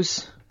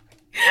clothes.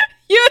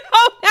 You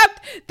don't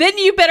have. Then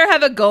you better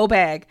have a go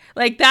bag.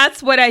 Like,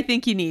 that's what I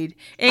think you need.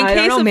 In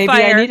case of maybe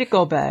fire, I need a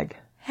go bag.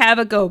 Have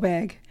a go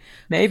bag.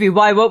 Maybe.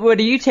 Why? What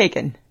are you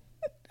taking?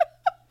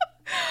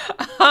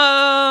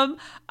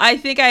 I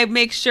think I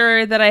make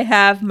sure that I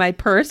have my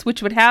purse,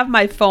 which would have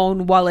my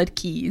phone, wallet,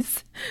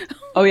 keys.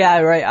 Oh, yeah,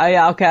 right.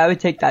 Okay, I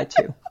would take that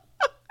too.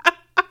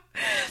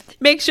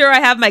 Make sure I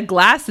have my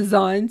glasses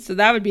on, so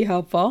that would be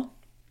helpful.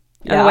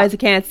 Yeah. Otherwise, I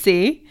can't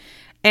see.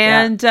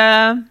 And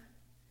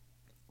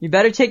you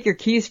better take your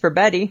keys for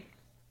Betty.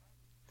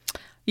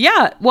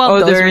 Yeah, well,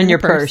 those they're are in your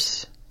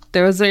purse.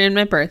 Those are in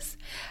my purse.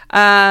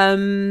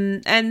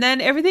 And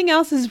then everything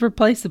else is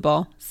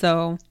replaceable.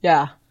 So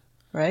yeah,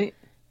 right.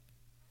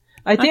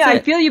 I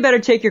feel you better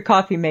take your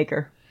coffee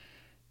maker.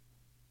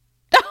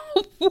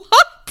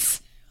 What?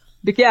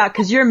 Yeah,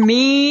 because you're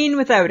mean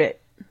without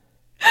it.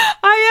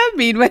 I am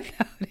mean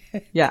without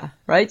it. Yeah,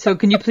 right. So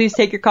can you please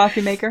take your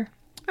coffee maker?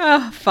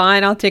 Oh,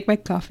 fine. I'll take my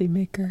coffee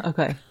maker.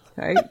 Okay.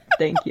 All right.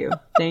 Thank you.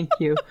 Thank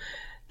you.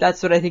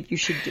 That's what I think you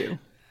should do.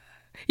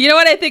 You know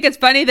what? I think it's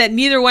funny that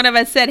neither one of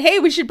us said, hey,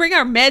 we should bring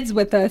our meds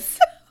with us.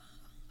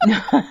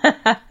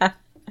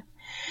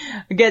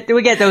 We get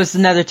those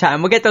another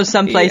time. We'll get those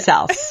someplace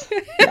else.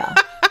 Yeah,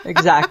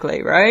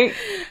 exactly. Right.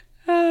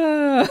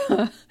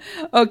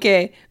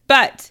 Okay.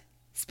 But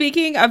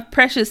speaking of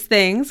precious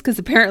things, because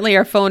apparently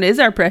our phone is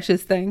our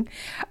precious thing,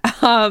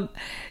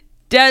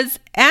 does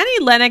Annie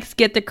Lennox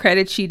get the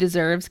credit she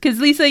deserves? Because,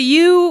 Lisa,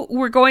 you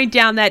were going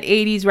down that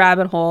 80s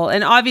rabbit hole,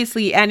 and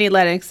obviously Annie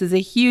Lennox is a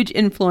huge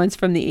influence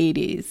from the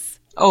 80s.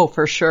 Oh,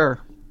 for sure.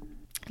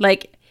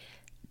 Like,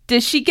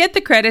 does she get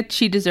the credit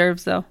she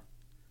deserves, though?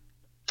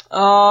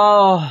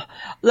 Oh,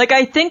 like,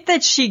 I think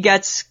that she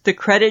gets the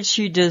credit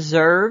she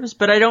deserves,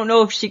 but I don't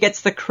know if she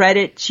gets the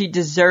credit she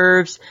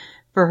deserves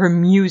for her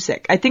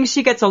music. I think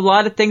she gets a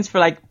lot of things for,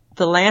 like,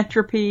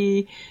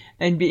 philanthropy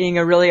and being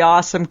a really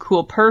awesome,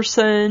 cool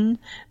person.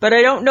 But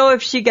I don't know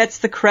if she gets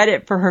the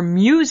credit for her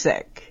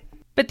music.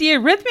 But the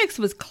Eurythmics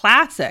was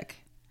classic.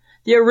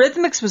 The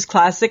Eurythmics was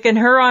classic, and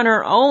her on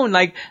her own,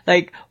 like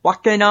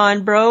walking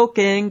on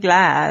broken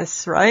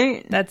glass,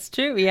 right? That's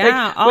true,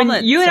 yeah. Like,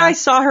 when you and I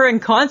saw her in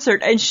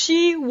concert, and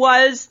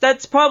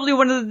that's probably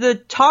one of the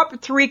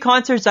top 3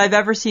 concerts I've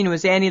ever seen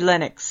was Annie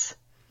Lennox.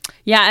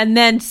 Yeah, and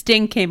then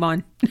Sting came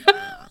on.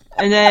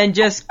 And then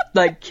just,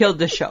 like, killed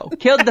the show.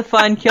 Killed the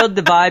fun, killed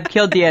the vibe,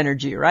 killed the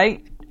energy,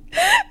 right?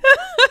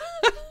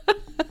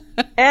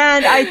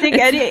 And I think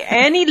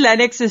Annie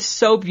Lennox is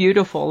so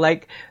beautiful.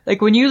 Like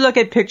when you look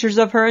at pictures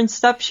of her and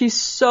stuff, she's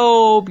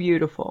so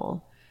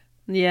beautiful.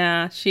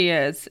 Yeah, she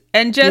is.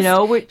 And just,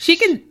 she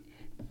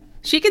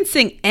can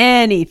sing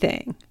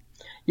anything.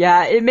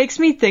 Yeah, it makes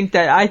me think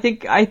that I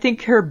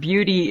think her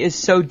beauty is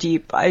so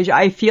deep.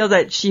 I feel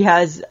that she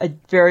has a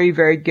very,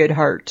 very good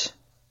heart.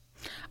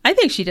 I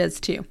think she does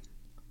too.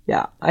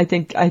 Yeah, I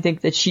think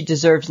that she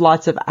deserves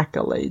lots of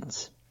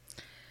accolades.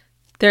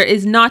 There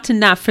is not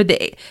enough for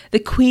the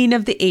queen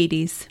of the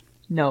 80s.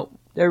 No,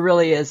 there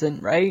really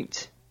isn't,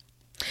 right?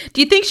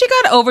 Do you think she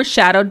got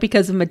overshadowed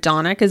because of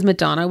Madonna? Because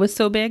Madonna was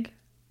so big?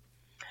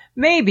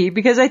 Maybe,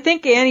 because I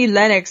think Annie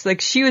Lennox,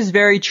 like, she was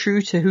very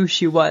true to who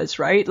she was,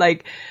 right?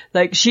 Like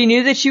she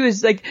knew that she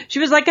was like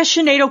a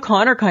Sinead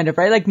O'Connor kind of,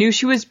 right? Like, knew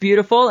she was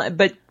beautiful,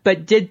 but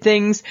did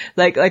things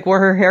like wore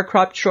her hair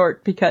cropped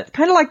short because,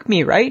 kind of like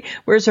me, right?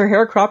 Wears her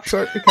hair cropped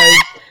short because,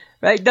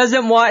 right?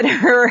 Doesn't want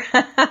her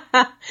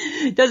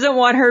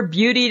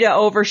beauty to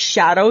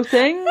overshadow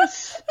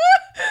things.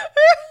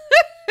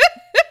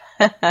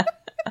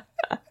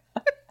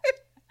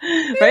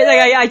 Right?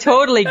 Like, I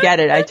totally get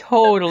it. I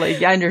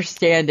totally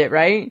understand it,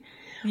 right?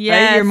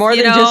 Yes. Right? You're more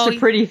than just a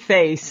pretty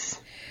face.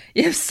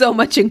 You have so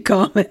much in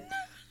common.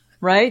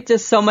 Right?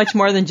 Just so much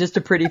more than just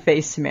a pretty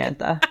face,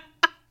 Samantha.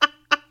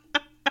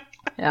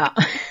 Yeah.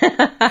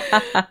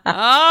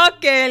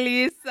 Okay,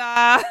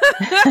 Lisa.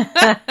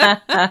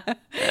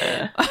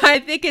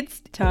 I think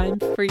it's time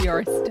for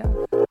your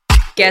stuff.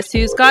 Guess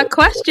who's got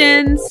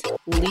questions?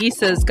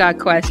 Lisa's got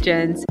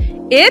questions.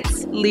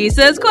 It's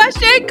Lisa's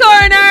Question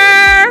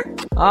Corner.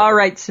 All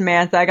right,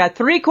 Samantha, I got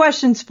 3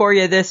 questions for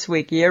you this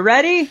week. You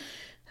ready?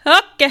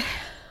 Okay.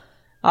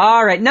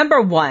 All right, number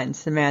 1,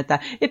 Samantha.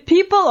 If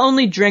people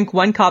only drink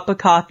 1 cup of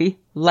coffee,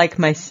 like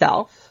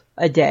myself,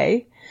 a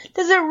day,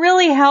 does it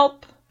really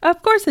help?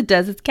 Of course it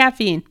does. It's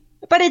caffeine.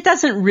 But it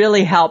doesn't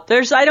really help.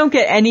 I don't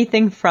get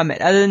anything from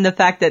it other than the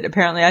fact that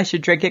apparently I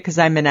should drink it because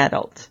I'm an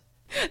adult.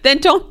 Then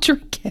don't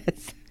drink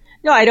it.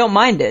 No, I don't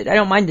mind it. I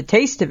don't mind the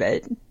taste of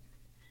it.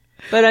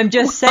 But I'm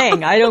just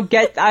saying,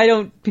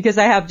 because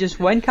I have just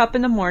 1 cup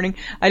in the morning,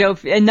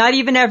 and not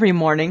even every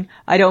morning,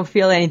 I don't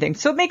feel anything.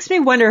 So it makes me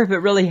wonder if it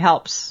really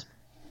helps.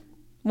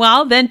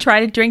 Well, then try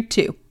to drink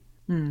 2.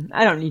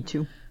 I don't need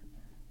 2.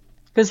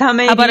 Because how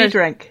many do you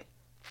drink?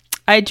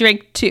 I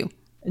drink 2.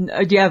 And,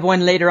 do you have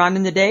 1 later on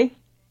in the day?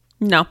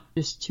 No.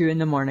 Just 2 in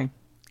the morning.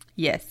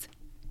 Yes.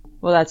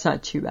 Well, that's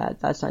not too bad.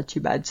 That's not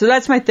too bad. So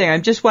that's my thing.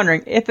 I'm just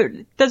wondering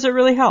does it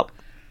really help?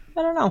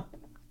 I don't know.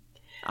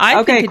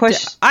 I think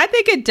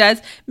it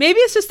does. Maybe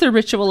it's just the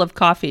ritual of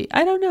coffee.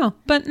 I don't know.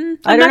 But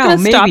I'm not going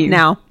to stop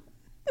now.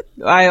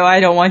 I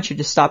don't want you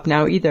to stop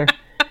now either.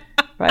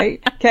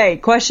 Right? Okay,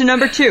 question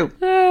number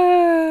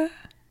 2.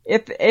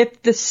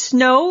 If the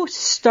snow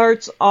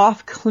starts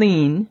off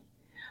clean,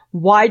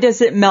 why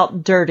does it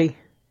melt dirty?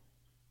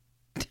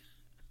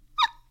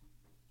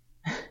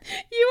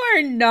 You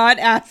are not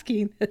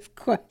asking this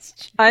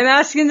question. I'm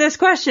asking this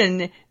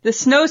question. The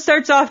snow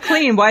starts off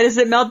clean. Why does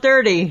it melt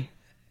dirty?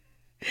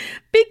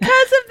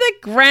 Because of the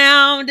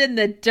ground and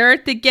the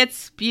dirt that gets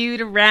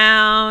spewed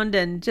around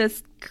and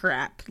just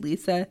crap,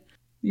 Lisa.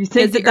 You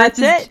think that's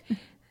it?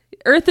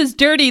 Earth is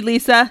dirty,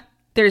 Lisa.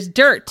 There's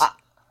dirt.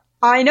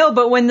 I know,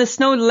 but when the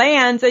snow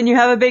lands and you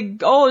have a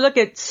big, look,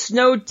 it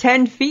snowed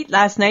 10 feet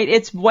last night.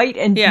 It's white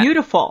and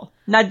beautiful,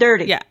 not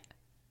dirty. Yeah.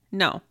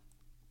 No.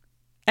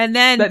 And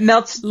then But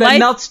melts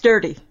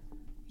dirty.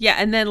 Yeah,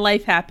 and then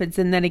life happens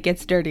and then it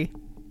gets dirty.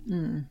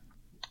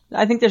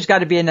 I think there's got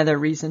to be another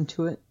reason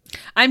to it.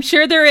 I'm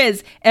sure there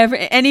is.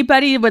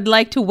 Anybody would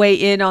like to weigh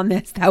in on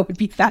this, that would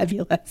be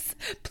fabulous.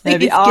 Please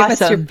give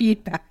us your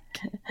feedback.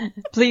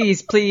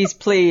 Please, please,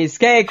 please.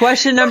 Okay,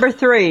 question number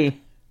 3.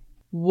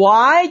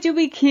 Why do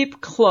we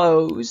keep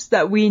clothes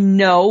that we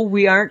know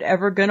we aren't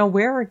ever going to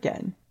wear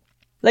again?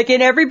 Like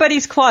in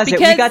everybody's closet,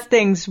 we got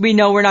things we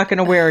know we're not going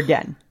to wear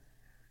again.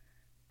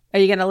 Are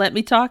you going to let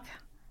me talk?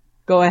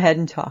 Go ahead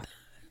and talk.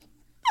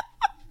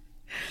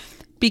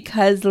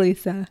 Because,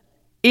 Lisa,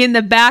 in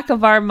the back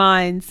of our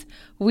minds,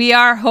 we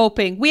are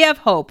hoping. We have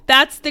hope.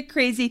 That's the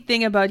crazy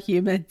thing about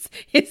humans,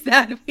 is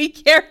that we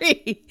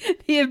carry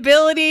the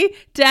ability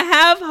to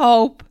have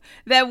hope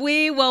that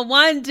we will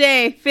one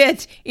day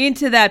fit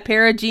into that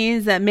pair of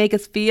jeans that make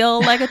us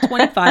feel like a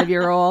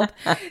 25-year-old,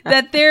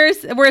 that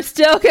we're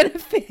still going to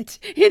fit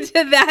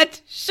into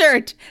that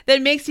shirt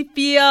that makes you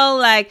feel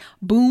like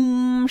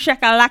boom,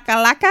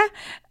 shakalaka laka,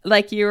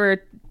 like you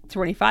were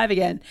 25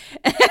 again.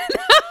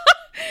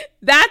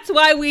 That's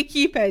why we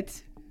keep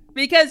it.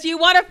 Because you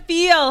want to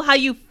feel how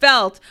you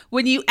felt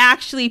when you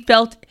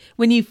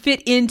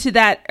fit into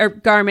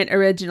that garment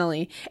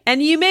originally.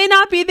 And you may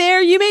not be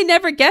there, you may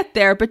never get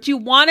there, but you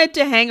want it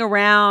to hang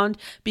around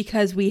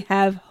because we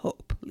have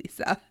hope,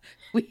 Lisa.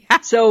 We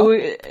have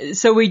hope.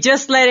 So we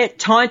just let it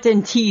taunt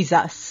and tease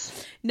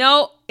us.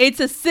 No, it's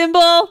a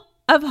symbol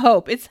of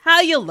hope. It's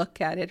how you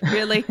look at it,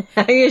 really.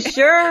 Are you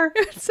sure?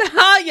 It's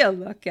how you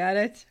look at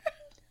it.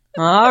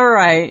 All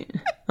right,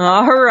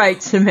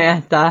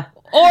 Samantha.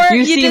 Or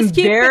you seem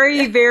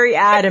very, very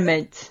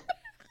adamant.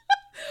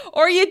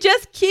 Or you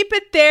just keep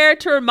it there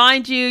to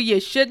remind you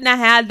shouldn't have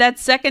had that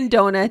second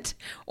donut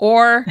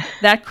or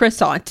that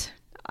croissant.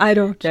 I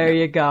don't know.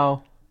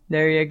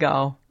 There you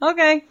go.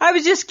 Okay. I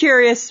was just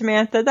curious,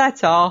 Samantha.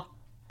 That's all.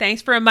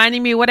 Thanks for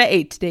reminding me what I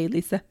ate today,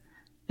 Lisa.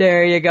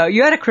 There you go.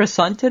 You had a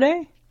croissant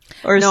today?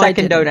 Or a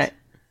second donut?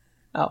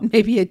 Oh,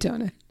 maybe a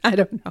donut. I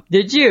don't know.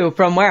 Did you?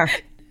 From where?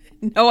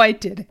 No, I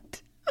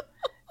didn't.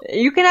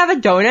 You can have a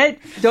donut.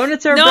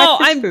 Donuts are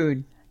breakfast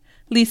food.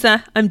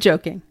 Lisa, I'm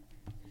joking.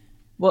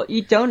 Well,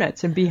 eat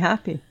donuts and be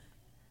happy.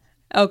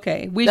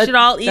 Okay. We should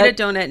all eat a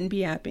donut and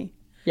be happy.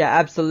 Yeah,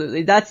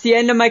 absolutely. That's the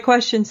end of my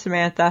question,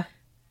 Samantha.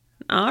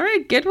 All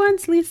right. Good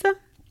ones, Lisa.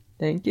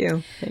 Thank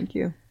you.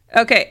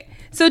 Okay.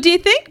 So do you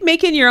think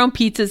making your own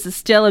pizzas is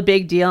still a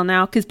big deal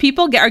now? Because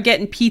people are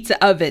getting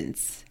pizza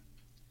ovens.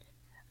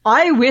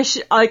 I wish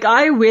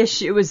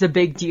it was a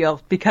big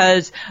deal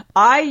because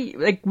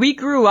we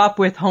grew up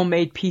with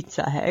homemade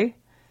pizza, hey?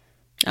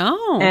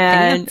 Oh,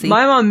 and fancy.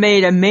 My mom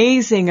made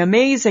amazing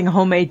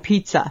homemade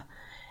pizza.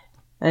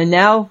 And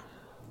now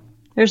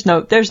there's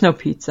no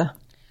pizza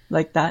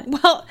like that.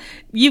 Well,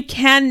 you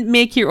can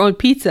make your own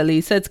pizza,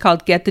 Lisa. It's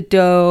called get the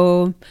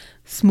dough,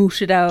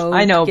 smoosh it out.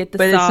 I know, get the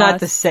but sauce. It's not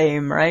the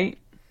same, right?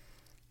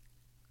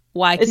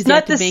 Why? It's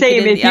not the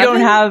same if you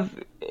don't have.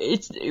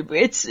 It's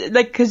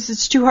like because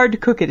it's too hard to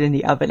cook it in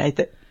the oven. I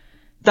think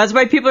that's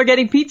why people are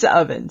getting pizza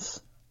ovens.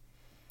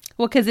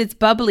 Well, because it's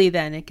bubbly,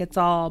 then it gets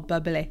all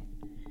bubbly.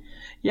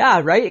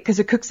 Yeah, right. Because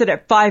it cooks it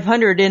at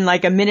 500 in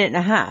like a minute and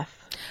a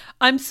half.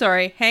 I'm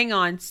sorry. Hang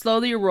on.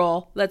 Slowly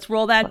roll. Let's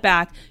roll that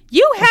back.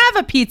 You have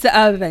a pizza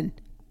oven.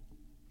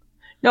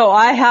 No,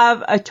 I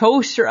have a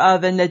toaster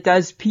oven that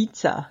does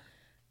pizza.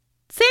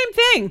 Same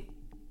thing.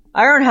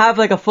 I don't have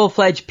like a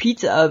full-fledged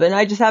pizza oven.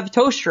 I just have a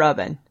toaster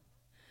oven.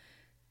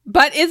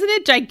 But isn't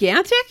it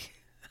gigantic?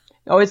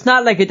 Oh, it's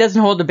not like it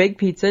doesn't hold a big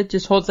pizza. It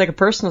just holds like a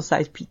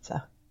personal-sized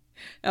pizza.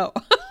 Oh.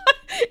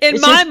 In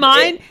my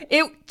mind,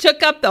 it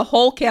took up the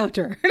whole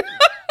counter.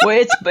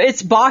 Well,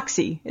 it's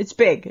boxy. It's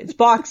big. It's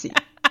boxy.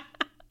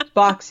 It's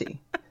boxy.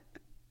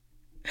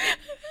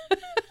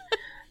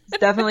 It's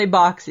definitely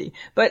boxy.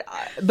 But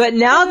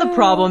now the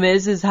problem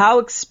is how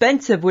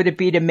expensive would it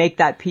be to make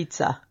that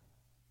pizza?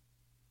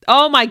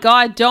 Oh my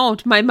God,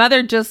 don't. My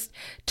mother just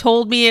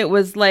told me it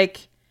was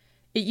like,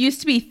 it used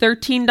to be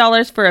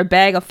 $13 for a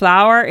bag of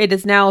flour. It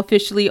is now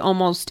officially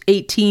almost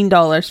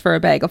 $18 for a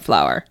bag of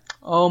flour.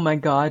 Oh my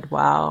God,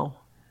 wow.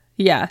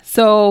 Yeah,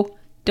 so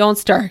don't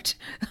start.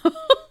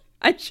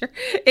 I'm sure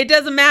it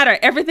doesn't matter.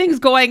 Everything's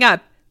going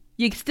up.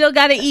 You still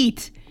got to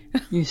eat.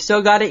 You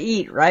still got to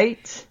eat,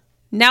 right?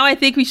 Now I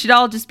think we should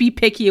all just be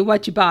picky at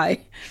what you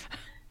buy.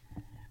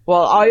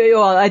 Well,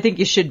 I think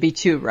you should be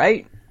too,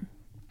 right?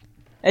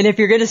 And if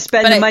you're going to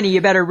spend the money,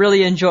 you better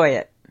really enjoy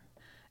it.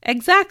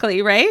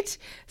 Exactly, right?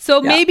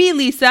 So maybe,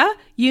 Lisa,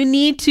 you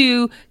need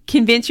to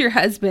convince your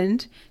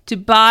husband to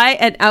buy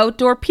an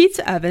outdoor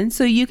pizza oven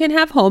so you can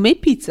have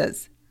homemade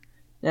pizzas.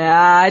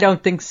 Yeah, I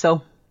don't think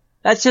so.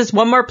 That's just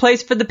one more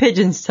place for the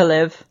pigeons to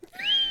live.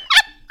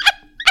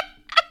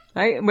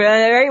 Right?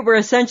 We're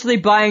essentially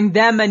buying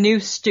them a new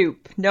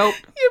stoop. Nope.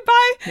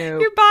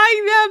 You're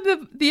buying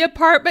them the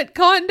apartment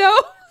condo?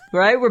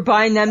 Right? We're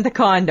buying them the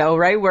condo,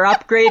 right? We're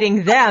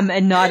upgrading them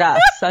and not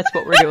us. That's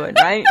what we're doing,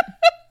 right?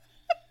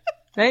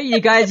 Right? You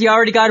guys, you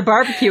already got a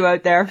barbecue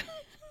out there.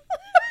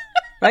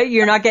 Right?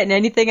 You're not getting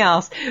anything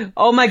else.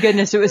 Oh my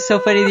goodness. It was so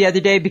funny the other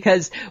day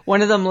because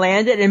one of them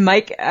landed and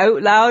Mike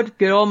out loud,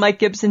 good old Mike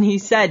Gibson, he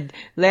said,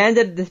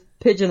 the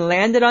pigeon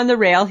landed on the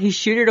rail. He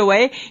shoot it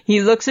away.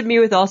 He looks at me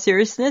with all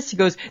seriousness. He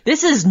goes,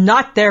 "This is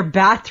not their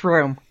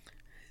bathroom."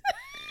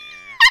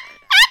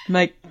 I'm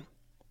like,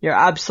 you're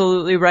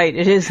absolutely right.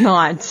 It is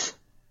not.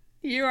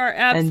 You are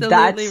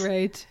absolutely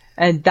right.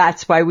 And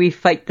that's why we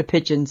fight the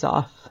pigeons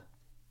off.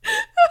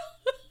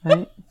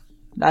 Right?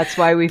 That's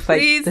why we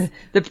fight.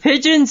 The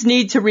pigeons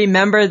need to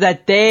remember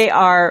that they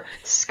are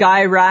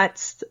sky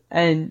rats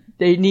and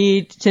they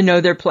need to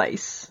know their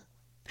place.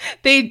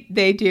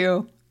 They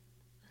do.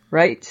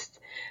 Right?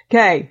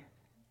 Okay.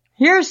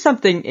 Here's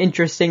something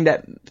interesting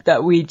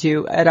that we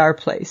do at our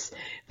place,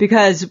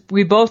 because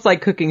we both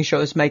like cooking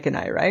shows, Mike and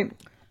I, right?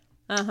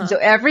 Uh-huh. So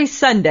every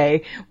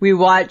Sunday we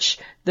watch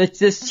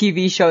this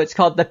TV show. It's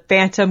called The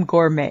Phantom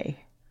Gourmet.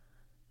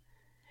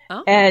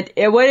 Oh. And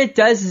what it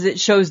does is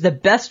it shows the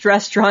best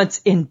restaurants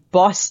in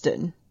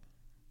Boston.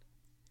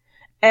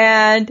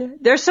 And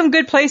there's some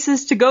good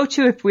places to go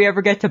to if we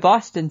ever get to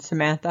Boston,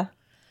 Samantha.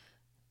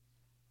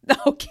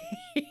 Okay.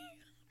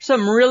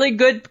 Some really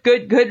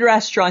good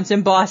restaurants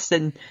in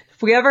Boston.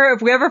 If we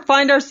ever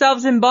find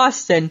ourselves in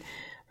Boston,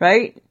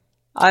 right?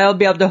 I'll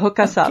be able to hook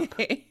us up.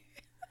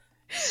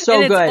 So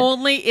and it's good.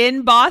 Only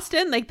in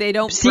Boston? Like they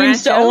don't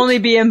Seems to out? Only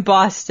be in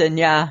Boston,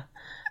 yeah.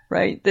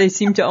 Right? They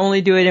seem to only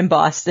do it in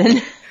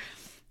Boston.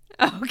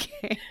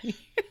 Okay.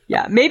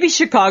 Yeah, maybe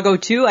Chicago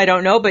too, I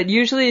don't know, but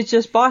usually it's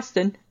just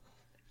Boston.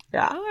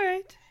 Yeah. All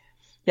right.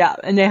 Yeah,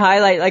 and they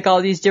highlight like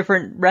all these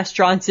different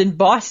restaurants in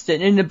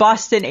Boston, in the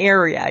Boston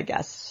area, I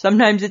guess.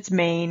 Sometimes it's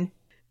Maine.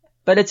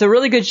 But it's a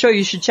really good show.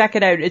 You should check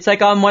it out. It's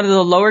like on one of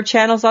the lower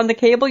channels on the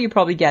cable. You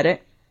probably get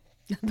it.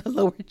 The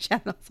lower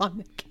channels on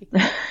the cable.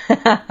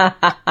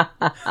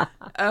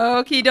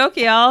 Okie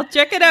dokie. I'll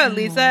check it out,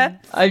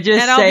 Lisa. I'm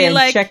just saying,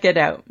 like, check it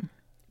out.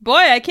 Boy,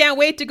 I can't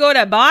wait to go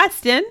to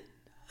Boston.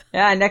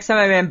 Yeah, next time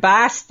I'm in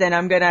Boston,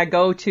 I'm going to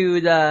go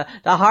to the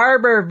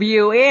Harbor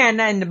View Inn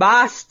in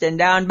Boston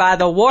down by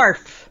the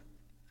wharf.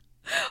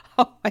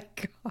 Oh, my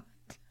God.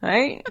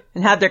 Right?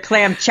 And have their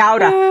clam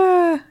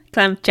chowder.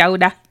 Clam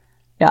chowder.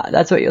 Yeah,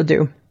 that's what you'll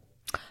do.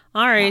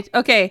 All right.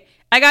 Okay.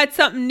 I got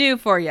something new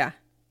for you.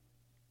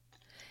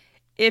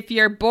 If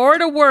you're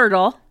bored of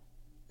Wordle,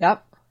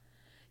 yep,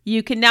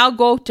 you can now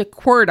go to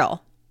Quordle.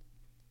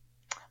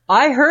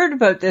 I heard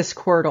about this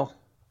Quordle.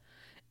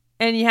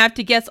 And you have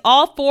to guess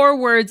all 4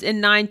 words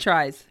in 9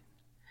 tries.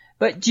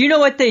 But do you know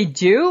what they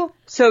do?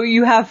 So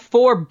you have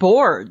 4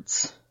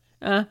 boards.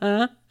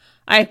 Uh-huh.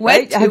 I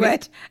went to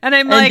it, and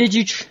I'm like, did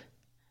you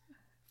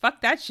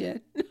fuck that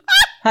shit.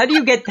 How do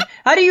you get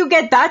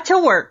that to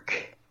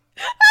work?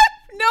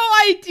 No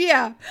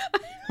idea.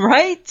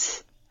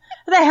 Right?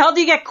 How the hell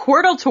do you get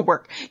Quordle to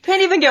work?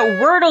 Can't even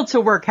get Wordle to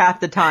work half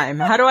the time.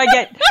 How do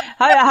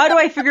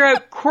I figure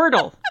out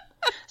Quordle?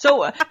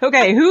 So,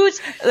 okay,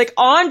 who's like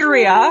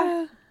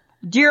Andrea?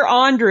 Dear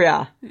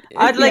Andrea,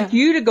 I'd like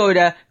you to go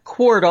to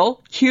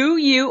Quordle,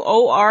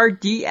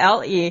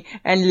 Quordle,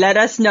 and let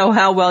us know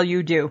how well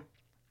you do.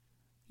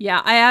 Yeah,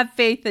 I have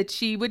faith that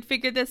she would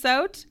figure this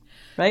out.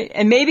 Right?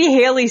 And maybe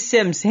Haley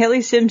Sims.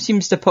 Haley Sims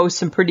seems to post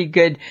some pretty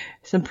good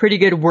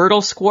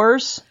Wordle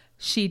scores.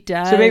 She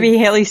does. So maybe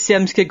Haley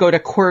Sims could go to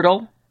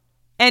Quordle.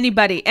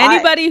 Anybody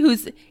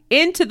who's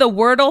into the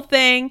Wordle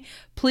thing,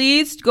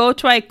 please go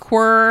try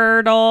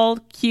Quordle,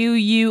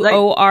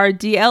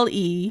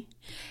 Quordle.com.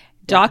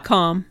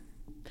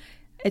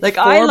 It's like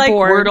I like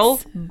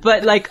Wordle,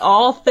 but like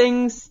all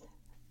things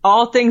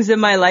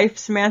in my life,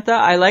 Samantha,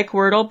 I like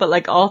Wordle, but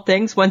like all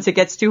things, once it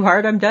gets too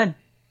hard, I'm done.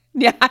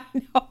 Yeah, I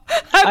know.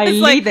 I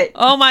leave it.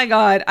 Oh my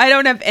God, I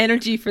don't have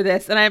energy for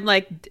this. And I'm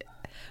like,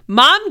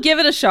 Mom, give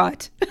it a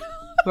shot.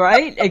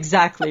 Right?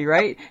 Exactly,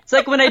 right? It's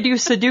like when I do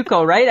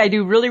Sudoku, right? I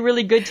do really,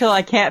 really good till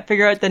I can't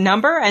figure out the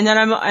number, and then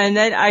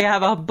I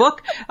have a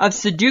book of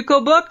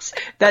Sudoku books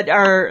that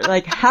are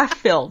like half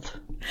filled.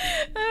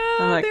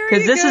 I'm like,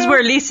 because this is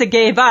where Lisa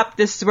gave up.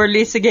 This is where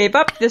Lisa gave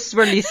up. This is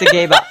where Lisa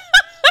gave up.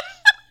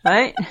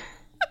 Right?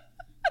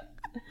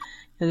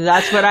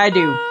 That's what I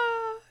do.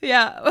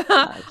 Yeah.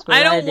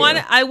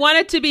 I want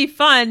it to be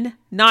fun,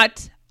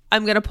 not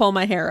I'm going to pull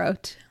my hair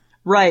out.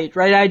 Right.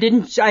 I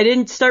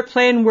didn't start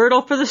playing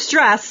Wordle for the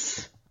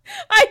stress.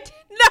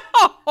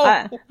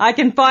 I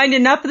can find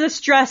enough of the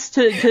stress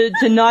to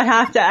not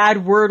have to add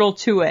Wordle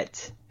to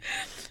it.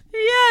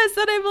 Yes,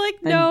 and I'm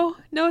like,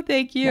 no,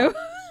 thank you.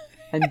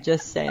 I'm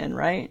just saying,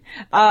 right?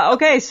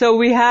 Okay, so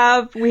we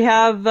have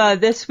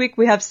this week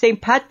we have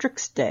St.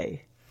 Patrick's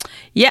Day.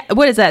 Yeah,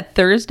 what is that?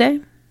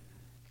 Thursday?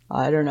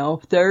 I don't know.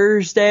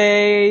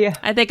 Thursday.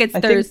 I think it's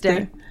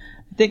Thursday. I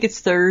think it's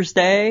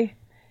Thursday.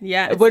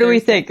 Yeah. What do we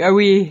think? Do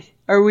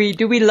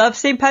we love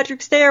St.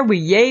 Patrick's Day? Are we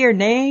yay or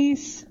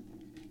nays?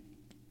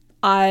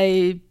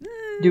 Do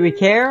we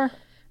care?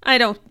 I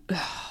don't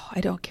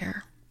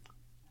care.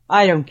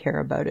 I don't care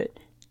about it.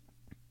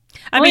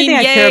 Only thing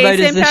I care about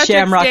is the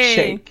Shamrock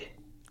Shake.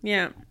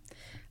 Yeah.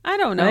 I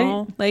don't know.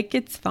 Right? Like,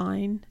 it's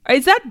fine.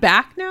 Is that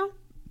back now?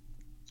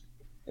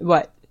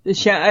 What?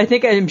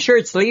 I'm sure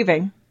it's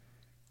leaving.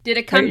 Did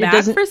it come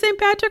back for St.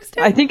 Patrick's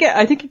Day? I think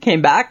it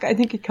came back. I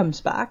think it comes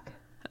back.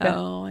 Yeah.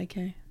 Oh,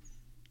 okay.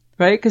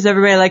 Right? Because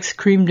everybody likes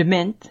creamed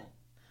mint.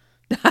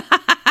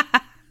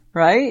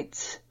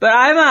 Right? But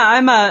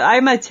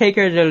I'm a take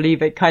it or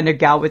leave it kind of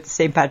gal with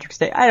St. Patrick's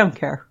Day. I don't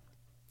care.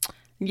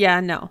 Yeah,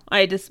 no.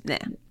 I just, nah.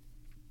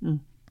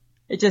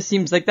 It just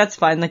seems like that's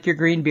fine, like your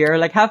green beer.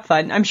 Like, have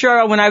fun. I'm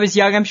sure when I was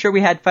young, I'm sure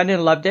we had fun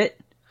and loved it.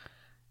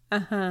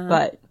 Uh-huh.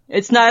 But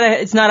it's not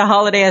a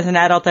holiday as an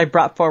adult I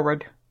brought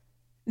forward.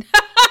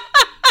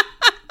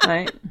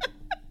 Right?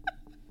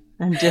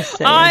 I'm just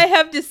saying. I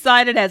have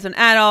decided as an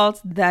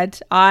adult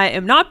that I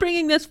am not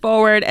bringing this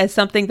forward as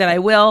something that I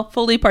will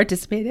fully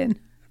participate in.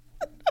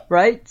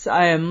 Right?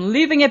 I am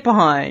leaving it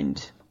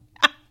behind.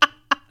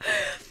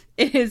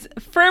 It is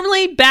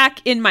firmly back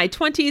in my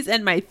 20s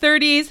and my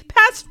 30s.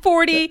 Past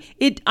 40,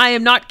 I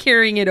am not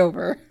carrying it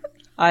over.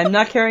 I'm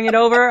not carrying it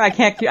over. I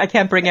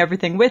can't bring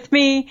everything with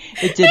me.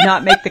 It did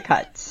not make the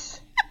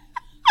cuts.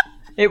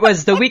 It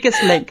was the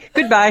weakest link.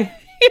 Goodbye.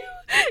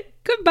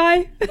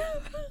 Goodbye.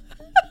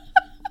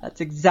 That's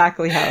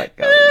exactly how it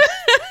goes.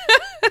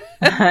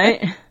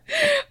 Right?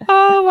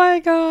 Oh my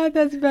God,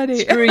 that's funny.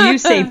 Screw you,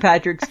 St.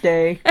 Patrick's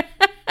Day.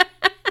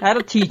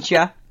 That'll teach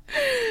you.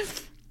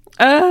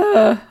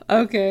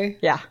 Okay.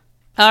 Yeah.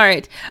 All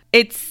right.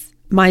 It's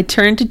my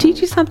turn to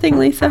teach you something,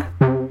 Lisa.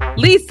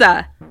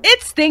 Lisa,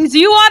 it's things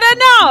you ought to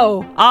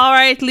know. All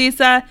right,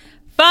 Lisa.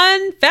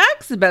 Fun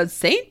facts about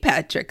St.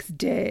 Patrick's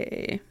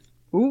Day.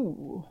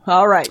 Ooh.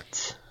 All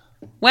right.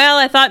 Well,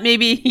 I thought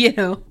maybe,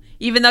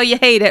 even though you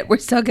hate it, we're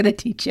still going to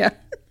teach you.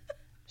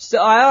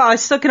 So I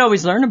still can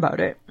always learn about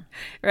it.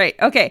 Right.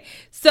 Okay.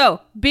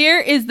 So beer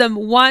is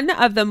one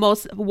of the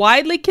most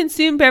widely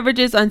consumed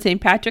beverages on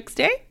St. Patrick's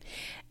Day.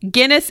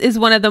 Guinness is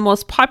one of the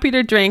most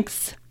popular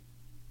drinks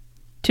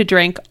to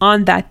drink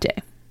on that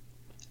day.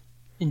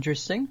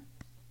 Interesting.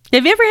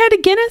 Have you ever had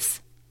a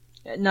Guinness?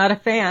 Not a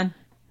fan.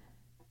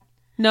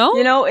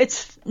 No?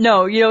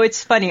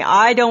 It's funny.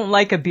 I don't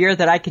like a beer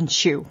that I can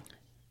chew.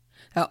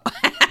 Oh.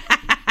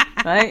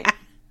 Right?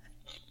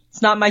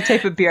 It's not my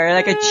type of beer.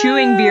 Like a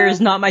chewing beer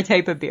is not my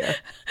type of beer.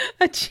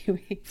 A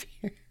chewing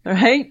beer.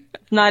 Right?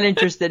 Not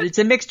interested. It's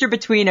a mixture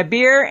between a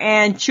beer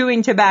and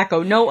chewing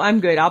tobacco. No, I'm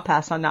good. I'll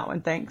pass on that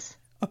one. Thanks.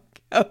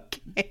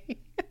 Okay.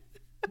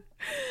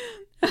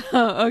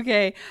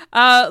 Okay.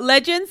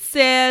 Legend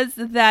says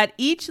that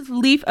each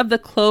leaf of the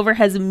clover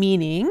has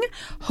meaning: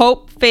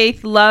 hope,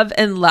 faith, love,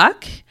 and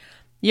luck.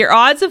 Your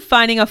odds of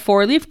finding a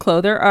 4-leaf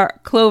clover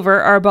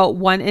are about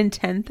 1 in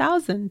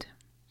 10,000.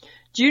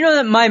 Do you know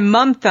that my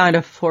mom found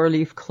a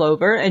 4-leaf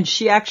clover and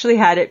she actually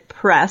had it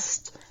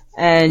pressed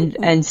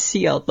and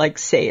sealed, like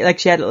she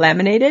had it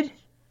laminated?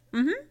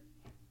 Mm-hmm.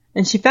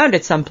 And she found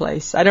it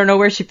someplace. I don't know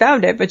where she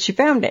found it, but she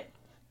found it.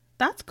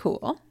 That's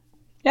cool.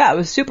 Yeah, it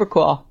was super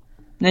cool.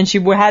 And then she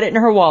had it in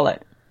her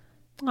wallet.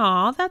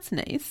 Aw, that's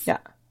nice. Yeah.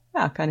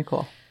 Yeah, kind of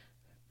cool.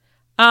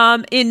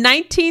 In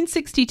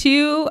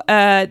 1962,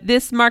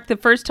 this marked the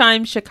first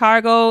time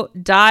Chicago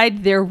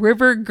dyed their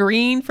river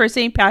green for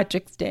St.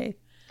 Patrick's Day.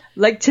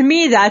 Like, to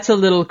me, that's a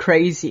little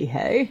crazy,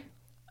 hey?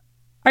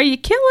 Are you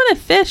killing a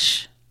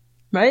fish?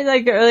 Right?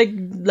 Like,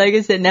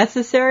 is it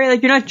necessary?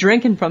 Like, you're not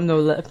drinking from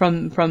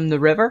the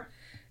river?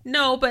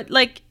 No, but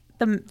like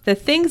the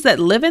things that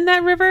live in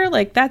that river,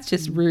 like that's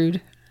just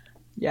rude.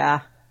 Yeah,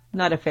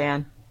 not a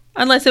fan.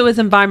 Unless it was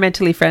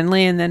environmentally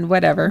friendly, and then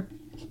whatever.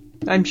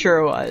 I'm sure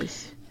it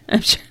was.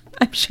 I'm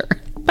sure.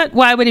 But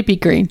why would it be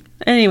green?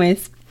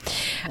 Anyways,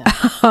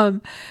 yeah.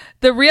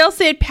 The real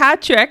St.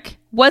 Patrick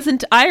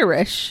wasn't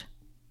Irish.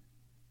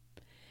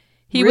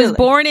 He was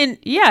born in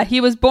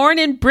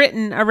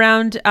Britain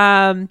around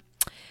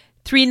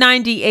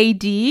 390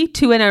 AD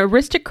to an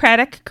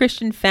aristocratic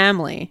Christian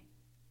family.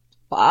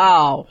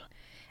 Wow.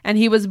 And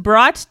he was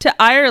brought to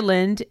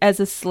Ireland as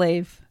a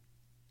slave.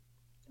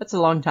 That's a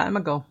long time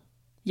ago.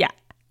 Yeah.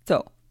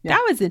 So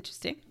that was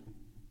interesting.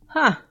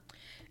 Huh.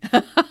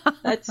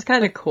 That's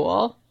kind of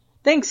cool.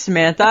 Thanks,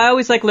 Samantha. I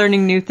always like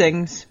learning new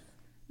things.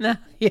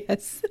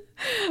 Yes.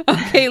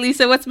 Okay,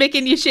 Lisa, what's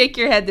making you shake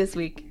your head this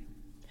week?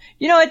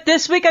 You know what?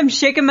 This week I'm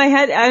shaking my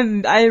head.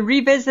 I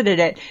revisited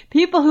it.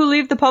 People who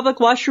leave the public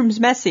washrooms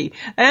messy.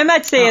 And I'm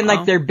not saying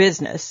like their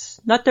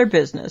business. Not their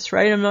business,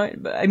 right?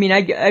 I mean,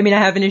 I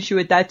have an issue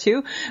with that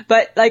too.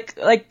 But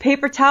like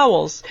paper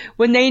towels.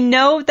 When they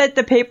know that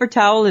the paper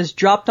towel is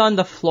dropped on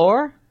the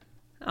floor.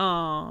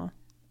 Oh.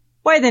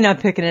 Why are they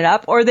not picking it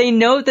up? Or they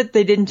know that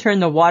they didn't turn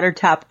the water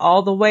tap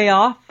all the way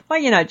off. Why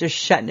are you not just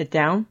shutting it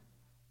down?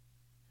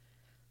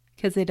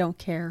 Because they don't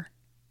care.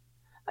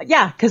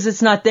 Yeah, because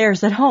it's not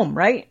theirs at home,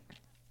 right?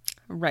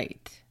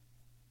 Right.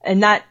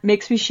 And that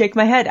makes me shake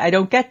my head. I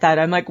don't get that.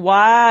 I'm like,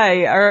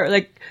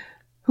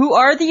 who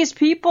are these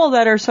people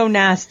that are so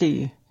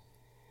nasty?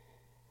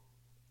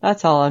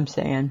 That's all I'm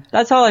saying.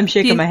 That's all I'm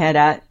shaking my head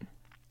at.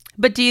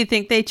 But do you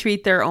think they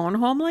treat their own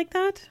home like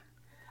that?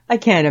 I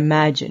can't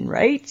imagine,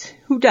 right?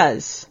 Who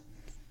does?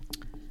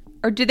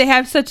 Or do they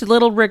have such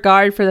little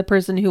regard for the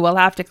person who will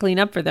have to clean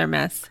up for their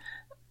mess?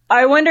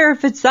 I wonder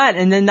if it's that.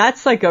 And then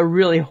that's like a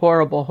really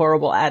horrible,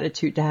 horrible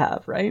attitude to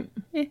have, right?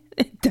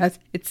 It does.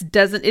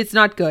 It's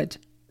not good.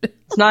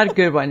 It's not a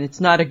good one. It's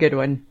not a good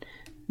one.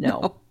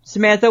 No.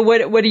 Samantha,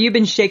 what have you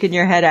been shaking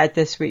your head at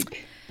this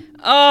week?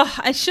 Oh,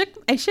 I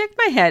shook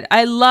my head.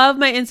 I love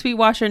my in-suite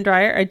washer and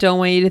dryer. I don't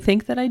want you to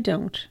think that I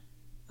don't.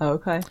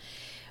 Okay.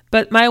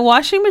 But my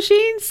washing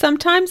machine,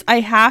 sometimes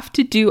I have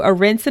to do a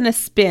rinse and a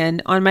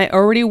spin on my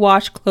already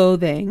washed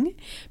clothing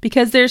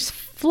because there's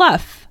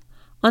fluff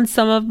on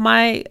some of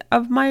my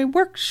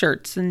work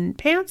shirts and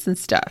pants and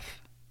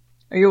stuff.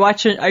 Are you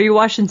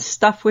washing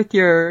stuff with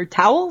your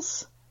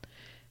towels?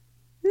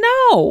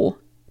 No.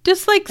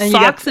 Just like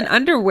socks and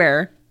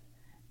underwear.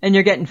 And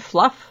you're getting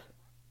fluff?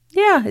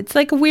 Yeah, it's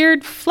like a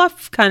weird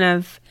fluff kind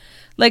of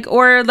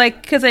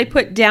Because I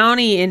put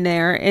Downy in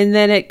there, and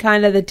then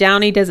the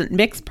Downy doesn't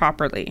mix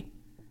properly.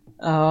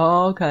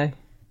 Oh, okay.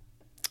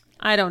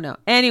 I don't know.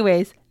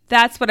 Anyways,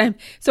 that's what I'm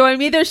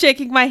either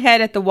shaking my head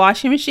at the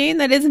washing machine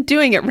that isn't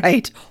doing it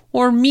right,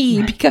 or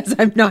me because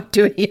I'm not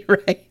doing it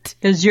right.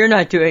 Because you're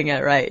not doing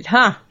it right,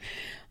 huh?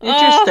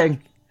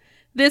 Interesting.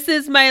 This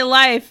is my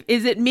life.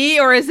 Is it me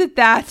or is it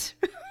that?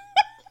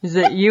 Is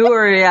it you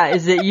or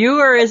is it you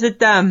or is it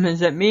them?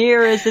 Is it me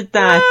or is it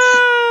that?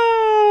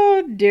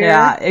 Oh, dear.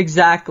 Yeah,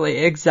 exactly.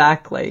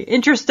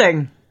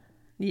 Interesting.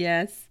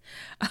 Yes.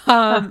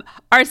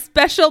 Our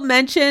special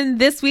mention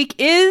this week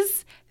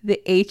is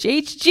the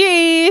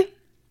HHG.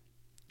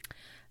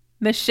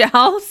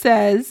 Michelle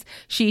says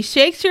she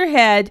shakes her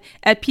head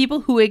at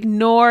people who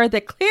ignore the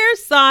clear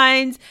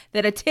signs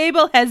that a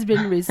table has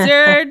been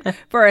reserved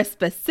for a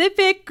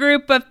specific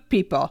group of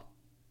people.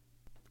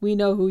 We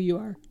know who you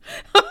are.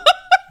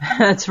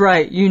 That's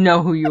right. You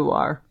know who you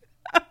are.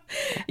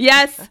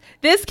 Yes,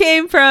 this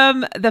came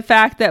from the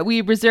fact that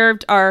we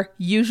reserved our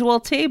usual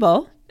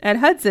table at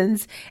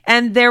Hudson's,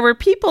 and there were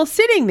people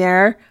sitting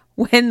there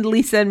when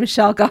Lisa and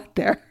Michelle got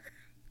there.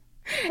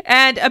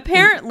 And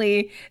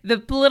apparently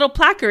the little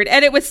placard,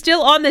 and it was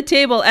still on the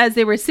table as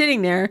they were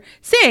sitting there,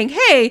 saying,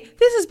 hey,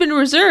 this has been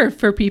reserved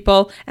for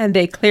people, and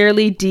they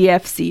clearly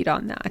DFC'd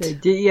on that. They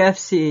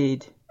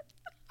DFC'd.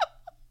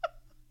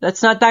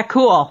 That's not that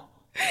cool.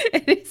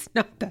 It is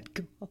not that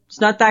cool.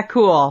 It's not that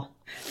cool.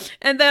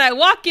 And then I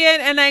walk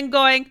in and I'm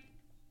going,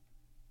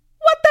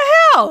 what the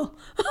hell?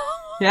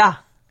 Yeah.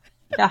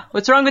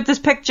 What's wrong with this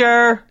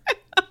picture?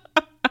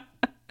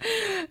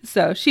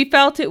 So she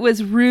felt it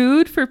was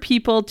rude for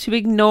people to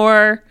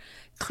ignore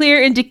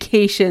clear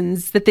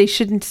indications that they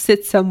shouldn't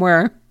sit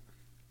somewhere.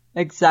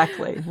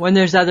 Exactly. When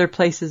there's other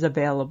places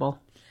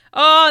available.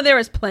 Oh, there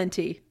was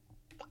plenty.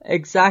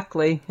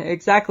 Exactly.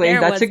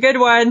 That's a good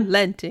one.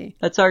 Plenty.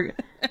 That's our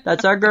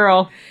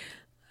girl.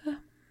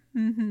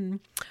 Mm-hmm.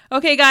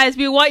 Okay, guys,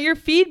 we want your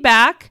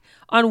feedback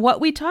on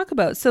what we talk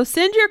about. So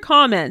send your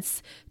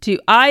comments to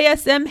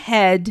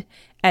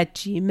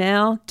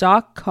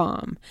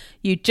ismhead@gmail.com.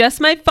 You just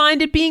might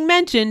find it being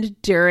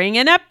mentioned during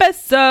an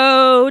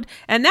episode.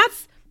 And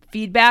that's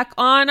feedback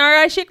on our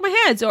I Shake My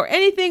Heads or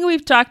anything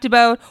we've talked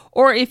about.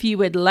 Or if you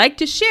would like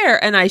to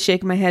share an I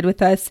Shake My Head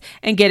with us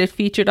and get it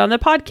featured on the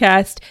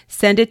podcast,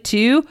 send it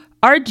to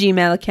our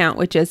Gmail account,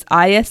 which is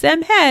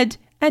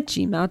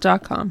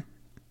ismhead@gmail.com.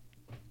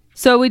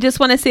 So we just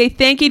want to say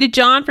thank you to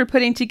John for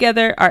putting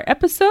together our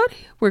episode.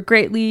 We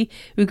greatly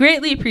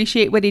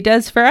appreciate what he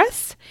does for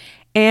us.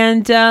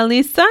 And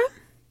Lisa?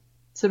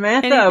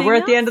 Samantha, we're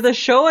at the end of the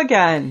show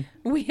again.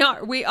 We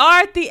are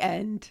at the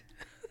end.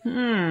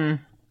 I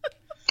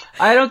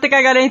don't think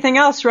I got anything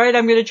else, right?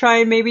 I'm going to try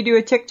and maybe do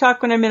a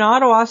TikTok when I'm in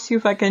Ottawa, see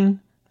if I can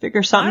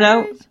figure something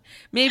out.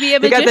 Maybe a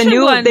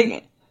magician one.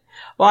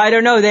 Well, I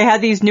don't know. They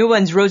had these new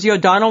ones. Rosie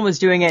O'Donnell was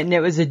doing it, and it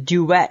was a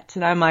duet.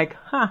 And I'm like,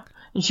 huh.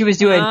 And she was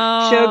doing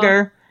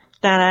sugar.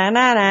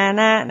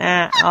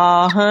 Da-na-na-na-na-na.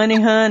 Oh,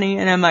 honey, honey.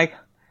 And I'm like,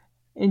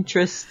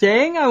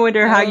 interesting. I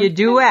wonder how you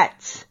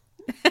duet.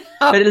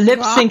 But a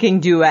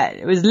lip-syncing duet.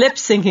 It was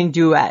lip-syncing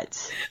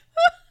duet.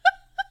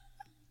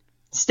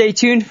 Stay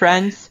tuned,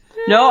 friends.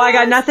 No, I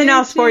got nothing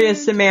else for you,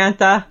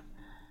 Samantha.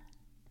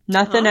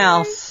 Nothing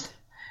else.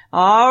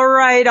 All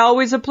right.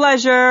 Always a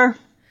pleasure.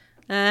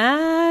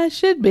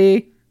 Should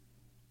be.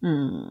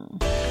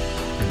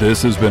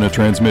 This has been a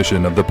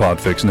transmission of the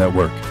Podfix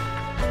Network.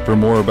 For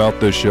more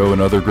about this show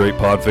and other great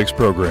Podfix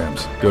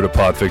programs, go to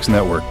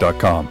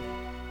podfixnetwork.com.